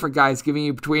 3 different guys giving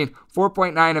you between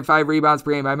 4.9 and 5 rebounds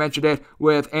per game. I mentioned it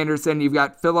with Anderson. You've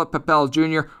got Philip Papel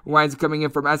Jr., who winds up coming in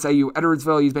from SIU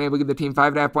Edwardsville. He's been able to give the team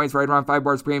 5.5 points, right around 5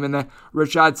 boards per game. And then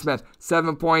Rashad Smith,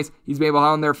 7 points. He's been able to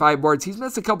hold their 5 boards. He's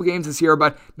missed a couple games this year,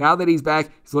 but now that he's back,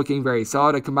 he's looking very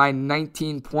solid. A combined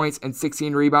 19 points and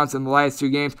 16 rebounds in the last 2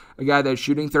 games. A guy that's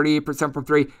shooting 38% from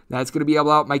 3. That's going to be able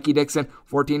to out Mikey Dixon,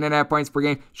 14.5 points per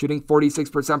game, shooting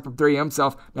 46% from 3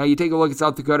 himself. Now you take a look at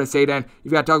South Dakota State, and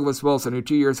you've got Douglas Wilson, who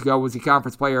 2 years ago was the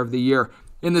Conference Player of the Year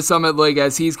in the Summit League,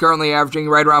 as he's currently averaging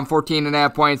right around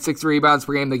 14.5 points, 6 rebounds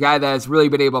per game. The guy that has really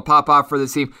been able to pop off for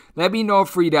this team, that'd be Noah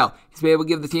Friedel. He's been able to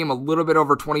give the team a little bit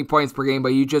over 20 points per game, but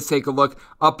you just take a look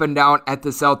up and down at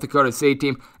the South Dakota State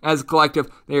team. As a collective,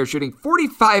 they are shooting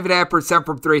 45.5%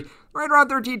 from 3, right around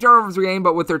 13 turnovers per game,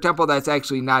 but with their tempo, that's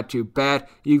actually not too bad.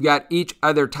 You've got each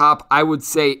of their top, I would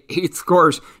say, 8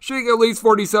 scorers shooting at least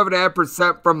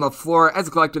 47.5% from the floor. As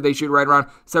a collective, they shoot right around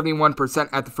 71%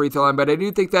 at the free throw line, but I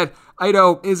do think that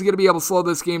Idaho is going to be able to slow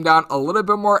this game down a little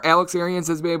bit more. Alex Arians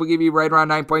has been able to give you right around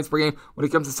 9 points per game when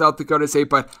it comes to South Dakota State,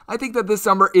 but I think that this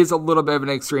number is a little bit of an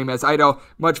extreme, as Idaho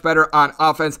much better on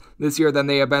offense this year than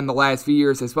they have been the last few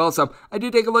years as well. So I do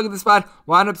take a look at the spot,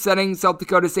 wound up setting South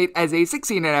Dakota State as a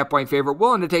 16.5 point favorite,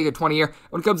 willing to take a 20 here.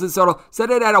 When it comes to the total, set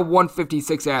it at a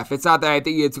 156.5. It's not that I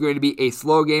think it's going to be a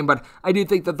slow game, but I do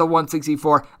think that the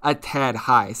 164 a tad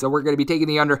high. So we're going to be taking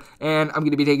the under, and I'm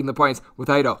going to be taking the points with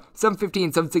Idaho.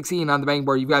 7-15, 7-16 on the betting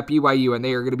board. You've got BYU, and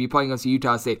they are going to be playing against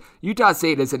Utah State. Utah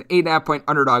State is an 8.5 point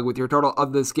underdog with your total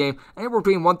of this game. I think we're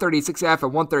between 136.5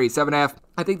 and 137.5.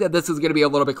 I think that this is going to be a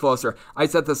little bit closer. I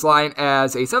set this line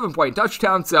as a 7-point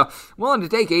touchdown, so willing to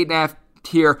take 8.5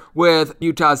 here with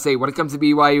Utah State. When it comes to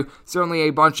BYU, certainly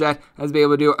a bunch that has been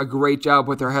able to do a great job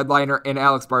with their headliner in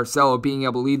Alex Barcelo being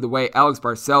able to lead the way. Alex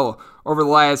Barcelo, over the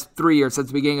last 3 years since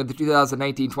the beginning of the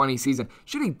 2019-20 season,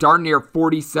 shooting darn near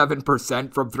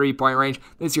 47% from 3-point range.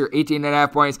 This year,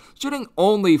 18.5 points, shooting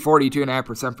only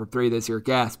 42.5% from 3 this year.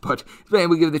 Gas, but he's been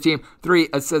able to give the team 3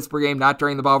 assists per game, not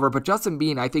turning the ball over. But Justin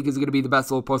Bean, I think, is going to be the best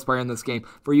little post player in this game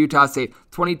for Utah State.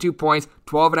 22 points,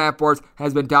 12.5 boards,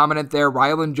 has been dominant there.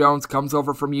 Rylan Jones comes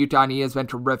over from Utah, and he has been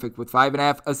terrific with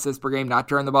 5.5 assists per game, not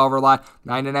turning the ball over a lot,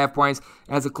 9.5 points.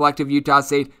 As a collective, Utah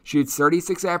State shoots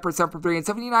 36.5% from 3 and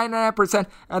 79.5%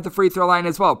 at the free throw line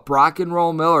as well. Brock and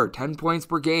Roll Miller, 10 points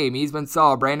per game. He's been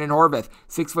solid. Brandon Horvath,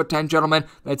 6'10" gentleman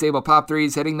that's able to pop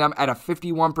threes, hitting them at a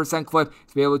 51% clip.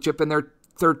 He's been able to chip in there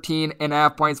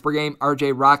 13.5 points per game.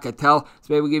 RJ Rocketel is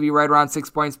able to give you right around 6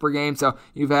 points per game. So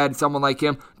you've had someone like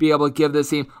him be able to give this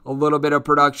team a little bit of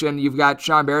production. You've got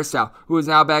Sean Bairstow, who is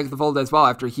now back at the fold as well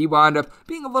after he wound up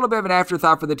being a little bit of an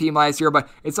afterthought for the team last year, but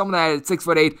it's someone that at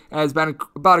 6'8" has been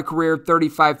about a career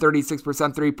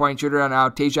 35-36% 3-point shooter. And now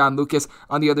Tajon Lucas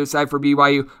on the other side for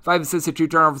BYU, 5 assists and 2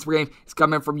 turnovers per game. He's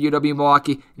coming from UW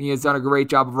Milwaukee, and he has done a great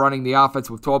job of running the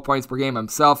offense with 12 points per game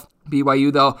himself.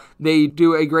 BYU, though, they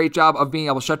do a great job of being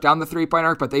able to shut down the 3-point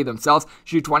arc, but they themselves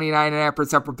shoot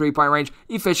 29.5% from 3-point range.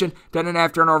 Efficient,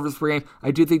 10.5 turnovers per game. I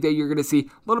do think that you're going to see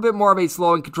a little bit more of a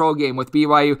slow and control game with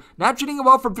BYU. Not shooting it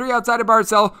well from 3 outside of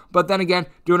Barcelo, but then again,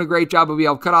 doing a great job of being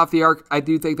able to cut off the arc. I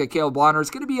do think that Caleb Bonner is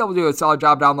going to be able to do a solid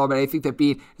job down low, but I think that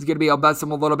Bean is going to be able to bust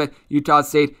him a little bit. Utah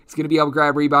State is going to be able to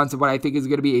grab rebounds in what I think is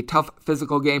going to be a tough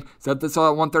physical game. Set this all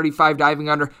at 135 diving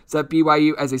under. Set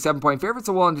BYU as a 7-point favorite,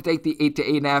 so willing to take the 8 to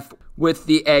 8.5 with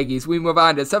the Aggies. We move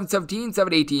on to 7-17,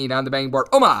 7-18 on the betting board.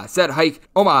 Omaha set hike.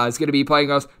 Omaha is going to be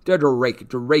playing us to Drake.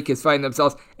 Drake is finding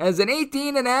themselves as an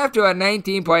 18.5 to a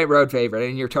 19-point road favorite,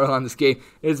 and your total on this game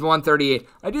is 138.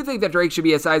 I do think that Drake should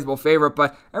be a sizable favorite,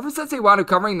 but ever since they wound up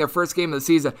covering their first game of the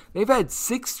season, they've had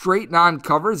 6 straight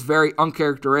non-covers, very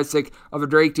uncharacteristic of a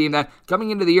Drake team that coming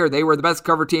into the year, they were the best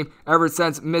cover team ever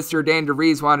since Mr. Dan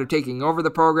DeVries wound up taking over the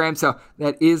program, so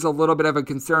that is a little bit of a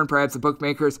concern. Perhaps the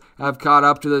bookmakers have caught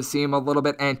up to this team a little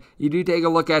bit, and you do take a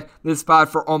look at this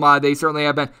spot for Omaha. They certainly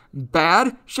have been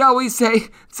bad, shall we say,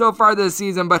 so far this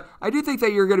season, but I do think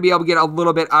that you're going to be able to get a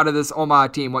little bit out of this Omaha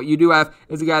team. What you do have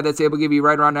is a guy that's able to give you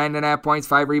right around 9.5 points,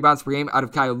 5 rebounds per game out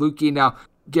of Kyle Lukey. Now,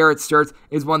 Garrett Sturtz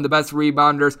is one of the best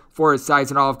rebounders for his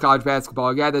size in all of college basketball.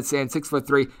 A guy that stands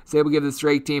 6'3", is able to give the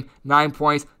straight team 9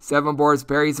 points, 7 boards,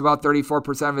 buries about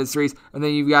 34% of his threes, and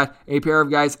then you've got a pair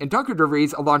of guys in Tucker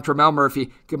DeVries along Tramel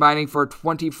Murphy combining for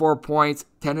 24 points,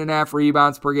 10.5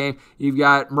 rebounds per game. You've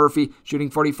got Murphy shooting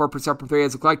 44% from 3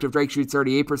 as a collective. Drake shoots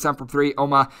 38% from 3.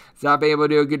 Omaha has not been able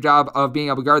to do a good job of being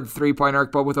able to guard the 3-point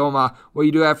arc, but with Omaha, what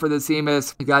you do have for this team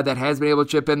is a guy that has been able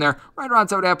to chip in there right around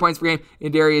 7.5 points per game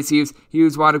in Darius Hughes.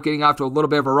 Hughes wound up getting off to a little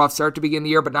bit of a rough start to begin the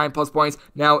year, but 9+ points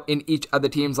now in each of the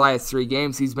team's last 3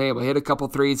 games. He's been able to hit a couple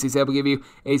threes. He's able to give you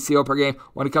a steal per game.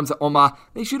 When it comes to Omaha,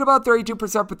 they shoot about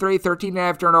 32% for 3.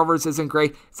 13.5 turnovers isn't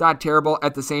great. It's not terrible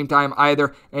at the same time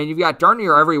either. And you've got darn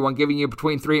near everyone giving you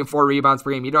between 3 and 4 rebounds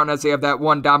per game. You don't necessarily have that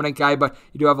one dominant guy, but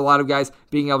you do have a lot of guys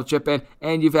being able to chip in.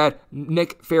 And you've had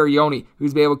Nick Ferrioni,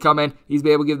 who's been able to come in. He's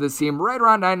been able to give this team right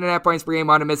around 9.5 points per game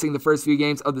on missing the first few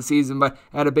games of the season, but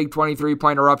had a big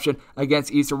 23-point eruption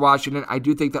against Eastern Washington. I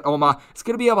do think that Omaha is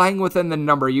going to be able to hang within the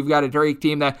number. You've got a Drake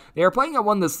team that they are playing at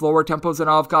one of the slower tempos in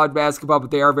all of college basketball,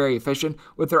 but they are very efficient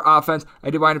with their offense. I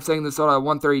did wind up saying this total at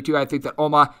 132. I think that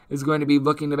Omaha is going to be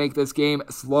looking to make this game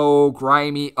slow,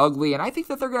 grimy, ugly, and I think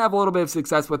that they're going to have a little bit of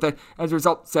success with it. As a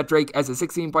result, set Drake as a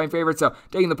 16-point favorite, so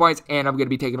taking the points, and I'm going to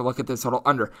be taking a look at this total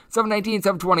under 719,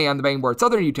 720 on the betting board.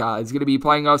 Southern Utah is going to be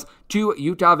playing us to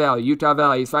Utah Valley. Utah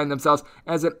Valley is finding themselves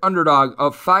as an underdog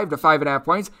of 5 to 5.5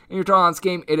 points. In your total on this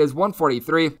game, it is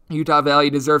 143. Utah Valley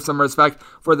deserves some respect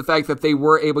for the fact that they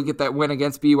were able to get that win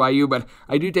against BYU, but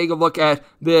I do take a look at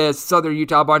this Southern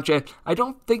Utah bunch, and I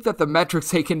don't think that the metrics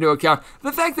take into account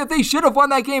the fact that they should have won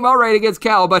that game outright against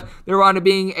Cal, but there wound up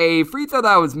being a free throw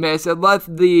that was missed. It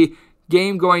left the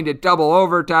game going to double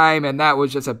overtime, and that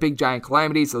was just a big giant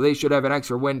calamity, so they should have an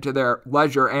extra win to their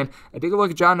leisure. And I take a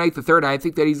look at John Knight III, and I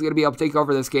think that he's going to be able to take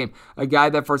over this game. A guy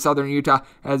that for Southern Utah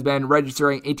has been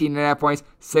registering 18.5 points,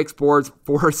 6 boards,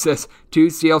 4 assists, 2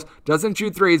 steals, doesn't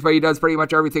shoot threes, but he does pretty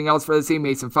much everything else for the team.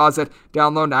 Mason Fawcett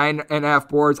down low, 9.5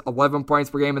 boards, 11 points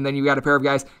per game, and then you got a pair of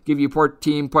guys give you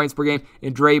 14 points per game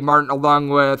in Dre Martin along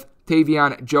with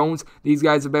Tavion Jones. These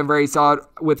guys have been very solid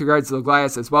with regards to the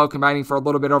glass as well, combining for a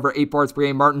little bit over 8 boards per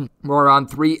game. Martin more on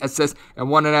 3 assists and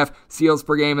 1.5 steals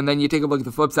per game. And then you take a look at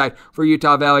the flip side for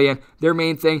Utah Valley and their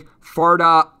main thing,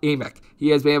 Farda Amick. He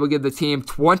has been able to give the team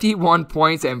 21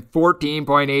 points and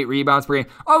 14.8 rebounds per game.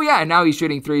 Oh yeah, and now he's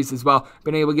shooting threes as well.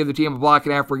 Been able to give the team a block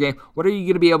and a half per game. What are you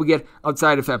going to be able to get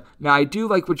outside of him? Now I do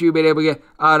like what you've been able to get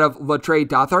out of Latrey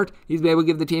Dothart. He's been able to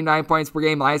give the team 9 points per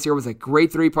game. Last year was a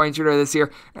great 3-point shooter this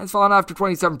year, and it's fallen off to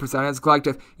 27% as a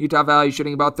collective. Utah Valley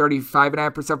shooting about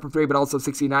 35.5% from 3, but also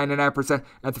 69.5%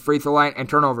 at the free throw line, and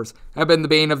turnovers have been the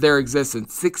bane of their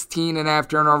existence. 16.5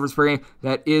 turnovers per game.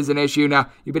 That is an issue. Now,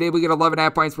 you've been able to get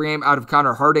 11.5 points per game out of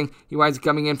Connor Harding. He winds up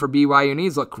coming in for BYU, and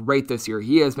he's looked great this year.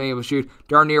 He has been able to shoot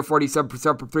darn near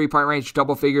 47% from 3-point range,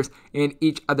 double figures in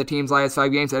each of the team's last 5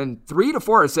 games, and 3 to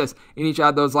 4 assists in each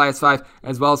of those last 5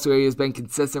 as well, so he has been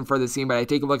consistent for the team. But I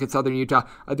take a look at Southern Utah.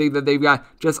 I think that they've got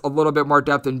just a little bit more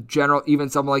depth in general. Even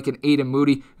someone like an Aiden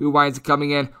Moody, who winds up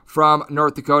coming in from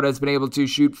North Dakota, has been able to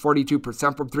shoot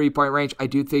 42% from 3-point range. I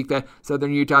do think that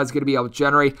Southern Utah is going to be able to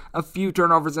generate a few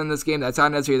turnovers in this game. That's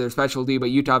not necessarily their specialty, but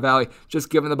Utah Valley just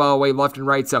giving the ball away left and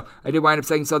right. So I did wind up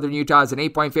saying Southern Utah is an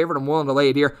 8-point favorite. I'm willing to lay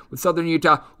it here with Southern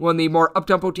Utah, one of the more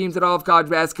up-tempo teams in all of college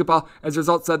basketball. As a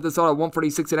result, set this out at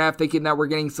 146.5, thinking that we're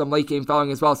getting some late game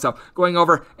fouling as well. So going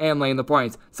over and laying the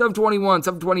points. 721,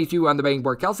 722 on the betting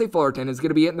board. Cal State Fullerton is going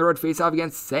to be hitting the road face-off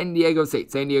against San Diego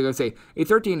State. San Diego State, a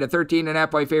 13 to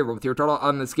 13.5 point favorite with your total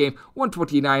on this game,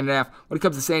 129.5. When it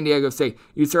comes to San Diego State,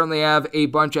 you certainly have a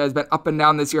bunch that has been up and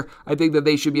down this year. I think that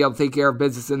they should be able to take care of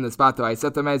business in the spot, though. I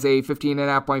set them as a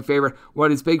 15.5 point favorite. However,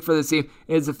 what is big for this team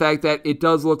is the fact that it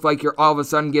does look like you're all of a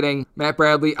sudden getting Matt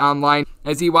Bradley online,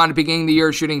 as he wound up beginning the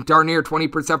year shooting darn near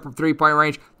 20% from three-point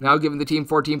range, now giving the team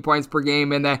 14 points per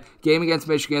game. In that game against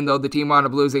Michigan, though the team wound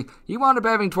up losing, he wound up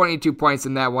having 22 points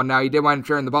in that one. Now, he did wind up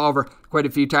turning the ball over quite a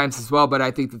few times as well, but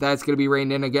I think that that's going to be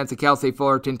reined in against a Cal State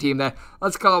Fullerton team that,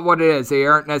 let's call it what it is, they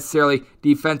aren't necessarily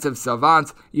defensive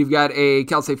savants. You've got a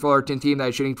Cal State Fullerton team that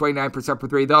is shooting 29% for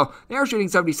three, though they are shooting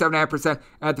 77.5%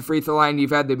 at the free throw line.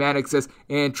 You've had the Maddoxes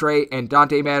and Trey and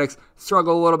Dante Maddox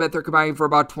struggle a little bit. They're combining for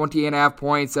about 20.5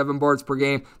 points, 7 boards per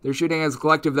game. They're shooting as a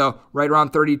collective, though, right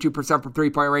around 32% from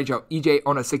three-point range. Now, EJ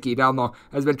Onosiki down low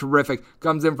has been terrific.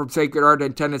 Comes in from Sacred Heart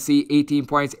in Tennessee, 18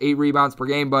 points, 8 rebounds per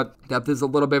game, but depth is a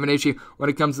little bit of an issue when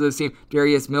it comes to this team.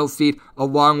 Darius Milstead,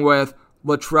 along with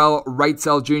Latrell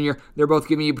Wrightsell Jr., they're both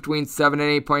giving you between 7 and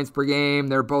 8 points per game.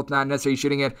 They're both not necessarily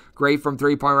shooting it great from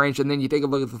three-point range. And then you take a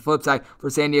look at the flip side for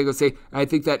San Diego State. I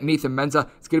think that Nathan Menza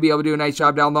is going to be able to do a nice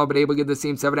job down low, but able to give this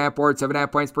team 7.5 boards,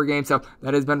 7.5 points per game. So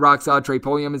that has been rock solid. Trey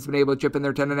Pulliam has been able to chip in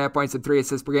their 10.5 points and 3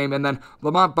 assists per game. And then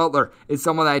Lamont Butler is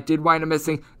someone that did wind up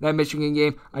missing that Michigan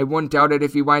game. I wouldn't doubt it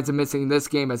if he winds up missing this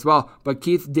game as well. But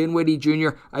Keith Dinwiddie Jr.,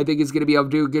 I think, is going to be able to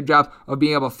do a good job of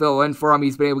being able to fill in for him.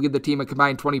 He's been able to give the team a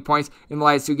combined 20 points in the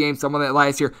last 2 games. Someone that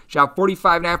last year shot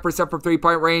 45.5% from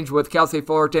three-point range, with Cal State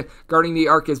Fullerton guarding the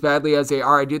arc as badly as they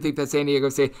are. I do think that San Diego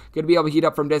State going to be able to heat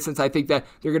up from distance. I think that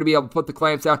they're going to be able to put the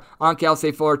clamps down on Cal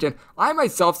State Fullerton. I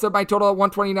myself set my total at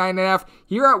 129.5.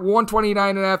 Here at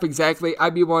 129.5 exactly,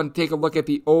 I'd be willing to take a look at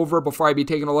the over before I'd be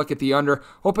taking a look at the under,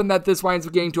 hoping that this winds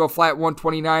up getting to a flat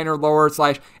 129 or lower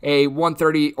 / a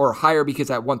 130 or higher, because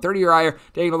at 130 or higher,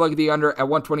 taking a look at the under, at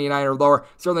 129 or lower,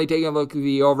 certainly taking a look at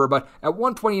the over, but at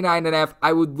 129.5,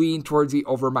 I would lean towards the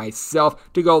over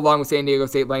myself to go along with San Diego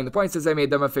State laying the points, as I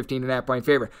made them a 15.5 point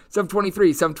favorite.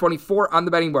 723, 724 on the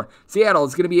betting board. Seattle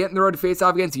is going to be hitting the road to face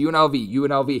off against UNLV.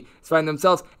 UNLV is finding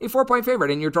themselves a 4-point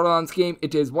favorite. In your total on this game,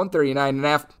 it is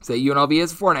 139.5. Say UNLV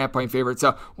is a 4.5 point favorite.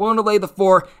 So willing to lay the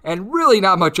 4, and really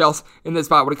not much else in this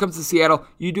spot. When it comes to Seattle,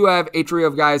 you do have a trio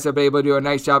of guys that have been able to do a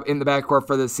nice job in the backcourt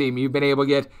for this team. You've been able to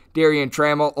get Darian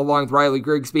Trammell along with Riley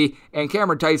Grigsby and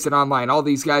Cameron Tyson online. All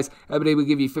these guys have been able to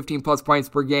give you 15 plus points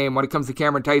per game. When it comes to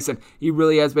Cameron Tyson, he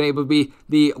really has been able to be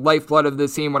the lifeblood of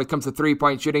this team when it comes to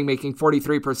 3-point shooting, making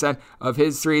 43% of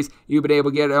his threes. You've been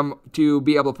able to get him to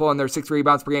be able to pull in their 6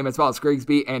 rebounds per game, as well as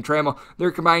Grigsby and Trammell.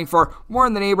 They're combining for more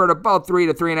in the neighborhood of about 3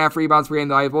 to 3.5 rebounds per game,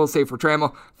 though I will say for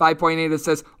Trammell, 5.8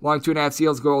 assists, along 2.5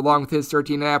 steals go along with his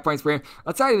 13.5 points per game.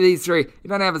 Outside of these three, you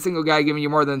don't have a single guy giving you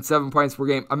more than 7 points per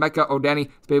game. Emeka Odeni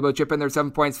has been able to chip in their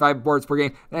 7 points, 5 boards per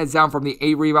game. That is down from the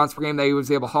 8 rebounds per game that he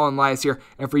was able to haul in last year.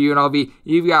 And for UNLV,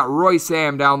 you've got Roy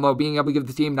Sam down low, being able to give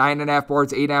the team 9.5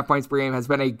 boards, 8.5 points per game, has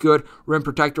been a good rim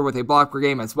protector with a block per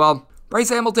game as well. Bryce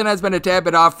Hamilton has been a tad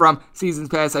bit off from seasons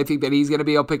past. I think that he's going to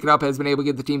be able to pick it up, has been able to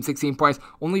give the team 16 points,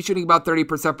 only shooting about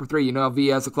 30% per 3.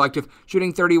 UNLV as a collective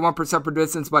shooting 31% per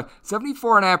distance, but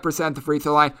 74.5% at the free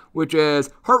throw line, which is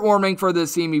heartwarming for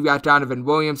this team. You've got Donovan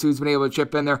Williams, who's been able to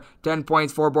chip in there, 10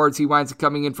 points, 4 boards. He winds up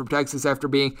coming in from Texas after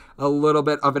being a little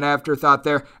bit of an afterthought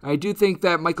there. I do think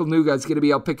that Michael Nuga is going to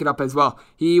be able to pick it up as well.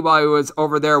 He, while he was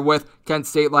over there with Kent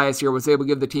State last year, was able to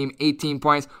give the team 18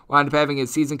 points, wound up having his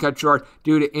season cut short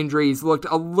due to injuries. Looked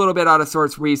a little bit out of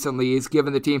sorts recently. He's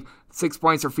given the team 6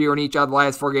 points or fewer in each of the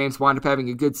last 4 games, wound up having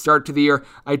a good start to the year.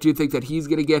 I do think that he's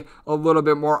going to get a little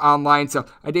bit more online. So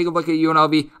I take a look at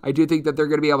UNLV. I do think that they're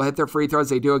going to be able to hit their free throws.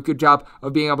 They do a good job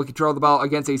of being able to control the ball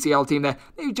against a Seattle team that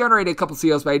they've generated a couple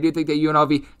steals, but I do think that UNLV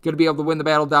going to be able to win the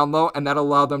battle down low, and that'll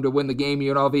allow them to win the game.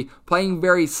 UNLV playing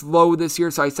very slow this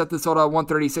year, so I set this total at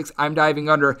 136. I'm diving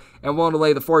under and willing to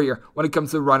lay the 4 here when it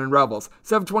comes to running Rebels.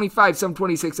 725,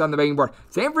 726 on the betting board.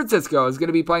 San Francisco is going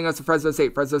to be playing us to Fresno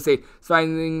State. Fresno State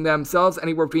finding themselves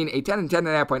anywhere between a 10 and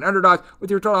 10.5 point underdog, with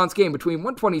your total on this game between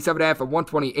 127.5 and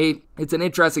 128. It's an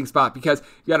interesting spot because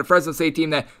you got a Fresno State team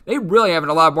that they really haven't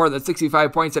allowed more than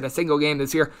 65 points in a single game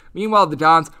this year. Meanwhile, the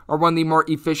Dons are one of the more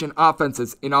efficient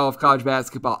offenses in all of college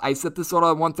basketball. I set this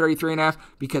total at 133.5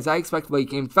 because I expect late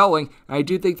game fouling, and I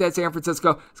do think that San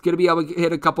Francisco is going to be able to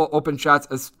hit a couple open shots,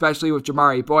 especially with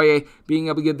Jamari Boye being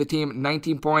able to give the team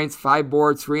 19 points, 5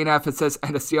 boards, 3.5 assists,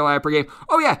 and a steal and a half per game.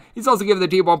 Oh yeah, he's also giving the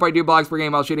team 1.2 blocks per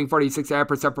game while shooting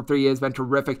 46.5% for 3. He has been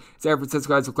terrific. San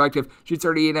Francisco as a collective shoots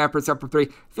 38.5% for 3.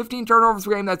 15 turnovers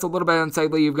per game, that's a little bit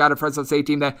unsightly. You've got a Fresno State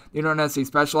team that they don't necessarily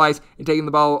specialize in taking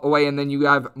the ball away, and then you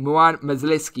have Muan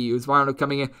Mesliski, who's wound up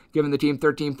coming in, giving the team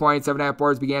 13 points, 7.5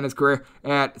 boards, began his career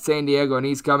at San Diego, and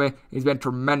he's been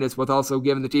tremendous with also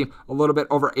giving the team a little bit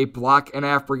over a block and a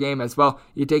half per game as well.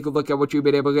 You take a look at what you've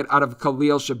been able to get out of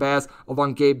Khalil Shabazz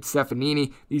along Gabe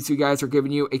Stefanini. These two guys are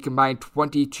giving you a combined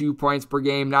 22 points per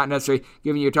game, not necessarily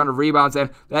giving you a ton ton of rebounds, and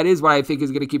that is what I think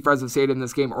is going to keep Fresno State in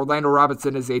this game. Orlando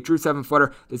Robinson is a true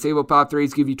 7-footer. Disabled pop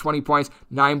threes give you 20 points,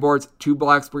 9 boards, 2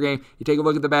 blocks per game. You take a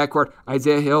look at the backcourt,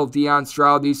 Isaiah Hill, Deion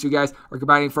Stroud, these two guys are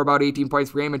combining for about 18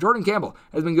 points per game, and Jordan Campbell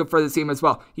has been good for this team as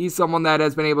well. He's someone that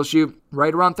has been able to shoot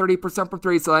right around 30% from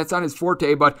 3, so that's not his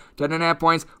forte, but 10.5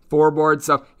 points, 4 boards,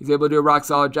 so he's able to do a rock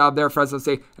solid job there. Fresno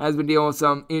State has been dealing with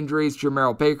some injuries.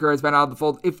 Jermell Baker has been out of the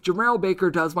fold. If Jermell Baker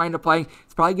does wind up playing,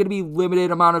 it's probably going to be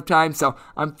limited amount of time, so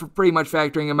I'm pretty much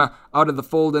factoring him out of the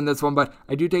fold in this one, but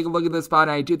I do take a look at this spot,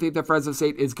 and I do think that Fresno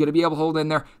State is going to be able to hold in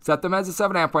there, set them as a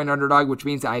 7.5 point underdog, which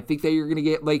means I think that you're going to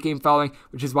get late game fouling,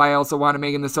 which is why I also want to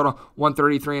make in this total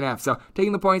 133.5. So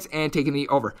taking the points and taking the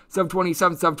over.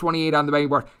 727, 728 on the betting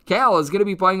board. Cal is going to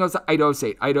be playing against Idaho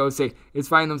State. Idaho State is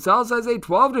finding themselves as a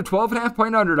 12 to 12.5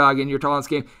 point underdog, and your total in this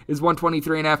game is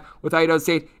 123.5. With Idaho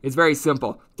State, it's very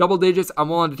simple. Double digits, I'm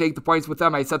willing to take the points with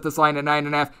them. I set this line at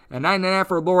 9.5. At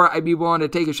 9.5 or lower, I'd be willing to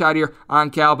take a shot here on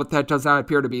Cal, but that does not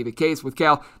appear to be the case with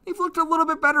Cal. They've looked a little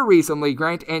bit better recently.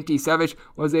 Grant Antisevich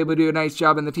was able to do a nice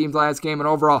job in the team's last game, and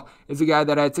overall is a guy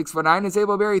that at 6'9" is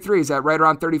able to bury threes at right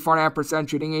around 34.5%,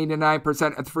 shooting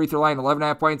 89% at the free throw line,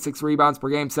 11.5 points, 6 rebounds per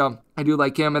game. So I do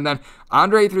like him. And then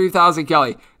Andre 3000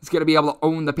 Kelly is going to be able to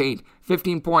own the paint.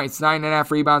 15 points, 9.5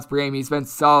 rebounds per game. He's been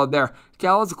solid there.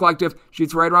 Cal as a collective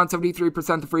shoots right around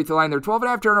 73% the free throw line. They're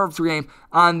 12.5 turnovers per game.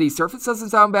 On the surface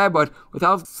doesn't sound bad, but with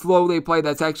how slow they play,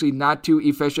 that's actually not too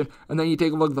efficient. And then you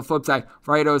take a look at the flip side.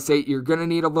 For Idaho State, you're going to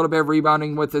need a little bit of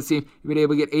rebounding with this team. You've been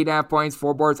able to get 8.5 points,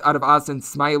 4 boards out of Austin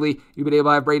Smiley. You've been able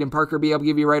to have Braden Parker be able to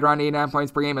give you right around 8.5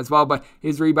 points per game as well, but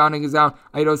his rebounding is down.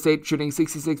 Idaho State shooting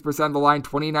 66% of the line,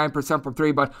 29% from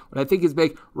 3, but what I think is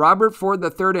big, Robert Ford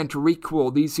III and Tariq Cool,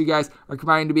 these two guys are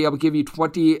combined to be able to give you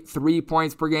 23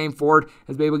 points per game. Ford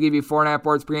has been able to give you 4.5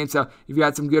 boards per game, so you've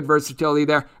got some good versatility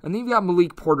there. And then you've got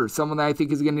Malik Porter, someone that I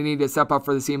think is going to need to step up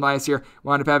for the team last year.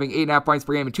 Wound up having 8.5 points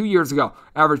per game, and 2 years ago,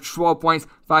 averaged 12 points,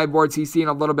 5 boards. He's seen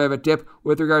a little bit of a dip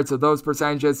with regards to those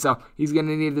percentages, so he's going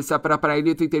to need to step it up, and I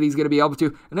do think that he's going to be able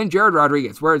to. And then Jared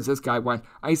Rodriguez, where is this guy went?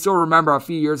 I still remember a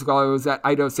few years ago, I was at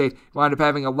Idaho State, wound up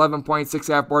having 11 points,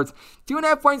 6.5 boards,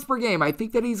 2.5 points per game. I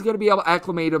think that he's going to be able to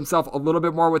acclimate himself a little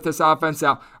bit more with this offense.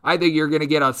 Now, I think you're going to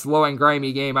get a slow and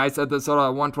grimy game. I said this total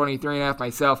at 123.5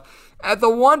 myself. At the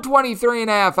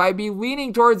 123.5, I'd be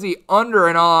leaning towards the under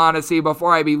in all honesty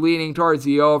before I'd be leaning towards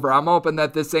the over. I'm hoping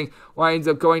that this thing winds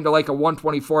up going to like a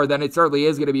 124. Then it certainly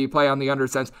is going to be play on the under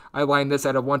since I lined this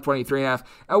at a 123.5.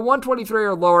 At 123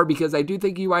 or lower, because I do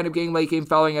think you wind up getting late game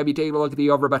fouling, I'd be taking a look at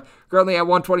the over. But currently at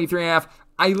 123.5,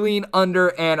 I lean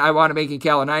under, and I want to make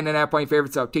Cal a 9.5 point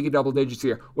favorite, so take a double digits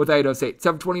here with Idaho State.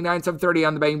 729, 730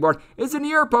 on the betting board. It's a New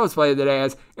York Post play of the day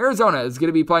as Arizona is going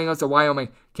to be playing us at Wyoming.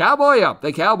 Cowboy up.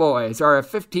 The Cowboys are a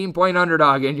 15-point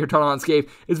underdog, and your total on this game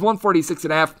is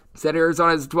 146.5. Said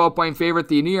Arizona is a 12-point favorite.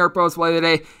 The New York Post play of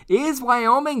the day is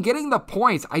Wyoming getting the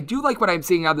points. I do like what I'm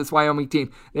seeing out of this Wyoming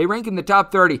team. They rank in the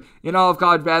top 30 in all of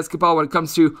college basketball when it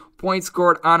comes to points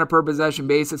scored on a per possession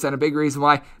basis, and a big reason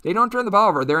why they don't turn the ball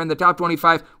over. They're in the top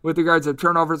 25 with regards to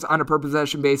turnovers on a per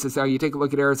possession basis. Now you take a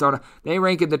look at Arizona. They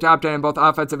rank in the top 10 in both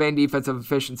offensive and defensive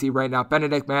efficiency right now.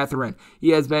 Benedict Mathurin, he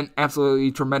has been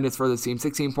absolutely tremendous for this team.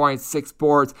 16 points, 6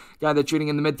 boards, guy that's shooting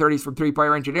in the mid-30s from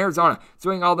three-point range in Arizona.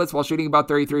 Doing all this while shooting about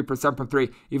 33% from 3.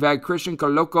 You've had Christian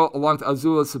Coloco along with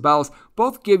Azula Sabelis.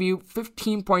 Both give you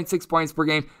 15.6 points per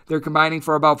game. They're combining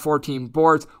for about 14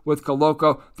 boards with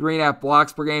Coloco, 3.5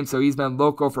 blocks per game, so he's been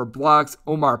loco for blocks.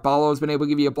 Omar Ballo has been able to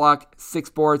give you a block, 6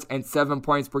 boards, and 7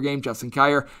 points per game. Justin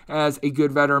Kier has a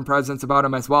good veteran presence about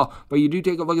him as well. But you do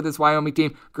take a look at this Wyoming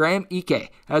team. Graham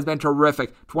Ike has been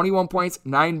terrific. 21 points,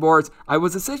 9 boards. I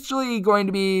was essentially going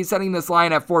to be setting this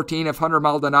line at 14 if Hunter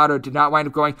Maldonado did not wind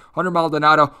up going. Hunter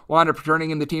Maldonado wound up returning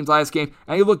in the team's last game,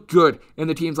 and he looked good in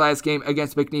the team's last game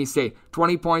against McNeese State.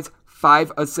 20 points,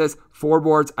 5 assists, 4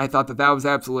 boards. I thought that was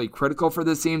absolutely critical for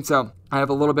this team, so I have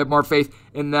a little bit more faith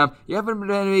in them. You haven't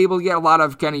been able to get a lot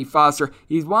of Kenny Foster.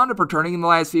 He's wound up returning in the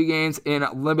last few games in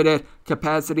limited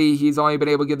capacity. He's only been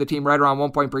able to give the team right around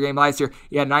 1 point per game last year.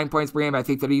 He had 9 points per game. I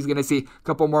think that he's going to see a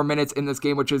couple more minutes in this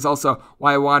game, which is also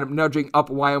why I want him nudging up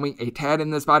Wyoming a tad in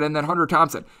this spot. And then Hunter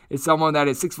Thompson is someone that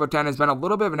is 6'10", has been a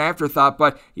little bit of an afterthought,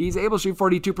 but he's able to shoot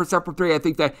 42% from 3. I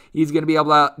think that he's going to be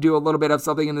able to do a little bit of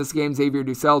something in this game. Xavier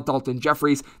Dussel, Dalton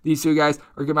Jeffries, these two two guys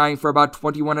are combining for about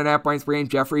 21.5 points per game.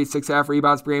 Jeffrey, 6.5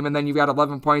 rebounds per game, and then you've got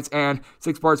 11 points and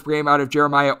 6 boards per game out of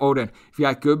Jeremiah Oden. If you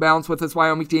got good balance with this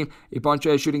Wyoming team, a bunch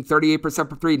of shooting 38%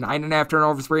 per three, 9.5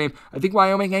 turnovers per game, I think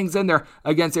Wyoming hangs in there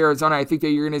against Arizona. I think that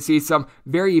you're going to see some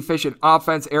very efficient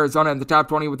offense. Arizona in the top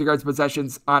 20 with regards to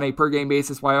possessions on a per game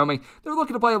basis. Wyoming, they're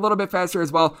looking to play a little bit faster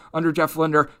as well under Jeff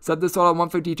Linder. Set this total at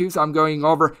 152, so I'm going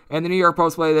over. And the New York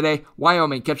Post play of the day,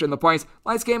 Wyoming catching the points.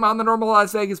 Last game on the normal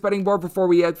Las Vegas betting board before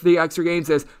we head to the extra games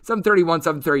is 731,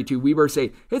 732. Weber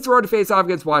State hits the road to face off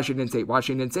against Washington State.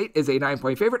 Washington State is a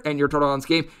 9-point favorite, and your total on this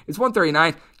game is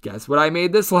 139. Guess what I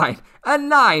made this line? A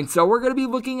 9. So we're going to be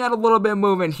looking at a little bit of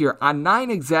movement here. On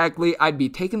 9 exactly, I'd be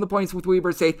taking the points with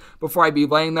Weber State before I'd be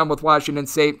laying them with Washington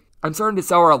State. I'm starting to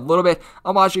sour a little bit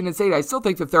on Washington State. I still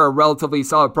think that they're a relatively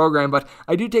solid program, but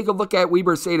I do take a look at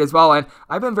Weber State as well, and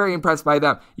I've been very impressed by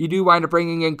them. You do wind up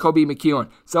bringing in Kobe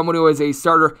McEwen, someone who is a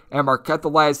starter at Marquette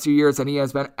the last 2 years, and he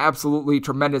has been absolutely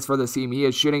tremendous for this team. He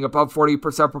is shooting above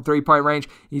 40% from three-point range.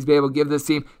 He's been able to give this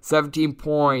team 17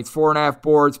 points, 4.5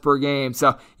 boards per game,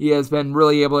 so he has been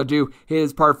really able to do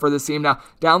his part for this team. Now,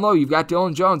 down low, you've got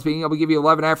Dylan Jones being able to give you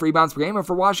 11.5 rebounds per game, and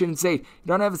for Washington State, you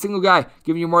don't have a single guy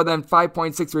giving you more than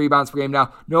 5.6 rebounds per game.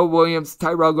 Now, Noah Williams,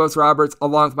 Tyrell Ghost Roberts,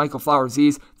 along with Michael Flowers.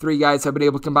 These three guys have been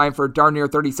able to combine for darn near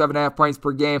 37.5 points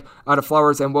per game out of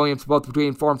Flowers and Williams, both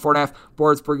between 4 and 4.5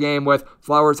 boards per game, with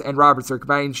Flowers and Roberts. They're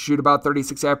combining to shoot about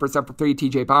 36.5% for three.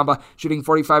 TJ Bamba shooting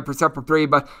 45% for three,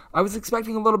 but I was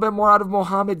expecting a little bit more out of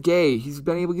Mohamed Gay. He's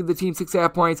been able to give the team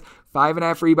 6.5 points,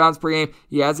 5.5 rebounds per game.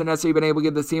 He hasn't necessarily been able to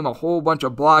give this team a whole bunch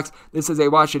of blocks. This is a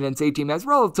Washington State team that's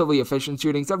relatively efficient,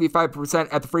 shooting 75%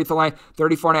 at the free throw line,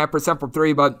 34.5% from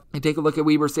three, but you take a look at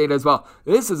Weber State as well.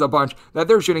 This is a bunch that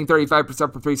they're shooting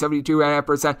 35% from three,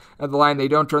 72.5% at the line. They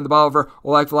don't turn the ball over.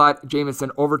 Oleg Vlad, Jamison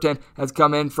Overton has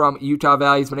come in from Utah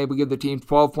Valley. He's been able to give the team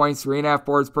 12 points, 3.5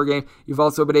 boards per game. You've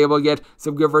also been able to get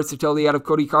some good versatility out of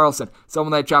Cody Carlson,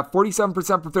 someone that shot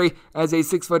 47% from three as a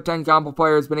 6'10" combo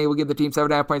player, has been able to give the team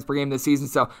 7.5 points per game this season.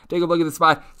 So take a look at the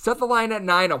spot. Set the line at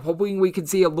 9. I'm hoping we can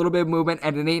see a little bit of movement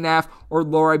at an 8.5 or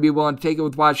lower. I'd be willing to take it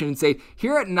with Washington State.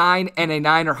 Here at 9 and a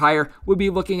 9 or higher, we'll be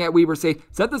looking at Weber State.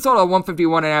 Set the total at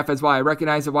 151.5 as well. I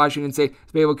recognize that Washington State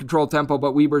is able to control tempo,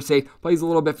 but Weber State plays a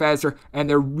little bit faster, and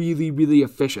they're really, really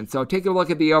efficient. So take a look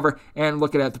at the over and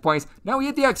look at the points. Now we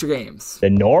hit the extra games. The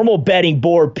normal betting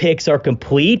board picks are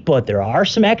complete, but there are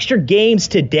some extra games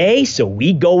today, so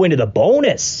we go into the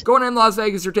bonus. Going in Las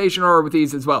Vegas rotation order with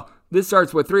these as well. This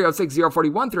starts with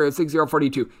 306-041,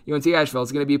 306-042. UNC Asheville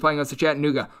is going to be playing us to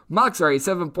Chattanooga. Mocs are a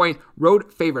 7-point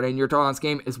road favorite, and your total on this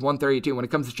game is 132. When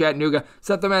it comes to Chattanooga,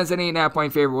 set them as an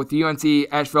 8.5-point favorite. With UNC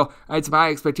Asheville, I had some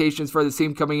high expectations for the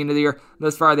team coming into the year.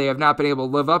 Thus far, they have not been able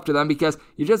to live up to them because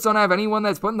you just don't have anyone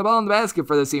that's putting the ball in the basket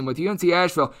for this team. With UNC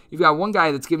Asheville, you've got one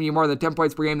guy that's giving you more than 10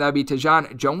 points per game. That would be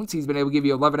Tejan Jones. He's been able to give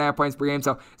you 11.5 points per game,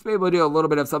 so he's been able to do a little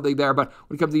bit of something there. But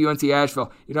when it comes to UNC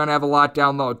Asheville, you don't have a lot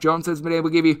down low. Jones has been able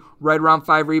to give you right around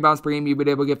 5 rebounds per game. You've been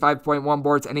able to get 5.1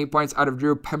 boards and 8 points out of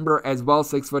Drew Pember as well,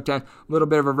 6'10", a little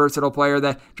bit of a versatile player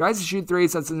that tries to shoot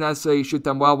threes, doesn't necessarily shoot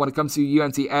them well. When it comes to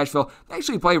UNC Asheville, they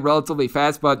actually play relatively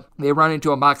fast, but they run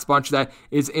into a Mocs bunch that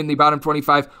is in the bottom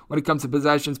 25 when it comes to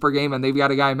possessions per game, and they've got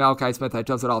a guy, Malachi Smith, that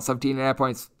does it all. 17.5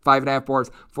 points, 5.5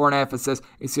 boards, 4.5 assists,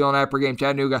 a steal and a half per game.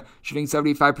 Chattanooga shooting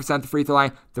 75% the free throw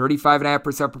line,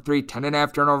 35.5% for three,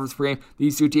 10.5 turnovers per game.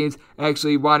 These two teams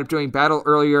actually wound up doing battle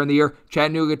earlier in the year.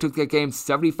 Chattanooga took that game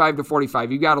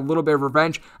 75-45. You got a little bit of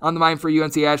revenge on the mind for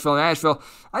UNC Asheville. And Asheville,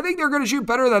 I think they're going to shoot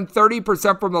better than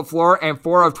 30% from the floor and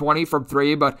 4 of 20 from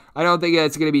three, but I don't think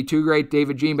it's going to be too great.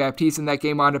 David Jean-Baptiste in that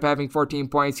game wound up having 14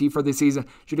 points. He for the season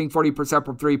shooting 40%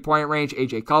 from three-point range.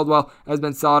 AJ Caldwell has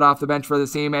been solid off the bench for the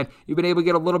team, and you've been able to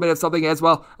get a little bit of something as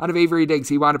well out of Avery Diggs.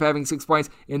 He wound up having 6 points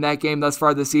in that game thus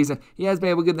far this season. He has been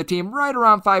able to give the team right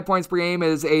around 5 points per game,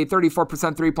 is a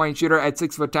 34% three-point shooter at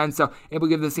 6'10", so able to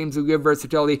give the team some good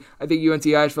versatility. I think UNC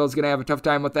Asheville is going to have a tough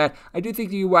time with that. I do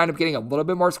think you wind up getting a little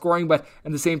bit more scoring, but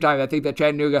at the same time, I think that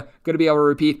Chattanooga going to be able to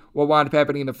repeat what wound up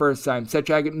happening the first time. Set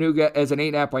Chattanooga as an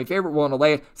 8.5-point favorite, willing to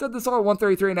lay it. Set this all at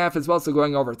 133.5 as well, so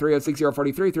going over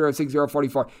 306-043,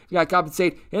 306-044. You got Coppin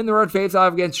State in the road face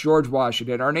off against George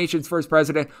Washington. Our nation's first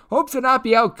president hopes to not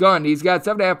be outgunned. He's got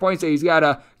 7.5 points that he's got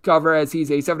to cover, as he's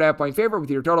a 7.5-point favorite with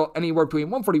your total anywhere between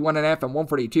 141.5 and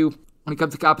 142. When it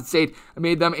comes to Coppin State, I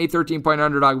made them a 13-point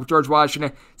underdog with George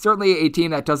Washington. Certainly a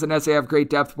team that doesn't necessarily have great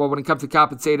depth, but when it comes to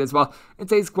Coppin State as well,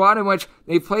 it's a squad in which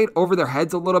they've played over their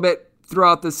heads a little bit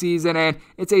throughout the season, and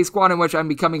it's a squad in which I'm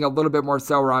becoming a little bit more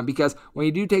sour on, because when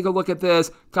you do take a look at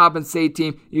this Coppin State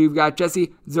team, you've got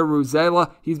Jesse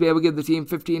Zaruzela. He's been able to give the team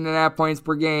 15.5 points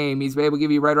per game. He's been able to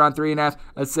give you right around 3.5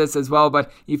 assists as well,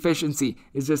 but efficiency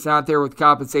is just not there with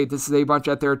Coppin State. This is a bunch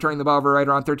out there turning the ball over right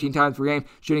around 13 times per game,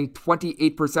 shooting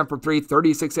 28% from three,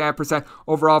 36.5%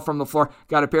 overall from the floor.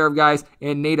 Got a pair of guys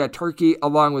in Nada Turkey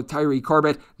along with Tyree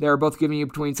Corbett. They're both giving you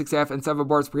between 6.5 and 7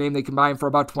 boards per game. They combine for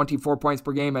about 24 points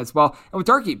per game as well. And with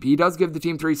Turkey, he does give the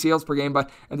team 3 steals per game, but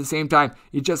at the same time,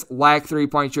 you just lack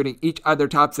 3-point shooting. Each of their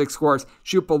top 6 scorers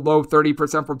shoot below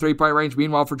 30% from 3-point range.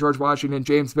 Meanwhile, for George Washington,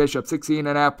 James Bishop,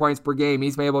 16.5 points per game.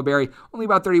 He's been able to bury only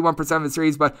about 31% of his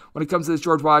threes, but when it comes to this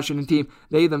George Washington team,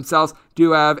 they themselves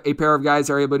do have a pair of guys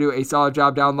that are able to do a solid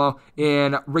job down low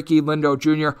in Ricky Lindo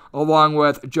Jr. along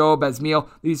with Joe Besmeal.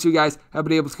 These two guys have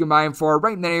been able to combine for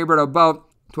right in the neighborhood of about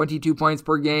 22 points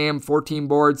per game, 14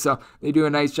 boards, so they do a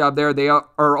nice job there. They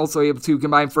are also able to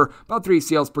combine for about 3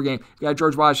 steals per game. You got a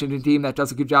George Washington team that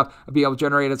does a good job of being able to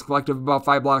generate as a collective about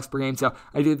 5 blocks per game, so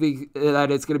I do think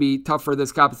that it's going to be tough for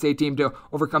this Coppin State team to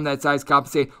overcome that size. Coppin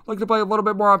State look to play a little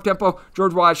bit more up-tempo.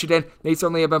 George Washington, they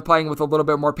certainly have been playing with a little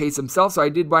bit more pace themselves, so I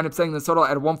did wind up setting the total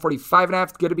at 145.5.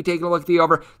 It's going to be taking a look at the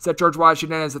over. Set George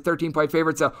Washington as a 13-point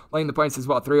favorite, so laying the points as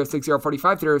well.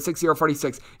 306-045,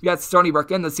 306-046. You got Stony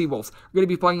Brook and the Seawolves. We're going to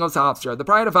be playing those Hofstra. The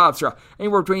Pride of Hofstra,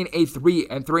 anywhere between a 3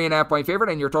 and 3.5 point favorite,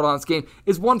 and your total on this game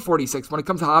is 146. When it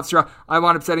comes to Hofstra, I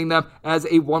wound up setting them as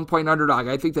a 1-point underdog.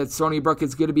 I think that Stony Brook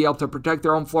is going to be able to protect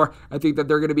their own floor. I think that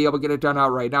they're going to be able to get it done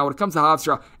outright. Now, when it comes to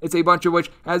Hofstra, it's a bunch of which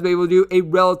has been able to do a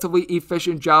relatively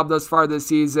efficient job thus far this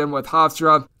season. With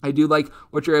Hofstra, I do like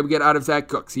what you're able to get out of Zach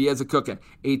Cooks. He is a cooking,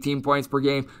 18 points per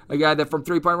game. A guy that from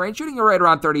 3-point range, shooting right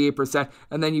around 38%.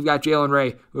 And then you've got Jalen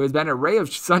Ray, who has been a ray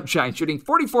of sunshine, shooting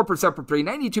 44% from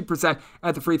 3, 92%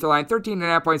 at the free throw line,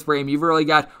 13.5 points per game. You've really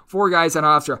got 4 guys on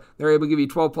Hofstra. They're able to give you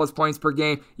 12 plus points per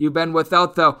game. You've been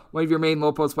without, though, one of your main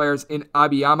low post players in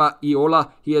Abiyama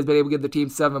Iola. He has been able to give the team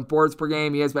 7 boards per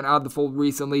game. He has been out of the fold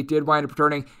recently. Did wind up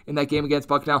returning in that game against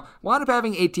Bucknell. Wound up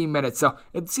having 18 minutes. So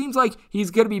it seems like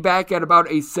he's going to be back at about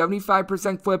a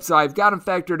 75% clip. So I've got him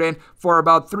factored in for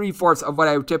about 3/4 of what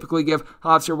I would typically give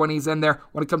Hofstra when he's in there.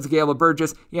 When it comes to Caleb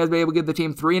Burgess, he has been able to give the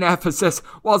team 3.5 assists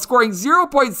while scoring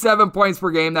 0.7 points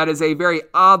per game. That is a very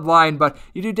odd line, but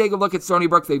you do take a look at Stony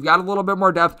Brook. They've got a little bit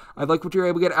more depth. I like what you're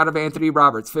able to get out of Anthony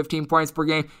Roberts. 15 points per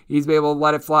game. He's been able to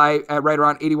let it fly at right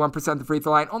around 81% the free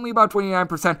throw line. Only about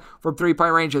 29% from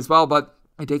 3-point range as well, but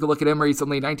I take a look at him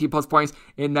recently, 19 plus points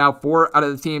in now 4 out of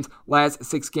the team's last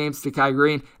 6 games. Takai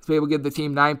Green has been able to give the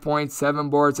team 9 points, 7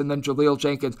 boards, and then Jaleel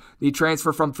Jenkins, the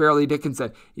transfer from Fairleigh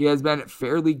Dickinson. He has been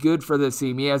fairly good for this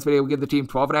team. He has been able to give the team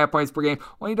 12.5 points per game,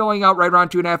 only doling out right around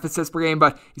 2.5 assists per game,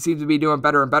 but he seems to be doing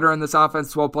better and better in this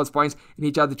offense, 12 plus points in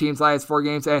each of the team's last 4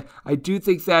 games. And I do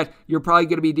think that you're probably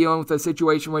going to be dealing with a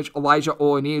situation in which Elijah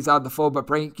Olaniyi is out of the fold, but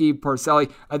Frankie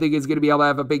Porcelli, I think, is going to be able to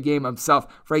have a big game himself.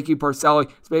 Frankie Porcelli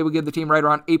has been able to give the team right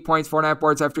around 8 points, 4.5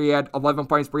 boards after he had 11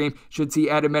 points per game. Should see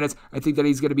added minutes. I think that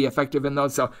he's going to be effective in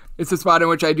those. So it's a spot in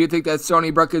which I do think that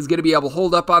Stony Brook is going to be able to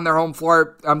hold up on their home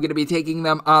floor. I'm going to be taking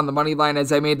them on the money line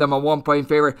as I made them a 1-point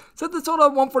favorite. Set the total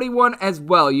at 141 as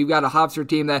well. You've got a Hofstra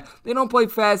team that they don't play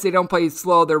fast, they don't play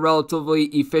slow, they're relatively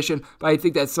efficient, but I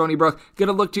think that Stony Brook going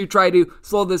to look to try to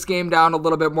slow this game down a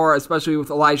little bit more, especially with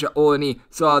Elijah Olaniyi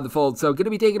still out of the fold. So going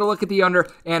to be taking a look at the under,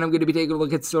 and I'm going to be taking a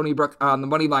look at Stony Brook on the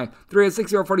money line.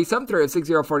 306-047,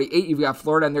 306-048. You've got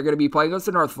Florida, and they're going to be playing us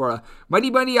in North Florida.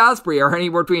 Mighty Osprey are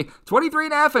anywhere between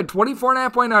 23.5 and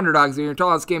 24.5 point underdogs, and your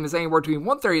tallest game is anywhere between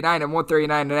 139 and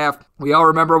 139.5. We all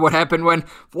remember what happened when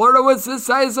Florida was this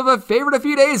size of a favorite a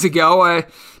few days ago. I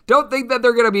don't think that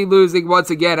they're going to be losing once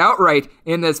again outright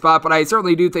in this spot, but I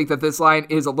certainly do think that this line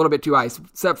is a little bit too high.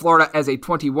 Set Florida as a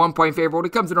 21-point favorite. When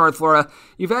it comes to North Florida,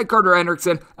 you've had Carter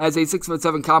Hendrickson as a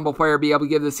 6'7" combo player be able to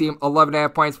give this team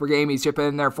 11.5 points per game. He's chipping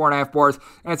in there 4.5 boards,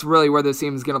 and that's really where this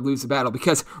team is going to lose the battle,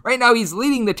 because right now he's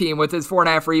leading the team with his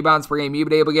 4.5 rebounds per game. You've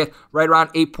been able to get right around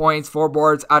 8 points, 4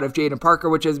 boards out of Jaden Parker,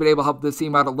 which has been able to help this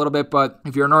team out a little bit, but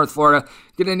if you're North Florida,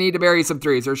 you're going to need to bury some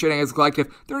threes. They're shooting as a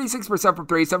collective 36% from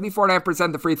 3,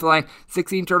 74.5% the free throw line,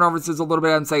 16 turnovers is a little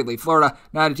bit unsightly. Florida,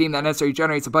 not a team that necessarily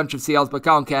generates a bunch of steals, but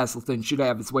Colin Castleton should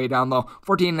have his way down low.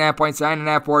 14.5 points,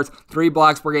 9.5 boards, 3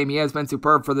 blocks per game. He has been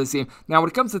superb for this team. Now, when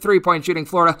it comes to 3-point shooting,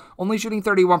 Florida only shooting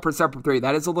 31% from 3.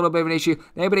 That is a little bit of an issue.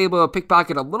 They've been able to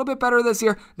pickpocket a little bit better this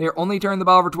year. They're only turning the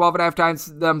ball over 12.5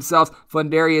 times themselves.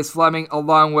 Flindarius Fleming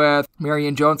along with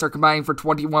Marion Jones are combining for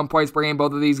 21 points per game.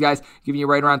 Both of these guys giving you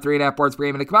right around 3.5 boards per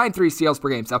game and a combined 3 steals per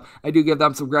game. So I do give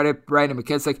them some credit. Brandon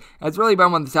McKissick has really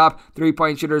been one of the top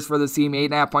 3-point shooters for the team,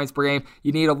 8.5 points per game.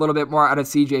 You need a little bit more out of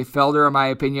CJ Felder in my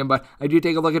opinion, but I do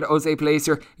take a look at Jose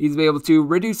Placer. He's been able to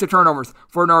reduce the turnovers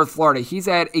for North Florida. He's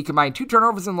had a combined 2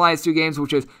 turnovers in the last 2 games,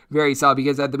 which is very solid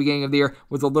because at the beginning of the year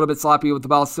was a little bit sloppy with the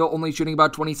ball, still only shooting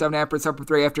about 27.5% from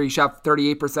 3 after he shot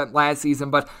 38% last season.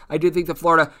 But I do think that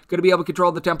Florida going to be able to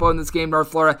control the tempo in this game.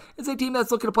 North Florida is a team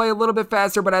that's looking to play a little bit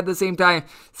faster, but at the same time,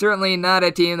 certainly not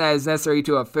a team that is necessary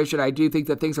to efficient. I do think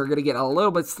that things are going to get a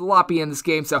little bit sloppy in this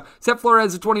game. So set Florida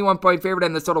as a 21-point favorite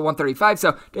and the total 135.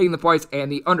 So taking the points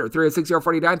and the under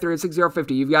 306-049,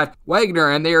 306-050. You've got Wagner,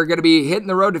 and they are going to be hitting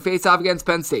the road to face off against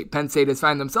Penn State. Penn State has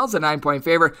found themselves a 9-point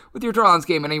favorite with your total on this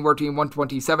game anywhere between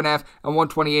 127.5 and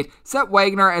 128. Set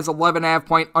Wagner as 11.5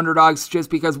 point underdogs just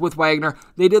because with Wagner,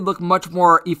 they did look much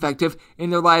more effective in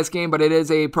their last game, but it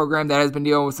is a program that has been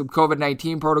dealing with some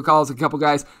COVID-19 protocols, a couple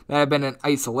guys that have been in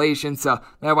isolation, so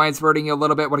that winds hurting you a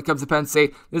little bit when it comes to Penn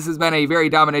State. This has been a very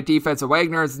dominant defense, so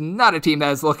Wagner is not a team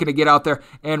that is looking to get out there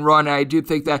and run, and I do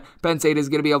think that Penn State is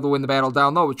going to be able to win the battle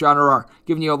down low with John Harrar,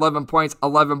 giving you 11 points,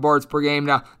 11 boards per game.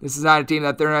 Now, this is not a team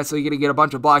that they're necessarily going to get a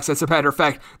bunch of blocks. As a matter of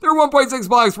fact, their 1.6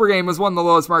 blocks per game was one of the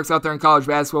lowest marks out there in college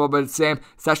basketball, but Sam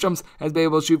Sessions has been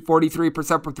able to shoot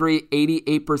 43% from 3,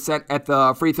 88% at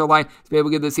the free throw line. He's been able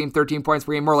to give the team 13 points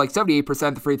per game, more like 78%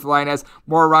 at the free throw line, as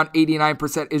more around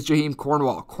 89% is Jaheim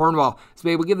Cornwall. Cornwall has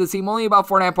been able to give the team only about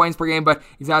 4.5 points per game, but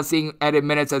he's not seeing added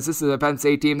minutes, as this is a Penn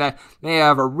State team that they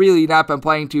have really not been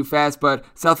playing too fast, but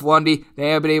Seth Lundy, they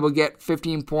have been able to get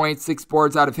 15 points, 6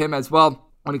 boards out of him as well.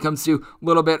 When it comes to a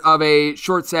little bit of a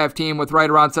short-staffed team with right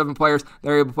around 7 players,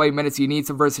 they're able to play minutes. You need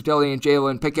some versatility, and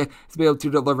Jalen Pickett is able to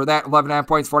deliver that. 11.5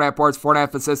 points, 4.5 boards,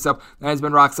 4.5 assists, so that has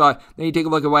been rock solid. Then you take a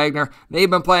look at Wagner. They've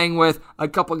been playing with a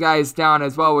couple guys down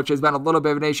as well, which has been a little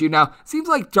bit of an issue. Now, seems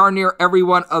like darn near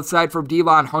everyone aside from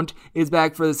Delon Hunt is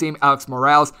back for the team. Alex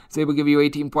Morales is able to give you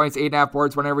 18 points, 8.5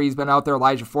 boards whenever he's been out there.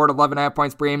 Elijah Ford, 11.5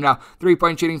 points per game. Now,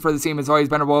 3-point shooting for the team has always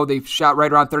been a woe. They've shot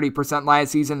right around 30%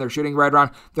 last season. They're shooting right around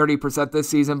 30%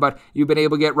 this season, but you've been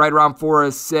able to get right around 4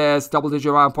 assists, double-digit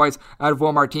amount of points out of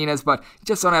Will Martinez, but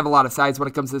just don't have a lot of size when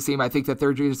it comes to this team. I think that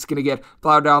they're just going to get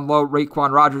plowed down low.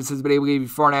 Raekwon Rogers has been able to give you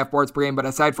 4.5 boards per game, but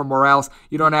aside from Morales,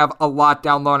 you don't have a lot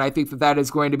down low, and I think that that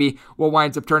is going to be what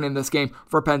winds up turning this game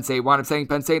for Penn State. Wind up setting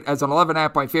Penn State as an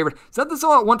 11.5 point favorite. Set this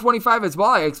all at 125 as well.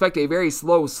 I expect a very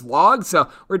slow slog, so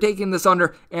we're taking this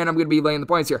under, and I'm going to be laying the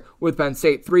points here with Penn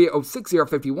State.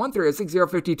 306-051,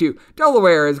 306-052.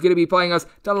 Delaware is going to be playing us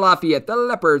to Lafayette. The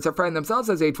Leopards have found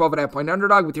themselves as a 12.5 point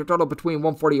underdog with your total between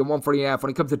 140 and 140.5. When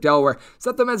it comes to Delaware,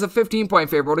 set them as a 15-point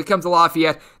favorite. When it comes to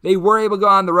Lafayette, they were able to go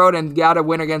on the road and got a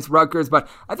win against Rutgers, but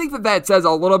I think that that says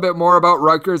a little bit more about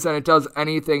Rutgers than it does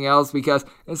anything else, because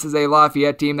this is a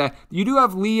Lafayette team that you do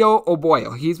have Leo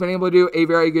O'Boyle. He's been able to do a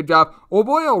very good job.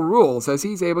 O'Boyle rules, as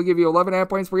he's able to give you 11.5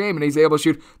 points per game, and he's able to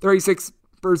shoot 36%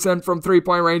 from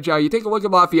 3-point range. Now, you take a look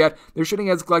at Lafayette, they're shooting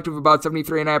as a collective about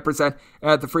 73.5%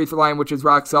 at the free throw line, which is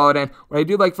rock solid. And what I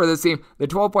do like for this team, the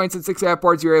 12 points and 6.5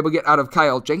 boards you're able to get out of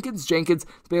Kyle Jenkins. Jenkins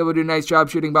has been able to do a nice job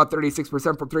shooting about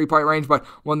 36% from 3-point range, but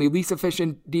one of the least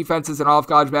efficient defenses in all of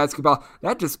college basketball.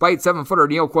 That despite 7-footer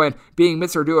Neil Quinn being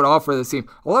Mr. Do-It-All for this team.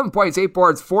 11 points, 8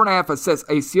 boards, 4.5 assists,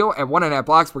 a steal, and 1.5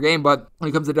 blocks per game. But when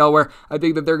it comes to Delaware, I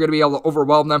think that they're going to be able to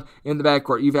overwhelm them in the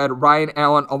backcourt. You've had Ryan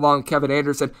Allen along with Kevin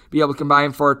Anderson be able to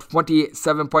combine for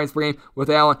 27 points per game with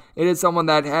Allen. It is someone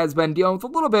that has been dealing with a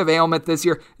little bit of ailment this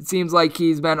year. It seems like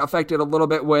he's been affected a little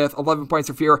bit with 11 points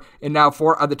or fewer in now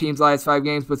 4 of the team's last 5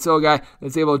 games, but still a guy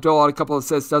that's able to dole out a couple of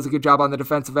assists, does a good job on the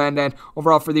defensive end, and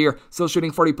overall for the year, still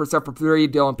shooting 40% from 3.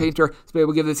 Dylan Painter is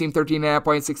able to give the team 13.5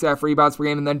 points, 6.5 rebounds per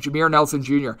game, and then Jameer Nelson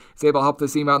Jr. is able to help the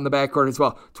team out in the backcourt as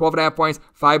well. 12.5 points,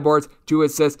 5 boards, 2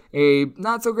 assists, a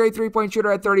not so great 3-point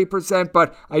shooter at 30%,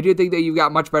 but I do think that you've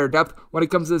got much better depth when it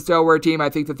comes to this Delaware team. I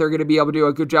think that they're going to be able to do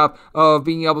a good job of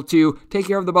being able to take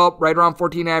care of the ball. Right around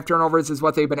 14.5 turnovers is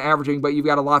what they've been averaging, but you've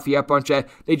got a Lafayette bunch that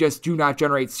they just do not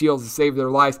generate steals to save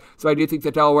their lives. So I do think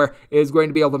that Delaware is going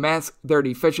to be able to mask their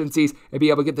deficiencies and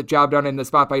be able to get the job done in the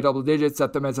spot by double digits,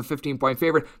 set them as a 15-point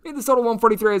favorite. Made the total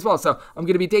 143 as well, so I'm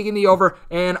going to be taking the over,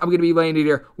 and I'm going to be laying it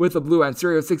here with the blue end.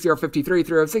 306-053,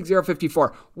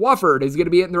 306-054. Wofford is going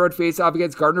to be hitting the road face-off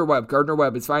against Gardner-Webb.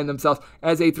 Gardner-Webb is finding themselves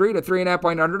as a 3 to 3.5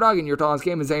 point underdog, and your total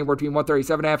game is anywhere between 135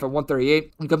 137.5 and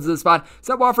 138. When it comes to the spot,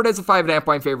 set Wofford as a 5.5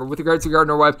 point favorite. With regards to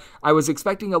Gardner-Webb, I was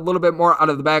expecting a little bit more out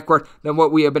of the backcourt than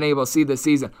what we have been able to see this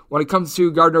season. When it comes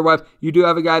to Gardner-Webb, you do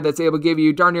have a guy that's able to give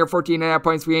you darn near 14.5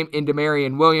 points per game in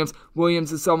Demarion Williams.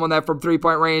 Williams is someone that from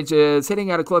 3-point range is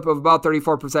hitting at a clip of about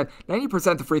 34%,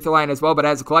 90% the free throw line as well, but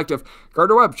as a collective,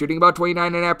 Gardner-Webb shooting about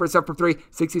 29.5% from 3,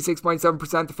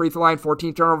 66.7% the free throw line,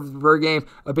 14 turnovers per game.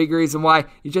 A big reason why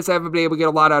you just haven't been able to get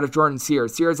a lot out of Jordan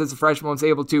Sears. Sears as a freshman was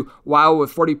able to wow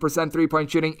with 40% 3-point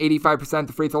shooting, 85%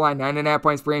 the free throw line, 9.5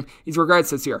 points per game. He's regrets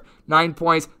this year. 9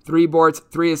 points, 3 boards,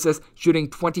 3 assists, shooting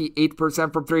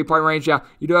 28% from 3-point range. Now,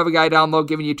 you do have a guy down low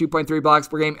giving you 2.3 blocks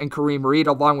per game, and Kareem Reed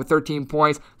along with 13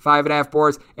 points, 5.5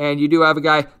 boards, and you do have a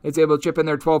guy that's able to chip in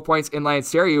there 12 points in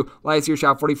Lance Teriu. Last year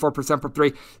shot 44% from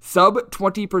 3. Sub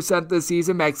 20% this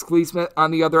season. Max Kleesmith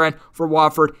on the other end for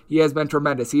Wofford. He has been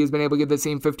tremendous. He has been able to give the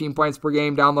team 15 points per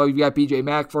game. Down low, you've got BJ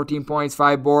Mack, 14 points,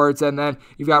 5 boards, and then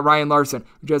you've got Ryan Larson,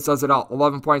 who just does it all.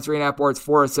 11 points, 3.5 boards,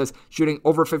 4 assists, shooting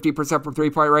over 50% from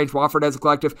 3-point range. Wofford as a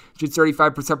collective shoots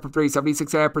 35% from 3,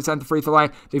 76.5% the free throw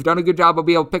line. They've done a good job of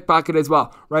being able to pickpocket as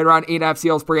well. Right around 8.5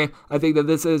 steals per game. I think that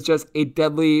this is just a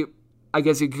deadly, I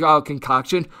guess you could call it,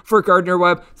 concoction for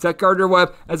Gardner-Webb. Set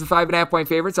Gardner-Webb as a 5.5 point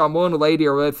favorite, so I'm willing to lay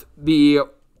here with the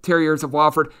Terriers of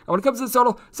Wofford. And when it comes to the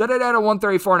total, set it at a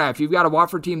 134.5. You've got a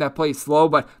Wofford team that plays slow,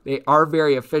 but they are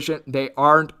very efficient. They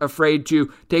aren't afraid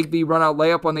to take the run-out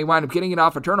layup when they wind up getting it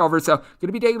off a turnover. So going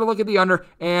to be taking a look at the under,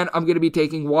 and I'm going to be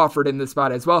taking Wofford in this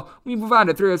spot as well. We move on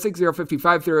to 306-055,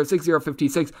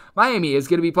 306-056. Miami is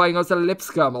going to be playing us at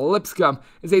Lipscomb. Lipscomb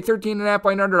is a 13.5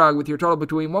 point underdog with your total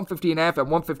between 150.5 and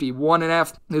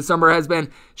 151.5. This number has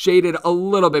been shaded a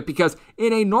little bit because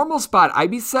in a normal spot, I'd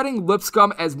be setting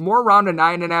Lipscomb as more around a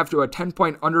 9.5 to a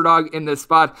 10-point underdog in this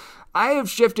spot. I have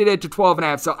shifted it to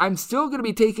 12.5, so I'm still going to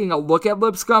be taking a look at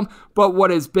Lipscomb, but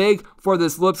what is big for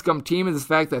this Lipscomb team is the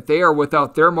fact that they are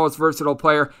without their most versatile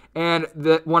player and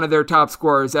one of their top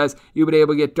scorers, as you've been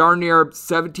able to get darn near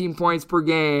 17 points per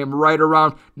game, right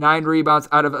around 9 rebounds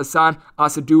out of Hassan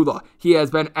Asadullah. He has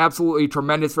been absolutely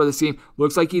tremendous for this team.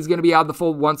 Looks like he's going to be out of the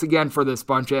fold once again for this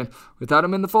bunch, and without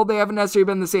him in the fold, they haven't necessarily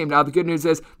been the same. Now, the good news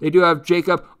is they do have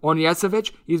Jacob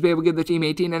Onyesevic. He's been able to give the team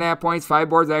 18.5 points, 5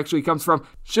 boards. That actually comes from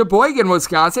Sheboygan,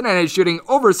 Wisconsin, and is shooting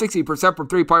over 60% from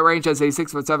 3-point range as a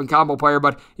 6'7" combo player.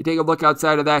 But you take a look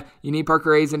outside of that, you need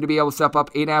Parker Hazen to be able to step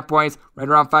up 8.5 points, right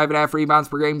around 5.5 rebounds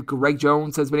per game. Greg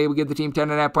Jones has been able to give the team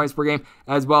 10.5 points per game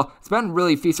as well. It's been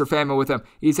really feast or famine with him.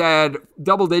 He's had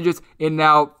double digits in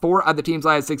now 4 of the team's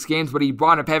last 6 games, but he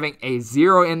wound up having a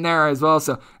 0 in there as well,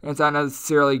 so it's not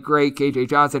necessarily great. KJ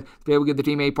Johnson to be able to give the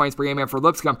team 8 points per game, and for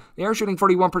Lipscomb, they are shooting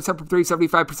 41% from 3,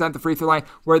 75% the free throw line.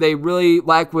 Where they really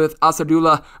lack with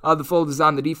Asadullah, the fold is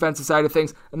on the defensive side of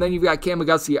things. And then you've got Cam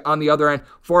Augusty on the other end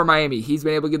for Miami. He's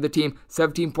been able to give the team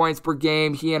 17 points per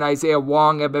game. He and Isaiah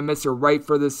Wong have been Mr. Right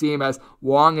for this team, as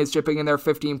Wong is chipping in their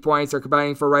 15 points. They're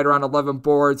combining for right around 11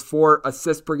 boards, 4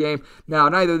 assists per game. Now,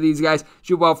 neither of these guys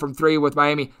shoot well from 3 with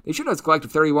Miami. They shoot as a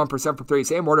collective 31% from 3.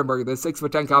 Sam Wardenberg, the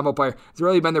 6'10" combo player, has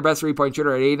really been their best 3-point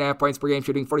shooter at 8.5 points per game,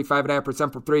 shooting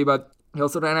 45.5% from 3, but he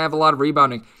also doesn't have a lot of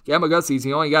rebounding. Cam Augusty is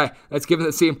the only guy that's given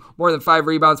this team more than 5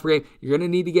 rebounds per game. You're going to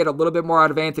need to get a little bit more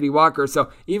out of Anthony Walker.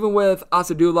 So even with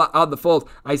Asadullah out of the fold,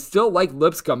 I still like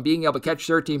Lipscomb being able to catch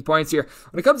 13 points here.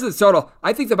 When it comes to the total,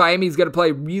 I think that Miami is going to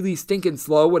play really stinking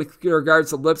slow with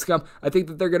regards to Lipscomb. I think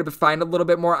that they're going to find a little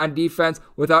bit more on defense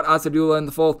without Asadullah in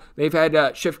the fold. They've had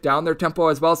to shift down their tempo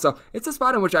as well. So it's a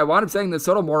spot in which I want up setting this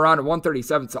total more around at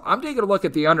 137. So I'm taking a look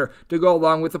at the under to go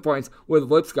along with the points with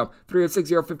Lipscomb.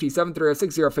 306-057,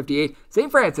 306-058.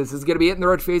 St. Francis is going to be hitting the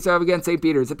road to face off against St.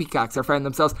 Peter's. The Peacocks are finding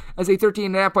themselves as a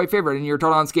 13.5 point favorite in your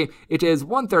total on this game. It is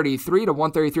 133 to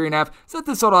 133.5. Set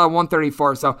this total at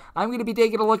 134. So I'm going to be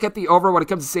taking a look at the over when it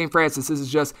comes to St. Francis. This is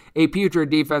just a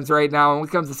putrid defense right now. And when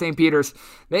it comes to St. Peter's,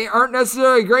 they aren't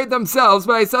necessarily great themselves,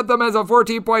 but I set them as a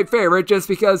 14-point favorite just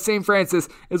because St. Francis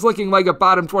is looking like a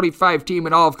bottom 25 team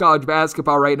in all of college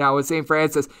basketball right now. With St.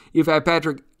 Francis, you've had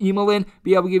Patrick Emelin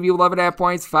be able to give you 11.5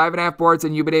 points, 5.5 boards,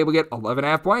 and you've been able to get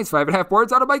 11.5 points, 5.5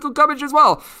 boards out of Michael Cummings as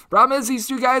well. Problem is, these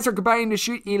two guys are combining to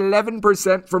shoot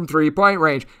 11% from 3-point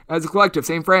range. As a collective,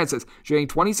 St. Francis shooting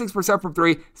 26% from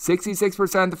 3,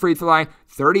 66% at the free throw line,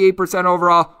 38%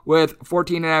 overall with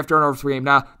 14.5 turnovers per game.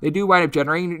 Now, they do wind up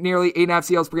generating nearly 8.5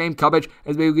 steals per game. Cubbage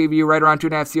is able to give you right around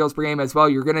 2.5 steals per game as well.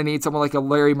 You're going to need someone like a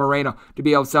Larry Moreno to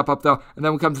be able to step up, though. And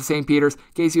then when it comes to St. Peter's,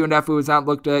 Casey Undefu has not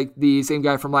looked like the same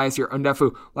guy from last year.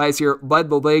 Undefu last year led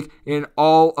the league in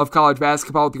all of college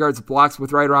basketball with regards to blocks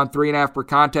with right around 3.5 per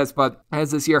contest, but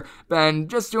has this year been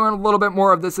just doing a little bit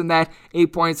more of this and that.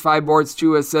 8 points, 5 boards,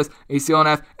 2 assists, a steal and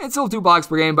a half, and still 2 blocks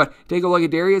per game. But take a look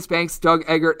at Darius Banks, Doug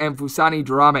Eggert, and Fusani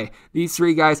Drame. These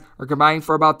 3 guys are combining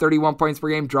for about 31 points per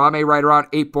game. Drame right around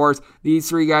 8 boards. These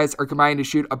 3 guys are combined to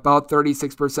shoot about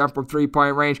 36% from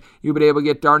 3-point range. You've been able to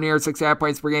get darn near 6.5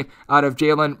 points per game out of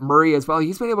Jalen Murray as well.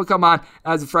 He's been able to come on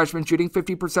as a freshman, shooting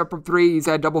 50% from 3. He's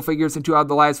had double figures in 2 out of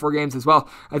the last 4 games as well.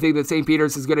 I think that St.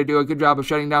 Peter's is going to do a good job of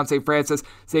shutting down St. Francis.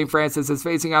 St. Francis is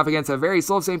facing off against a very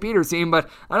slow St. Peter's team, but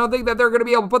I don't think that they're going to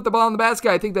be able to put the ball in the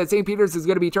basket. I think that St. Peter's is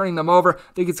going to be turning them over.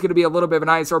 I think it's going to be a little bit of an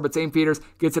eyesore, but St. Peter's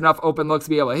gets enough open looks to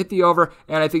be able to hit the over,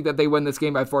 and I think that they win this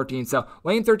game by 14. So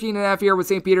laying 13.5 here with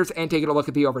St. Peter's and taking a look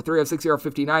at the over.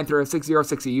 306-059,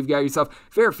 306-060. You've got yourself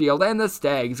Fairfield, and the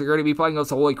Stags are going to be playing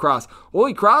against Holy Cross.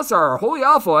 Holy Cross are holy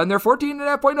awful, and they're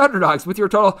 14.5 point underdogs with your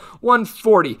total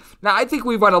 140. Now, I think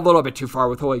we went a little bit too far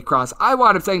with Holy Cross. I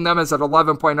wound up saying them as an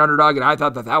 11 point underdog, and I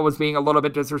thought that that was being a little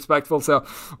bit disrespectful, so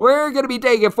we're going to be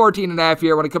taking 14.5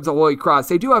 here when it comes to Holy Cross.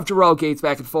 They do have Jarrell Gates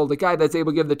back in the fold, the guy that's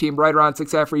able to give the team right around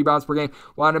 6.5 rebounds per game.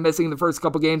 Wound up missing the first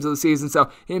couple games of the season, so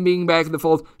him being back in the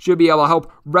fold should be able to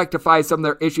help rectify some of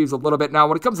their issues a little bit. Now,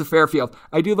 when it comes to Fairfield,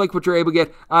 I do like what you're able to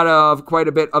get out of quite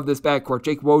a bit of this backcourt.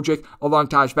 Jake Wojcik along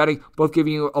Taj Benning, both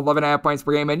giving you 11.5 points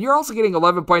per game, and you're also getting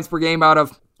 11 points per game out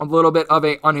of a little bit of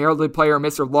a unheralded player,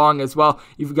 Mr. Long, as well.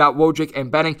 You've got Wojcik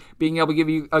and Benning being able to give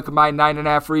you a combined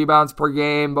 9.5 rebounds per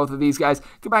game. Both of these guys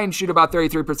combined to shoot about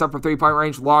 33% from 3-point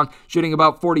range. Long shooting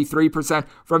about 43%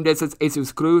 from distance.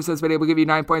 Jesus Cruz has been able to give you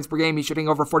 9 points per game. He's shooting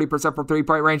over 40% from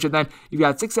 3-point range. And then you've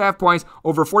got 6.5 points,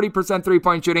 over 40%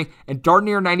 3-point shooting, and darn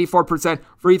near 94%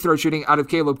 free throw shooting out of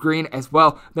Caleb Green as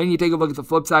well. Then you take a look at the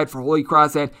flip side for Holy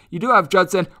Cross, and you do have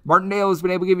Judson Martindale, who's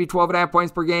been able to give you 12.5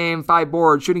 points per game, 5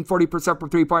 boards, shooting 40% from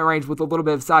 3-point range with a little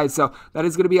bit of size, so that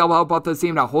is going to be able to help out this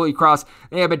team. Now, Holy Cross,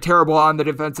 they have been terrible on the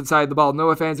defensive side of the ball.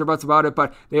 No fans or buts about it,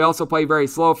 but they also play very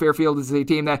slow. Fairfield is a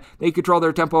team that they control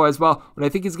their tempo as well. What I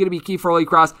think is going to be key for Holy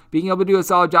Cross, being able to do a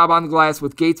solid job on the glass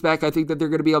with Gates back, I think that they're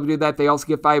going to be able to do that. They also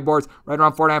get 5 boards, right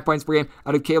around 4.5 points per game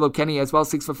out of Caleb Kenny as well,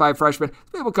 6'5" freshman.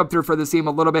 Be able to come through for this team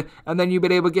a little bit, and then you've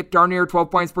been able to get darn near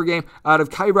 12 points per game out of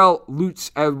Kyrell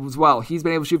Lutz as well. He's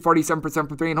been able to shoot 47%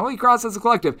 from 3, and Holy Cross as a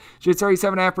collective shoots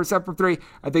 37.5% from 3.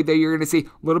 I think that you're going to see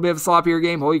a little bit of a sloppier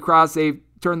game. Holy Cross, they've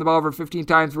turned the ball over 15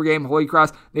 times per game. Holy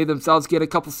Cross, they themselves get a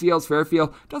couple steals.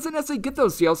 Fairfield doesn't necessarily get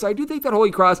those steals, so I do think that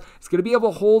Holy Cross is going to be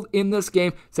able to hold in this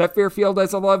game. Set Fairfield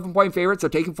as an 11-point favorite, so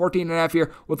taking 14.5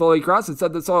 here with Holy Cross, and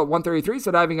set this all at 133,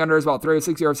 so diving under as well.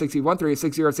 306-061,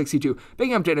 306-062.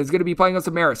 Binghamton is going to be playing against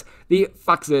Marist. The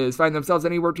Foxes find themselves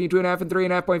anywhere between 2.5 and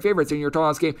 3.5 point favorites, and your total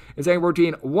on this game is anywhere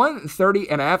between 130.5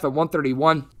 and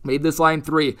 131. Made this line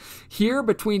 3. Here,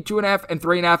 between 2.5 and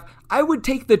 3.5, I would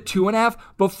take the 2.5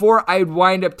 before I'd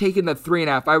wind up taking the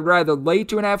 3.5. I would rather lay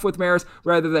 2.5 with Marist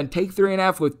rather than take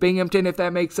 3.5 with Binghamton, if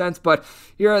that makes sense. But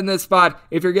here in this spot,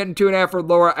 if you're getting 2.5 or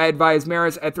lower, I advise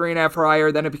Marist at 3.5 or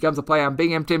higher. Then it becomes a play on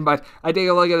Binghamton. But I take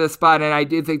a look at this spot, and I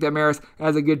do think that Marist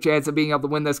has a good chance of being able to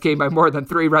win this game by more than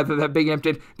 3 rather than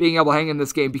Binghamton being able to hang in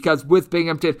this game. Because with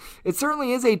Binghamton, it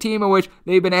certainly is a team in which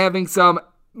they've been having some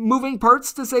moving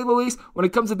parts, to say the least. When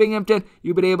it comes to Binghamton,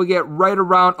 you've been able to get right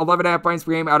around 11.5 points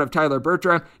per game out of Tyler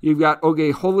Bertram. You've got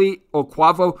Oge Holy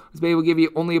Okwavo, who's been able to give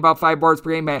you only about 5 boards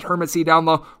per game. Matt Hermitsy down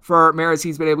low for Marist.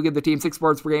 He's been able to give the team 6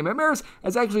 boards per game. And Marist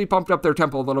has actually pumped up their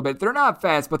tempo a little bit. They're not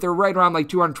fast, but they're right around like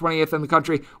 220th in the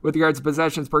country with regards to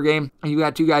possessions per game. And you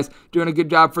got 2 guys doing a good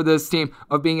job for this team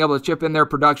of being able to chip in their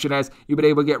production, as you've been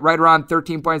able to get right around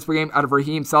 13 points per game out of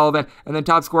Raheem Sullivan. And then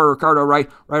top scorer Ricardo Wright,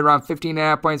 right around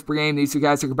 15.5 points per game. These 2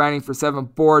 guys are combining for 7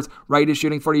 boards. Wright is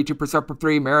shooting 42% from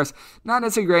 3. Marist, not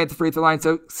necessarily great at the free throw line,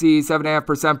 so see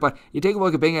 7.5%, but you take a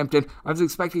look at Binghamton, I was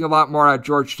expecting a lot more out of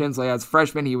George Tinsley. As a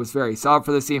freshman, he was very solid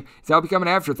for this team. He's now become an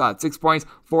afterthought. 6 points,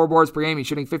 4 boards per game. He's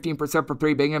shooting 15% from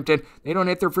 3. Binghamton, they don't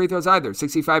hit their free throws either.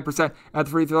 65% at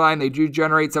the free throw line. They do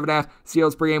generate 7.5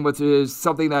 steals per game, which is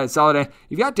something that is solid. And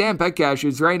you've got Dan Petcash,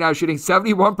 who's right now shooting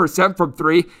 71% from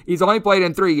 3. He's only played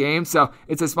in 3 games, so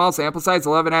it's a small sample size,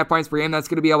 11.5 points per game. That's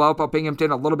going to be able to help out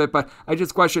Binghamton a little bit, but I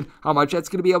just question how much that's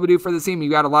going to be able to do for the team. You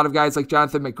got a lot of guys like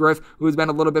Jonathan McGriff, who's been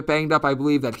a little bit banged up. I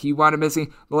believe that he wound up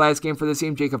missing the last game for the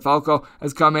team. Jacob Falco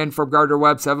has come in from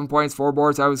Gardner-Webb, 7 points, 4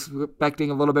 boards. I was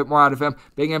expecting a little bit more out of him.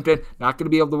 Binghamton, not going to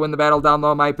be able to win the battle down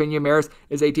low, in my opinion. Marist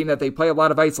is a team that they play a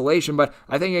lot of isolation, but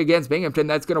I think against Binghamton,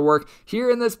 that's going to work. Here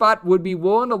in this spot, would be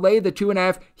willing to lay the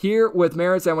 2.5 here with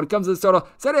Marist, and when it comes to this total,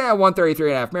 set it at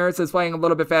 133.5. Marist is playing a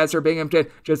little bit faster. Binghamton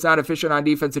just not efficient on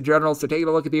defense in general, so taking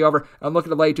a look at the over, I'm looking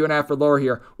looking to lay 2.5 or lower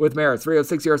here with Marist.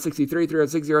 306-063,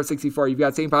 306-064. You've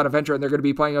got St. Bonaventure, and they're going to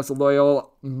be playing us Loyola,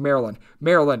 Maryland.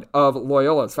 Maryland of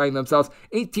Loyola is finding themselves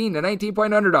 18 to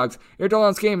 19-point underdogs. Your total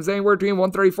on this game is anywhere between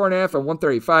 134.5 and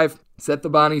 135. Set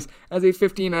the Bonnies as a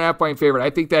 15.5-point favorite.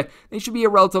 I think that they should be a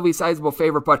relatively sizable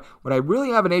favorite, but what I really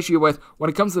have an issue with when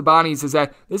it comes to the Bonnies is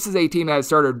that this is a team that has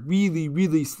started really,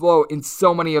 really slow in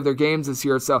so many of their games this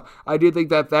year, so I do think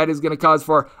that that is going to cause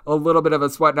for a little bit of a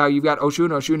sweat. Now, you've got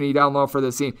Oshuni down low for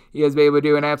this team. He has been able to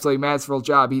do an absolutely masterful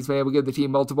job. He's been able to give the team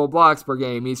multiple blocks per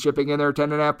game. He's chipping in there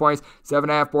 10.5 points,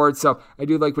 7.5 boards, so I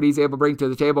do like what he's able to bring to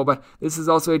the table, but this is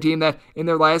also a team that in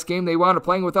their last game, they wound up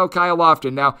playing without Kyle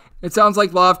Lofton. Now, it sounds like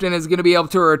Lofton is going to be able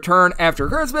to return after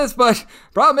Christmas, but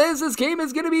problem is this game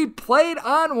is going to be played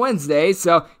on Wednesday,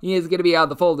 so he is going to be out of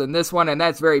the fold in this one, and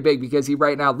that's very big because he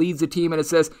right now leads the team in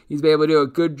assists. He's been able to do a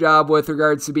good job with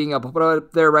regards to being able to put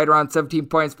up there right around 17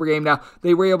 points per game. Now,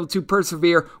 they were able to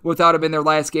persevere without him in their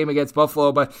last game against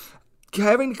Buffalo, but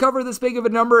having to cover this big of a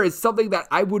number is something that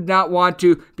I would not want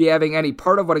to be having any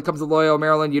part of when it comes to Loyola,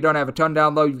 Maryland. You don't have a ton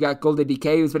down low. You've got Golden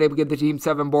DK, who's been able to give the team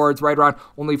 7 boards, right around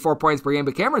only 4 points per game.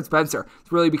 But Cameron Spencer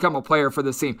has really become a player for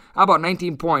this team. How about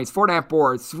 19 points, 4.5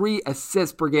 boards, 3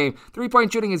 assists per game.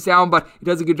 3-point shooting is down, but he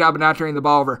does a good job of not turning the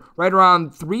ball over. Right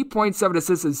around 3.7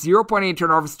 assists, 0.8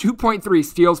 turnovers, 2.3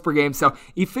 steals per game. So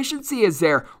efficiency is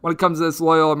there when it comes to this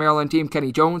Loyola, Maryland team.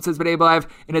 Kenny Jones has been able to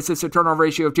have an assist to turnover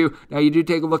ratio of 2. Now, you do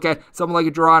take a look at someone like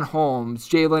a Deron Holmes,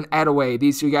 Jalen Attaway.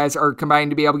 These two guys are combined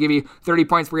to be able to give you 30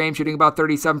 points per game, shooting about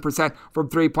 37% from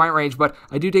 3-point range. But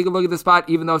I do take a look at the spot,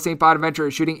 even though St. Bonaventure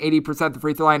is shooting 80% at the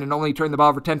free throw line and only turning the ball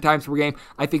over 10 times per game.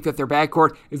 I think that their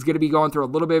backcourt is going to be going through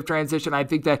a little bit of transition. I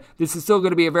think that this is still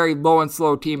going to be a very low and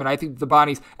slow team, and I think the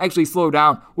Bonnies actually slow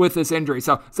down with this injury.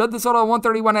 So set the total at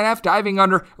 131.5, diving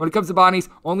under. When it comes to Bonnies,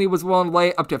 only was willing to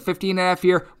lay up to 15.5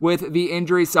 here with the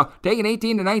injury. So taking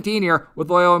 18 to 19 here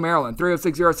with Loyola, Maryland.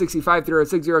 306-065,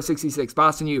 306-066.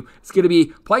 Boston U is going to be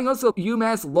playing also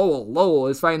UMass Lowell. Lowell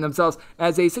is finding themselves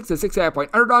as a 6 to 6.5 point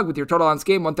underdog with your total on this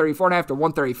game 134.5 to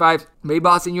 135. Made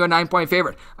Boston U a 9-point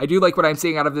favorite. I do like what I'm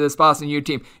seeing out of this Boston U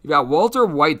team. You've got Walter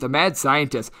White, the mad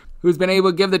scientist, who's been able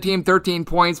to give the team 13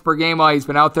 points per game while he's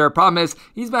been out there. Problem is,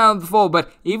 he's been out of the fold,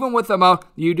 but even with them out,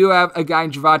 you do have a guy in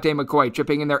Javante McCoy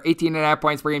chipping in there 18.5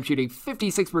 points per game, shooting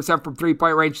 56% from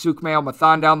 3-point range. Sukmail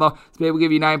Mathan down low is able to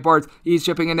give you 9 boards. He's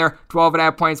chipping in there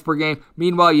 12.5 points per game.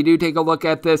 Meanwhile, you do take a look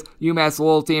at this UMass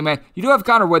Lowell team, and you do have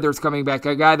Connor Withers coming back,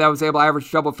 a guy that was able to average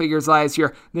double figures last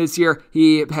year. This year,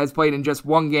 he has played in just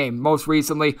one game. Most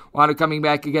recently, wound up coming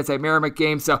back against that Merrimack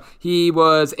game, so he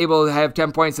was able to have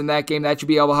 10 points in that game. That should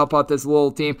be able to help out this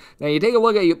Lowell team. Now, you take a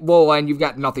look at Lowell, and you've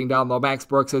got nothing down low. Max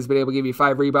Brooks has been able to give you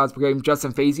 5 rebounds per game.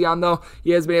 Justin Faison, though,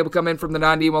 he has been able to come in from the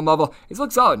non-D1 level. He's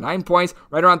looked solid. 9 points,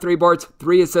 right around 3 boards,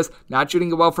 3 assists, not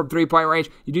shooting it well from 3-point range.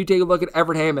 You do take a look at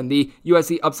Everett Hammond, the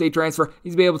USC upstate transfer.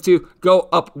 He's been able to go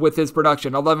up with his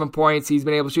production. 11 points. He's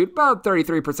been able to shoot about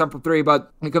 33% from 3,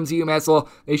 but when it comes to UMass Lowell,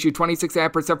 they shoot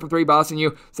 26.5% from 3. Boston U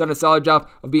has done a solid job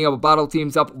of being able to bottle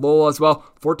teams up. Lowell as well.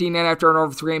 14.5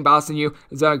 turnovers per game. Boston U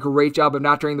has done a great job of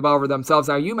not turning the ball over themselves.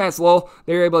 Now, UMass Lowell,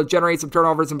 they're able to generate some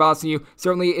turnovers, and Boston U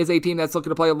certainly is a team that's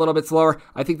looking to play a little bit slower.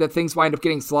 I think that things wind up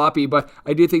getting sloppy, but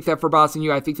I do think that for Boston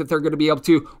U, I think that they're going to be able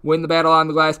to win the battle on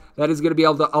the glass. That is going to be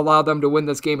able to allow them to win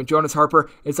this game. And Jonas Harper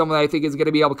is someone that I think is going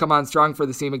to be able to come on strong for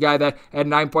the team. A guy that had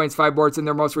 9 points, 5 boards in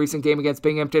their most recent game against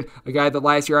Binghamton. A guy that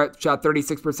last year shot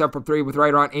 36% from 3 with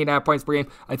right around 8.5 points per game.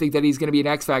 I think that he's going to be an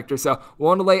X factor. So we'll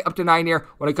want to lay up to 9 here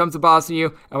when it comes to Boston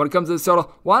U. And when it comes to the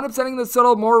total, wound up setting the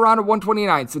total more around at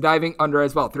 129. So diving under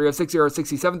as well.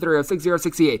 306-067,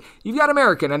 306-068. You've got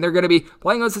American, and they're going to be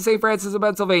playing us to St. Francis of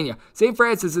Pennsylvania. St.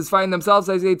 Francis is finding themselves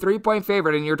as a 3-point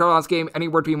favorite in your total on this game,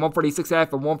 anywhere between 146.5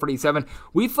 and 147.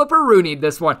 We flipper-roonied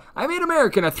this one. I made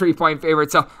American a 3-point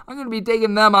favorite, so I'm going to be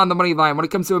taking them on the money line. When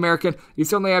it comes to American, you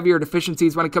certainly have your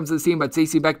deficiencies when it comes to the team, but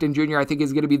Stacey Beckton Jr. I think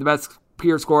is going to be the best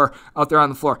peer scorer out there on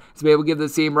the floor. To be able to give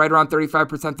this team right around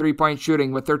 35% 3-point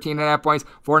shooting with 13.5 points,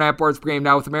 4.5 boards per game.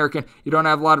 Now with American, you don't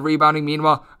have a lot of rebounding.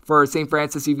 Meanwhile, for St.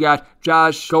 Francis, you've got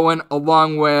Josh Cohen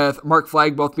along with Mark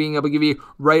Flagg both being able to give you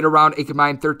right around a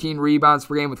combined 13 rebounds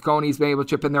per game, with Coney's being able to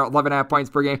chip in there 11.5 points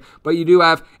per game. But you do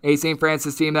have a St.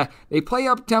 Francis team that they play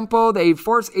up tempo, they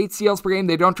force 8 steals per game,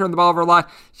 they don't turn the ball over a lot,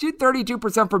 shoot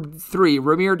 32% from 3.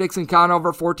 Ramir Dixon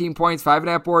Conover, 14 points,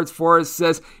 5.5 boards, 4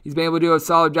 assists. He's been able to do a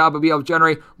solid job of being able to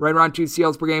generate right around 2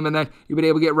 steals per game, and then you've been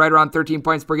able to get right around 13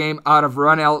 points per game out of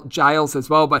Ronell Giles as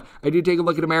well. But I do take a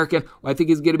look at American. What I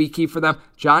think is going to be key for them,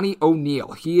 Donnie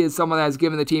O'Neal. He is someone that has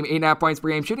given the team 8.5 points per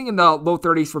game, shooting in the low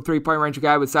 30s from three-point range, a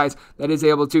guy with size that is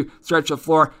able to stretch the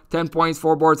floor. 10 points,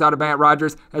 4 boards out of Matt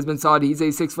Rogers has been solid. He's a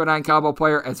 6'9" combo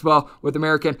player as well with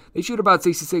American. They shoot about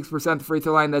 66% the free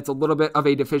throw line. That's a little bit of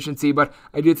a deficiency, but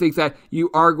I do think that you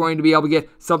are going to be able to get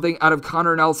something out of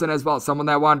Connor Nelson as well. Someone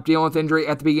that wanted dealing with injury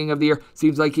at the beginning of the year.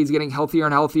 Seems like he's getting healthier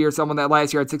and healthier. Someone that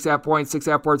last year had 6.5 points,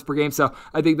 6.5 boards per game. So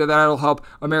I think that that'll help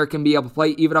American be able to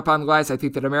play even up on the glass. I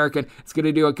think that American is going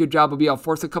to do a good job of being able to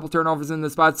force a couple turnovers in the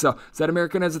spot. So set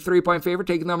American as a 3-point favorite,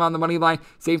 taking them on the money line.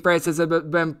 St. Francis has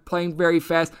been playing very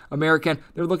fast. American,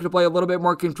 they're looking to play a little bit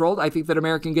more controlled. I think that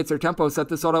American gets their tempo. Set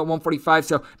this total at 145,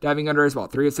 so diving under as well.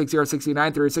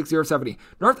 306-069, 306-070.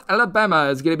 North Alabama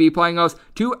is going to be playing us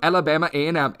to Alabama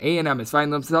A&M. A&M is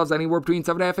finding themselves anywhere between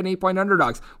 7.5 and 8-point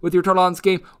underdogs. With your total on this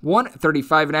game,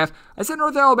 135.5. I said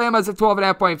North Alabama is a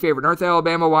 12.5 point favorite. North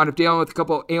Alabama wound up dealing with a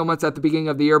couple ailments at the beginning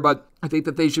of the year, but I think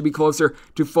that they should be closer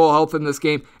to full health in this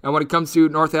game. And when it comes to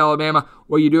North Alabama,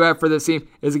 what you do have for this team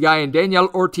is a guy in Daniel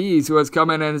Ortiz who has come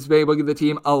in and has been able to give the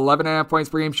team 11.5 points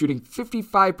per game, shooting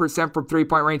 55% from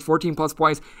three-point range, 14 plus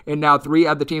points, and now 3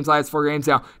 of the team's last 4 games.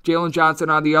 Now, Jalen Johnson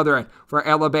on the other end for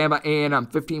Alabama A&M,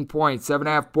 15 points,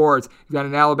 7.5 boards. You've got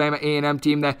an Alabama A&M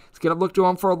team that's going to look to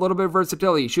him for a little bit of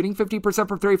versatility, shooting 50%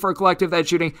 from 3 for a collective that's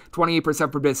shooting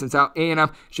 28% from distance. Now,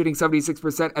 A&M shooting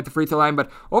 76% at the free throw line,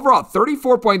 but overall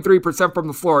 34.3% from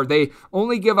the floor. They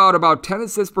only give out about 10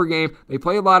 assists per game. They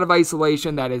play a lot of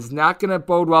isolation. That is not going to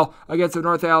bode well against the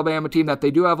North Alabama team that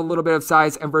they do have a little bit of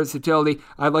size and versatility.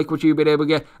 I like what you've been able to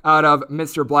get out of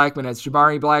Mr. Blackman, as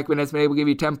Jabari Blackman has been able to give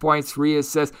you 10 points, 3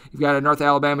 assists. You've got a North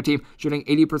Alabama team shooting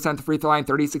 80% the free throw line,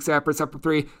 36.5% for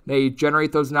 3. They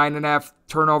generate those 9.5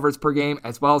 turnovers per game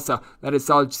as well, so that is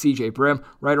solid. CJ Brim,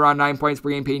 right around 9 points per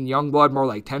game. Peyton Youngblood, more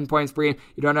like 10 points per game.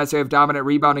 You don't necessarily have dominant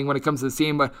rebounding when it comes to the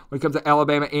team, but when it comes to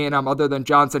Alabama A&M, other than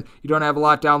Johnson, you don't have a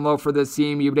lot down low for this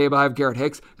team. You've been able to have Garrett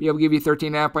Hicks be able to give you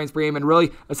 13.5 points per game, and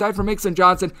really, aside from Hicks and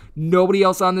Johnson, nobody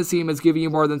else on this team is giving you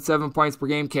more than 7 points per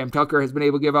game. Cam Tucker has been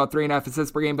able to give out 3.5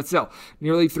 assists per game, but still,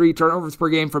 nearly 3 turnovers per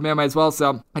game from him as well,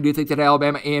 so I do think that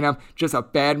Alabama A&M, just a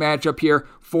bad matchup here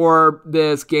for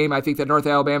this game. I think that North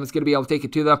Alabama is going to be able to take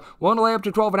it to them. Willing to lay up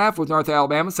to 12.5 with North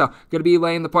Alabama, so going to be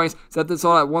laying the points. Set this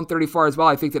all at 134 as well.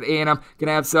 I think that A&M going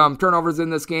to have some turnovers in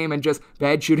this game and just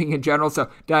bad shooting in general, so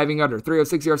diving under.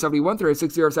 306-071,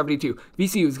 306-072.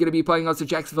 VCU is going to be playing us at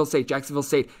Jacksonville State. Jacksonville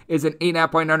State is an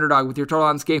 8.5 point underdog with your total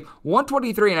on this game,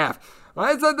 123.5.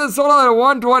 I said the total at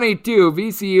 122.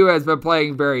 VCU has been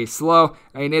playing very slow.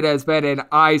 I mean, it has been an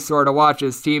eyesore to watch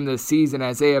this team this season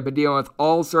as they have been dealing with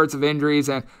all sorts of injuries,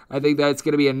 and I think that's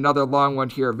going to be another long one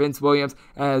here. Vince Williams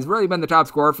has really been the top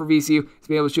scorer for VCU. He's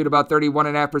been able to shoot about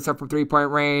 31.5% from three-point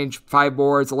range, 5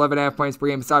 boards, 11.5 points per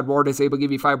game. Assad Ward is able to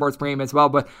give you 5 boards per game as well,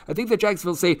 but I think that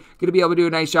Jacksonville State going to be able to do a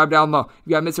nice job down low.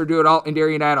 You got Mr. Do-It-All and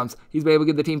Darian Adams. He's been able to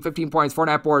give the team 15 points,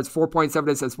 4.5 boards, 4.7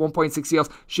 assists, 1.6 steals,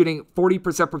 shooting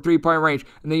 40% from three-point range.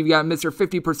 And then you've got Mr.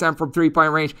 50% from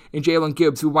three-point range in Jalen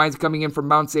Gibbs, who winds up coming in from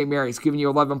Mount St. Mary's, giving you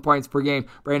 11 points per game.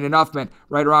 Brandon Huffman,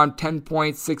 right around 10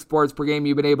 points, 6 boards per game.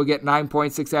 You've been able to get 9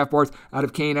 points, 6.5 boards out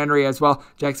of Kane Henry as well.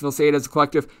 Jacksonville State as a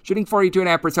collective, shooting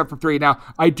 42.5% from 3. Now,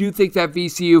 I do think that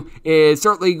VCU is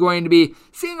certainly going to be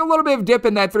seeing a little bit of dip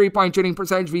in that three-point shooting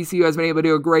percentage. VCU has been able to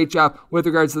do a great job with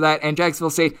regards to that, and Jacksonville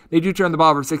State, they do turn the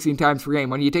ball over 16 times per game.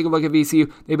 When you take a look at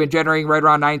VCU, they've been generating right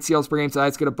around 9 steals per game, so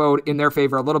that's going to bode in their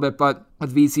favor a little bit, but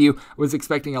with VCU, was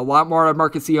expecting a lot more of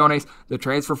Marcus Siones, the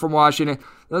transfer from Washington.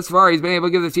 Thus far, he's been able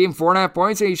to give the team 4.5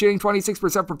 points, and he's shooting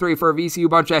 26% from 3 for a VCU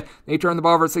bunch that they turn the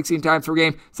ball over 16 times per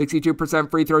game,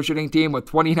 62% free throw shooting team with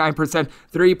 29%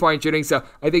 three-point shooting. So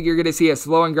I think you're going to see a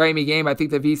slow and grimy game. I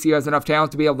think that VCU has enough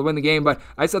talent to be able to win the game, but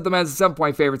I set them as a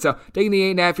 7-point favorite. So taking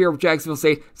the 8.5 here with Jacksonville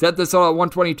State, set this total at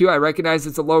 122. I recognize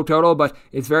it's a low total, but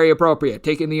it's very appropriate.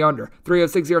 Taking the under.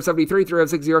 306-073,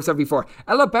 306-074.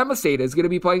 Alabama State is going to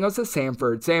be playing us at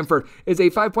Samford. Samford is a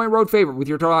 5-point road favorite with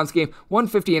your total on this game,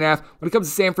 150.5. When it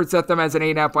comes to Samford, set them as an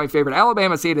 8.5 point favorite.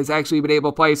 Alabama State has actually been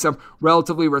able to play some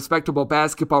relatively respectable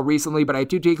basketball recently, but I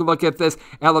do take a look at this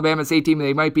Alabama State team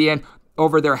they might be in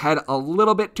over their head a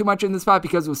little bit too much in this spot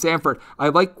because with Samford, I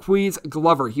like Queez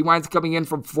Glover. He winds up coming in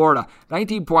from Florida.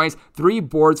 19 points, 3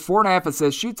 boards, 4.5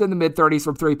 assists, shoots in the mid-30s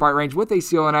from three-point range with a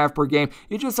steal and a half per game.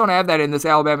 You just don't have that in this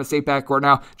Alabama State backcourt.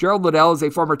 Now, Gerald Liddell is a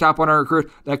former top 100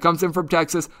 recruit that comes in from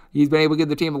Texas. He's been able to give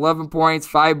the team 11 points,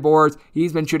 5 boards.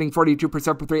 He's been shooting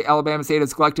 42% for 3. Alabama State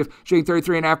as a collective, shooting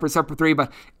 33.5% for 3,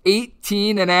 but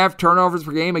 18.5 turnovers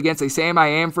per game against a Sam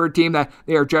Amford team that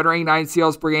they are generating 9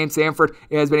 steals per game. Samford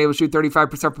has been able to shoot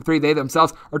 35% from three. They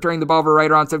themselves are turning the ball over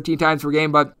right around 17 times per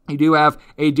game, but you do have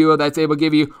a duo that's able to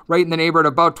give you right in the neighborhood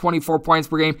of about 24 points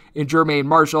per game in Jermaine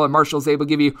Marshall, and Marshall's able to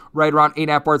give you right around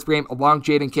 8.5 boards per game along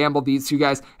Jaden Campbell. These two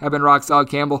guys have been rock solid.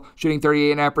 Campbell shooting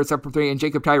 38.5% from three, and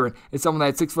Jacob Tyron is someone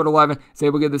that's 6'11", is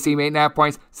able to give the team 8.5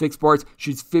 points, 6 boards,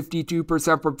 shoots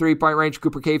 52% from three-point range.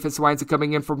 Cooper Kafis winds up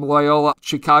coming in from Loyola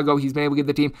Chicago. He's been able to give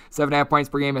the team 7.5 points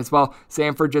per game as well.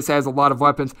 Samford just has a lot of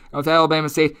weapons. And with Alabama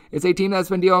State, it's a team that's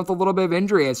been dealing with a little bit of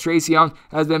injury, as Trace Young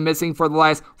has been missing for the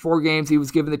last 4 games. He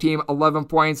was giving the team 11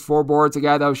 points, 4 boards, a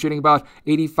guy that was shooting about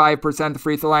 85% at the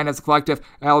free throw line as a collective.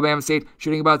 Alabama State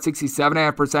shooting about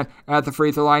 67.5% at the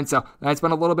free throw line, so that's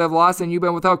been a little bit of a loss, and you've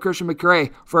been without Christian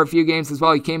McRae for a few games as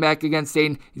well. He came back against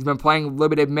Dayton. He's been playing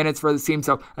limited minutes for this team,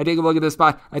 so I take a look at this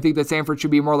spot. I think that Samford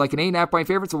should be more like an 8.5 point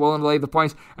favorite, so willing to lay the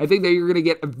points. I think that you're going to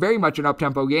get very much an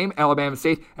up-tempo game. Alabama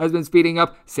State has been speeding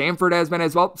up. Samford has been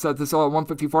as well, so this all at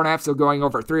 154.5, so going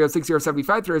over 306-075,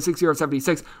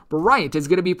 306-076. Bryant is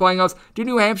going to be playing us to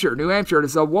New Hampshire. New Hampshire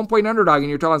is a 1-point underdog, and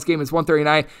your total on this game is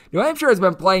 139. New Hampshire has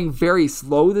been playing very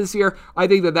slow this year. I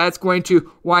think that that's going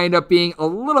to wind up being a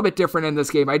little bit different in this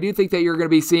game. I do think that you're going to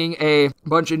be seeing a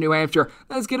bunch of New Hampshire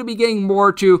that's going to be getting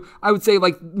more to, I would say,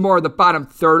 like more of the bottom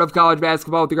third of college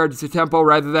basketball with regards to tempo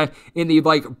rather than in the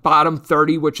like bottom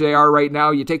 30, which they are right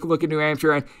now. You take a look at New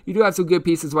Hampshire, and you do have some good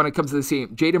pieces when it comes to the team.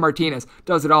 Jaden Martinez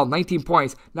does it all. 19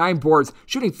 points, 9 boards,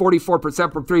 shooting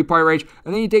 44% from three-point range.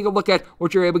 And then you take a look at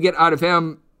what you're able to get out of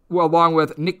him, well, along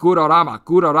with Nick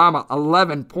Gudorama,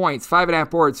 11 points, 5.5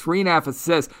 boards, 3.5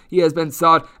 assists. He has been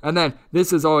solid. And then,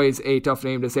 this is always a tough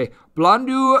name to say,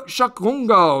 Blandu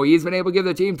Shakungo. He's been able to give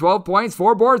the team 12 points,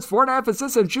 4 boards, 4.5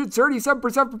 assists, and shoots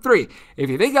 37% from three. If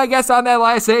you think I guessed on that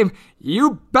last name,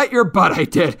 you bet your butt I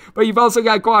did. But you've also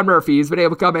got Quan Murphy. He's been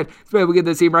able to come in. He's been able to give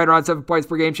the team right around 7 points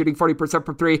per game, shooting 40%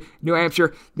 from three. New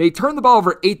Hampshire, they turn the ball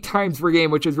over 8 times per game,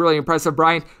 which is really impressive.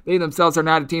 Bryant, they themselves are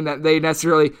not a team that they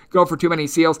necessarily go for too many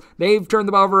steals. They've turned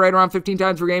the ball over right around 15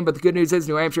 times per game, but the good news is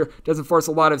New Hampshire doesn't force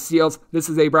a lot of steals. This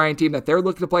is a Bryant team that they're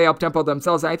looking to play up-tempo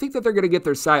themselves, and I think that they're going to get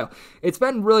their style. It's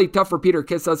been really tough for Peter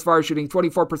Kiss thus far, shooting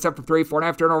 24% from three,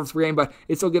 4.5 turnovers per game, but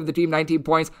it still gives the team 19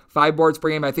 points, 5 boards per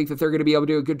game. I think that they're going to be able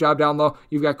to do a good job down low.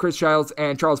 You've got Chris Childs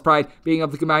and Charles Pride being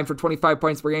able to combine for 25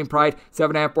 points per game. Pride,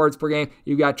 7.5 boards per game.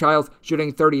 You've got Childs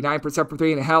shooting 39% from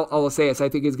three, and Hal Olaseus, I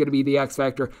think, is going to be the X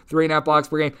factor. 3.5 blocks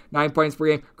per game, 9 points per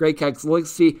game. Greg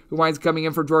Kekslisty, who winds up coming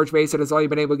in for George Mason, has only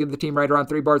been able to give the team right around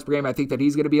 3 boards per game. I think that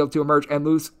he's going to be able to emerge, and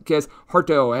Lucas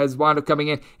Harto has wound up coming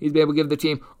in. He's been able to give the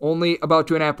team only about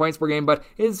 2.5 points per game, but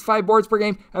his 5 boards per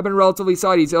game have been relatively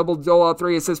solid. He's able to dole out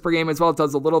 3 assists per game as well.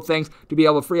 Does the little things to be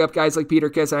able to free up guys like Peter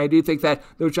Kiss, and I do think that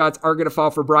those shots are going to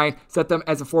fall for Bryant. Set them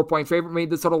as a 4-point favorite. Made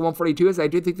this total 142, as I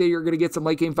do think that you're going to get some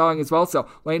late game fouling as well. So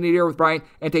laying it here with Bryant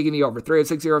and taking the over.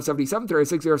 306-077,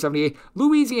 306-078.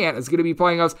 Louisiana is going to be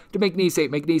playing us to McNeese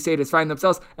State. McNeese State has found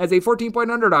themselves as a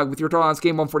 14-point underdog with your total on this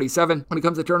game 147. When it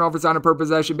comes to turnovers on a per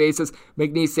possession basis,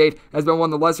 McNeese State has been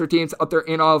one of the lesser teams up there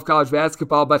in all of college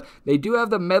basketball, but they do have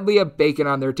the medley of bacon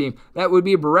on their team. That would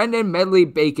be Brendan Medley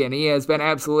Bacon. He has been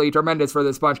absolutely tremendous for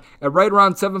this bunch. At right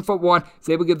around 7'1", he's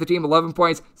able to give the team 11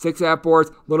 points, 6.5 boards,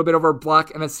 a little bit over a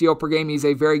block and a steal per game. He's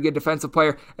a very good defensive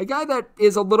player. A guy that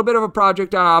is a little bit of a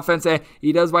project on offense, and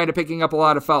he does wind up picking up a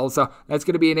lot of fouls. So that's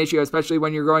going to be an issue, especially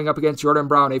when you're going up against Jordan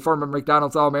Brown, a former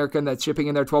McDonald's All-American that's shipping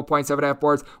in their 12 points, 7.5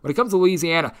 boards. When it comes to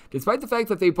Louisiana, despite the fact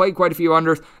that they played quite a few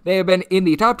unders, they have been in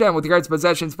the top 10 with regards to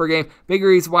possessions per game. Big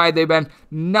reason why they've been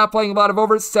not playing a lot of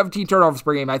overs, 17 turnovers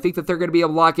per game. I think that they're going to be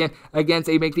able to lock in against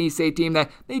a McNeese State team that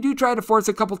they do try to force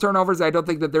a couple turnovers. I don't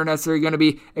think that they're necessarily going to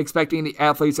be expecting the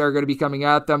athletes that are going to be coming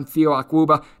at them. Theo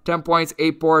Akwuba, 10 points,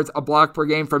 8 boards, a block per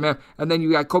game from him. And then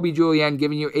you got Kobe Julian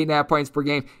giving you 8.5 points per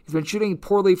game. He's been shooting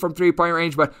poorly from 3-point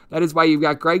range, but that is why you've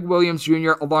got Greg Williams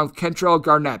Jr. along with Kentrell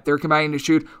Garnett. They're combining to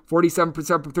shoot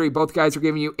 47% from 3. Both guys are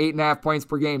giving you 8.5 points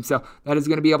per game, so that is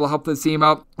going to be able to help this team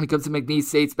out when it comes to McNeese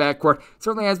State's backcourt.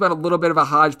 Certainly has been a little bit of a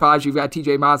hodgepodge. You've got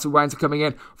TJ Moss, who winds up coming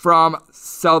in from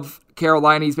South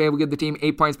Carolina. He's been able to give the team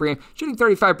 8 points per game, shooting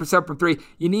 35% from 3.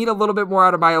 You need a little bit more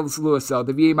out of Miles Lewis, though.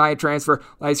 The VMI transfer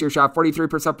last year shot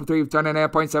 43% from 3 with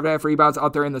 10.5 points, 7.5 rebounds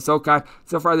out there in the SoCon.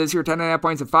 So far this year, 10.5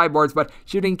 points and 5 boards, but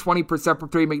shooting 20% from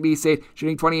 3. McNeese State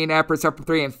shooting 28.5% from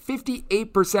 3 and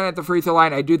 58% at the free throw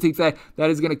line. I do think that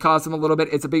is going to cost them a little bit.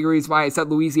 It's a big reason why I set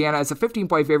Louisiana as a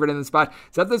 15-point favorite in the spot.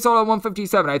 Set this total at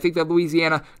 157. I think that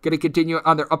Louisiana going to continue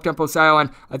on their up-tempo style,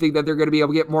 and I think that they're going to be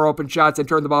able to get more open shots and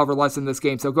turn the ball over less in this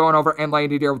game. So going Villanova, and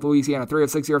Landier with Louisiana.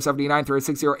 306-079,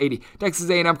 306-080. Texas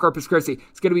A&M Corpus Christi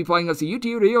is going to be playing us the UT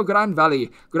Rio Grande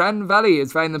Valley. Grande Valley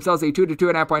is finding themselves a 2 to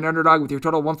 2.5 point underdog with your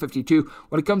total 152.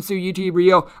 When it comes to UT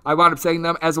Rio, I wound up saying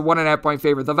them as a 1.5 point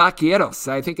favorite. The Vaqueros,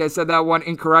 I think I said that one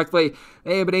incorrectly.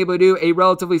 They have been able to do a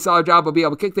relatively solid job of being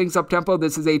able to kick things up tempo.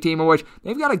 This is a team in which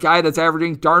they've got a guy that's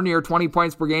averaging darn near 20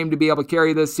 points per game to be able to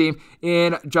carry this team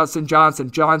in Justin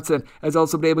Johnson. Johnson has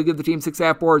also been able to give the team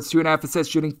 6.5 boards, 2.5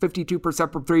 assists, shooting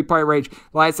 52% from 3-point range.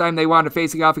 Last time they wound up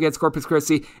facing off against Corpus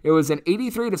Christi, it was an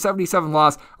 83-77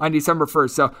 loss on December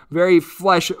 1st. So very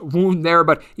flesh wound there,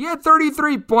 but he had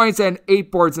 33 points and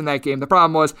 8 boards in that game. The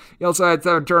problem was he also had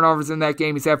 7 turnovers in that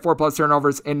game. He's had 4+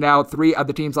 turnovers in now 3 of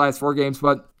the team's last 4 games.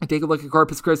 But take a look at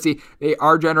Corpus Christi. They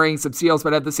are generating some steals,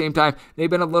 but at the same time, they've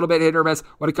been a little bit hit or miss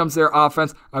when it comes to their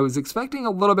offense. I was expecting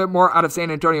a little bit more out of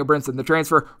San Antonio Brinson. The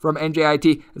transfer from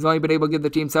NJIT has only been able to give the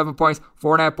team 7 points,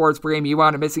 4.5 boards per game. You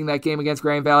wound up missing that game against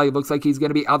Grand Valley. Looks like he's going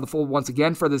to be out of the fold once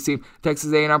again for this team.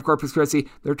 Texas A&M Corpus Christi,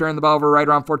 they're turning the ball over right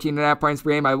around 14.5 points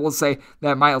per game. I will say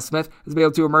that Miles Smith has been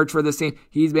able to emerge for this team.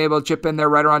 He's been able to chip in there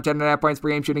right around 10.5 points per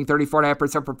game, shooting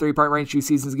 34.5% from 3-point range 2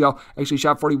 seasons ago. Actually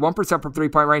shot 41% from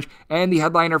 3-point range. And the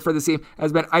headliner for this team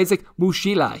has been Isaac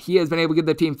Mushila. He has been able to give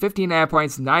the team 15.5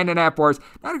 points, 9.5 boards.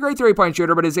 Not a great 3-point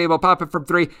shooter, but is able to pop it from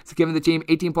 3. It's giving the team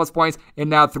 18+ points in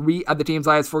now 3 of the team's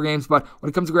last 4 games. But when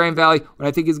it comes to Grand Valley, what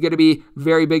I think is going to be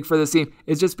very big for this team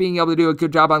is just being able to do a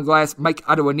good job on glass. Mike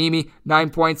Adewanimi, 9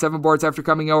 points, 7 boards after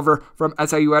coming over from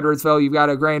SIU Edwardsville. You've got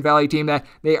a Grand Valley team that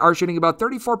they are shooting about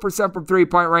 34% from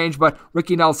 3-point range, but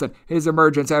Ricky Nelson, his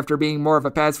emergence after being more of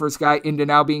a pass-first guy into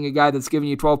now being a guy that's giving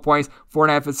you 12 points,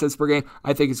 4.5 assists per game,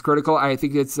 I think is critical. I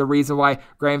think it's the reason why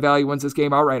Grand Valley wins this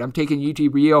game outright. I'm taking UT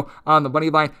Rio on the money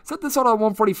line. Set this total at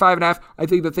 145.5. I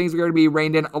think that things are going to be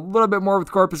reined in a little bit more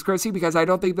with Corpus Christi because I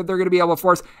don't think that they're going to be able to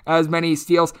force as many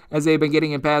steals as they've been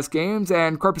getting in past games.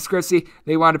 And Corpus Christi,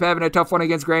 they wound up having a tough one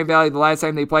against Grand Valley the last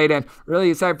time they played. And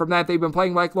really, aside from that, they've been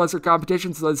playing lackluster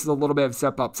competition, so this is a little bit of a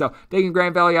step up. So taking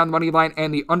Grand Valley on the money line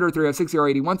and the under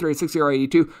 306-081,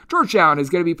 306-082. Georgetown is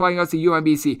going to be playing us the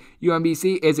UMBC.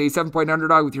 UMBC is a 7-point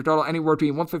underdog with your total anywhere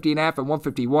between 150.5 and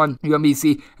 151.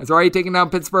 UMBC has already taken down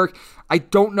Pittsburgh. I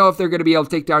don't know if they're going to be able to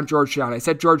take down Georgetown. I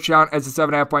set Georgetown as a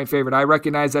 7.5 point favorite. I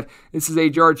recognize that this is a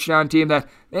Georgetown team that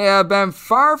they have been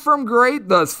far from great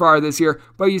thus far this year,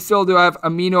 but you still do have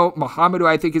Amino Muhammad, who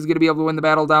I think is going to be able to win the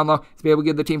battle down low. He's be able to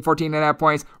give the team 14.5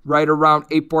 points, right around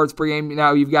 8 boards per game.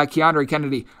 Now you've got Keandre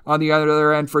Kennedy on the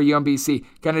other end for UMBC.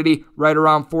 Kennedy right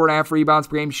around 4.5 rebounds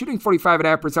per game, shooting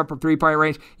 45.5% from 3-point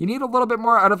range. You need a little bit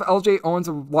more out of LJ Owens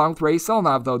along with Ray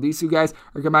Selnov, though. These two guys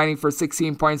are combining for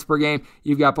 16 points per game.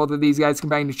 You've got both of these guys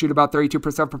combining to shoot about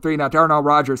 32% from 3. Now Darnell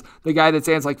Rogers, the guy that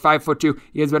stands like 5'2",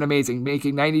 he has been amazing,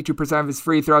 making 92% of his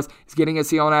free throws. He's getting a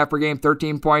steal and a half per game,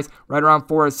 13 points, right around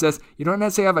 4 assists. You don't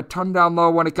necessarily have a ton down low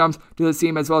when it comes to the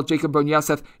team as well. Jacob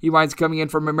Bunyaseth, he winds coming in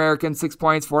from American, 6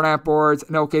 points, 4.5 boards,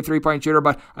 an okay 3-point shooter,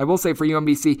 but I will say for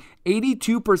UMBC,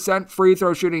 82% free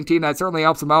throw shooting team. That certainly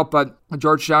helps them out, but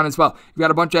Georgetown as well. You've got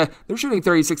a bunch of, they're shooting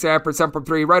 36.5% from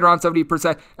 3, right around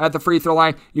 70% at the free throw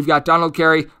line. You've got Donald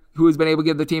Carey, who has been able to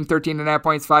give the team 13.5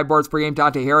 points, 5 boards per game.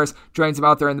 Dante Harris joins him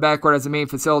out there in the backcourt as the main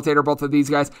facilitator. Both of these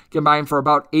guys combined for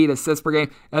about 8 assists per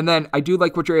game. And then I do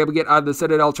like what you're able to get out of the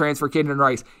Citadel transfer, Caden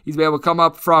Rice. He's been able to come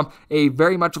up from a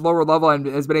very much lower level and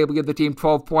has been able to give the team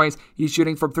 12 points. He's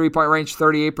shooting from 3-point range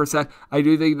 38%. I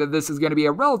do think that this is going to be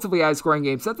a relatively high-scoring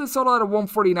game. Set this total at a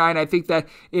 149. I think that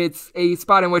it's a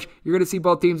spot in which you're going to see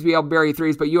both teams be able to bury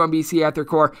threes, but UMBC at their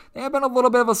core, they have been a little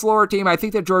bit of a slower team. I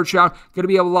think that Georgetown going to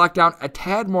be able to lock down a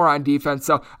tad more on defense.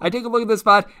 So I take a look at this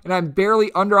spot, and I'm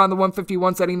barely under on the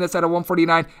 151, setting this at a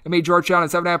 149, and made Georgetown a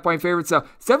 7.5 point favorite. So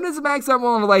 7 is the max I'm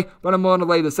willing to lay, but I'm willing to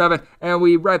lay the 7. And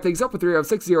we wrap things up with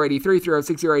 306-083,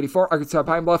 306-084. Arkansas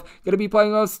Pine Bluff going to be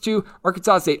playing us to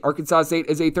Arkansas State. Arkansas State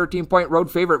is a 13-point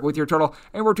road favorite with your total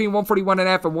anywhere between 141.5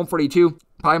 and 142.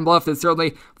 Pine Bluff is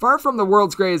certainly far from the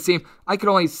world's greatest team. I could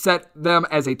only set them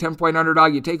as a 10-point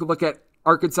underdog. You take a look at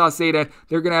Arkansas State, and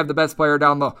they're going to have the best player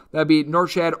down low. That'd be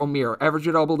Norchad Omier. Averaged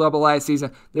a double-double last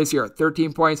season. This year,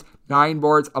 13 points, 9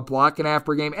 boards, a block and a half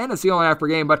per game, and a steal and a half per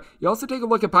game. But you also take a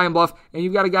look at Pine Bluff, and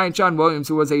you've got a guy in Sean Williams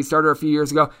who was a starter a few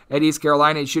years ago at East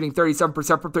Carolina. He's shooting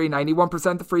 37% from 3,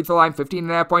 91% the free throw line,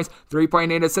 15.5 points,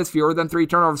 3.8 assists, fewer than 3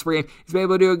 turnovers per game. He's been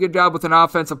able to do a good job with an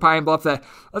offense of Pine Bluff that,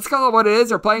 let's call it what it is,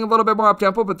 they're playing a little bit more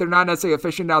up-tempo, but they're not necessarily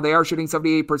efficient now. They are shooting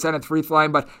 78% at the free throw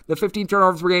line, but the 15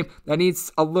 turnovers per game, that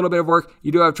needs a little bit of work.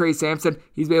 You do have Trey Sampson.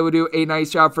 He's been able to do a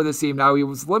nice job for this team. Now, he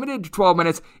was limited to 12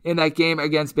 minutes in that game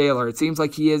against Baylor. It seems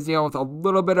like he is, dealing with a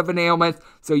little bit of an ailment,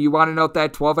 so you want to note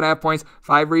that 12.5 points,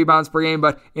 5 rebounds per game,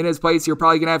 but in his place, you're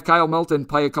probably going to have Kyle Milton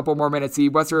play a couple more minutes. The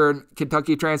Western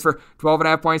Kentucky transfer,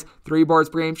 12.5 points, 3 boards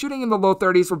per game, shooting in the low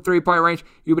 30s from 3-point range.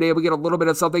 You'll be able to get a little bit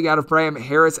of something out of Bram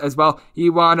Harris as well. He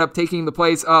wound up taking the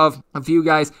place of a few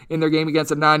guys in their game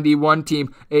against a non-D1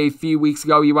 team a few weeks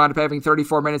ago. He wound up having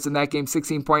 34 minutes in that game,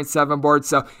 16.7 boards,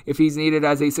 so if he's needed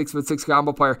as a 6'6"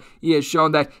 combo player, he has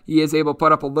shown that he is able to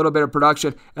put up a little bit of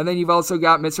production. And then you've also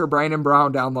got Mr. Brandon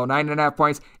Brown down low, 9.5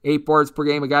 points, 8 boards per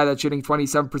game, a guy that's shooting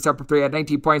 27% from 3, had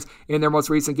 19 points in their most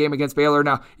recent game against Baylor.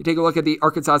 Now, you take a look at the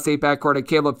Arkansas State backcourt, and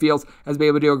Caleb Fields has been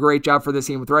able to do a great job for this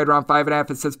team with right around 5.5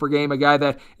 assists per game, a guy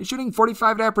that is shooting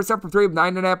 45.5% from 3 with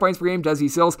 9.5 points per game. Desi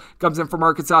Sills comes in from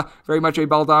Arkansas, very much a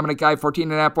ball-dominant guy,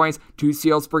 14.5 points, 2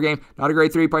 steals per game. Not a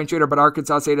great 3-point shooter, but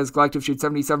Arkansas State as a collective shoots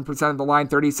 77% of the line,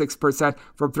 36%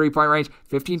 from 3-point range,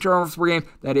 15 turnovers per game.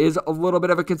 That is a little bit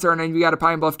of a concern, and you got a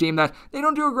Pine Bluff team that they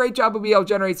don't do a great job of being able to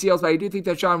generate steals, but I do think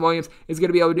that Sean Williams is going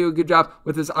to be able to do a good job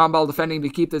with his on-ball defending to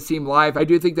keep this team live. I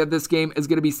do think that this game is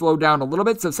going to be slowed down a little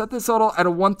bit, so set this total at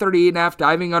a 138.5,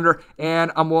 diving under,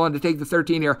 and I'm willing to take the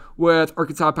 13 here with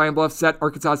Arkansas Pine Bluff, set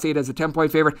Arkansas State as a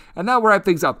 10-point favorite, and that will wrap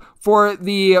things up for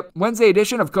the Wednesday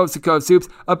edition of Coast to Coast Hoops.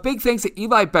 A big thanks to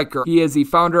Eli Becker. He is the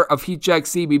founder of Heat Check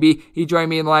CBB. He joined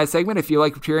me in the last segment. If you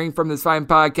like hearing from this fine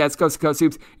podcast, Coast to Coast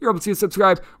Hoops, you're able to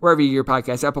subscribe wherever you get your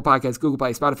podcast, Apple Podcasts, Google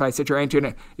Play, Spotify, Stitcher, and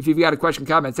TuneIn. If you've got a question,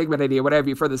 comment, segment idea, whatever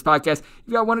you for this podcast,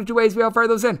 you've got one or two ways we all fire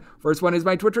those in. First one is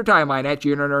my Twitter timeline at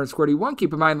GNR_D1.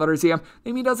 Keep in mind, letters EM,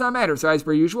 name does not matter. So as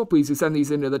per usual, please do send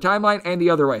these into the timeline. And the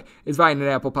other way is via an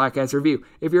Apple Podcast review.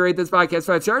 If you rate this podcast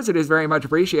 5 stars, it is very much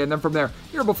appreciated. And then from there,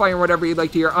 you're able to find whatever you'd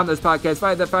like to hear on this podcast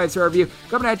via that 5-star review.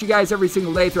 Coming at you guys every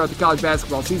single day throughout the college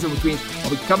basketball season, which means I'll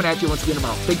be coming at you once again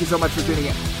tomorrow. Thank you so much for tuning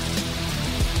in.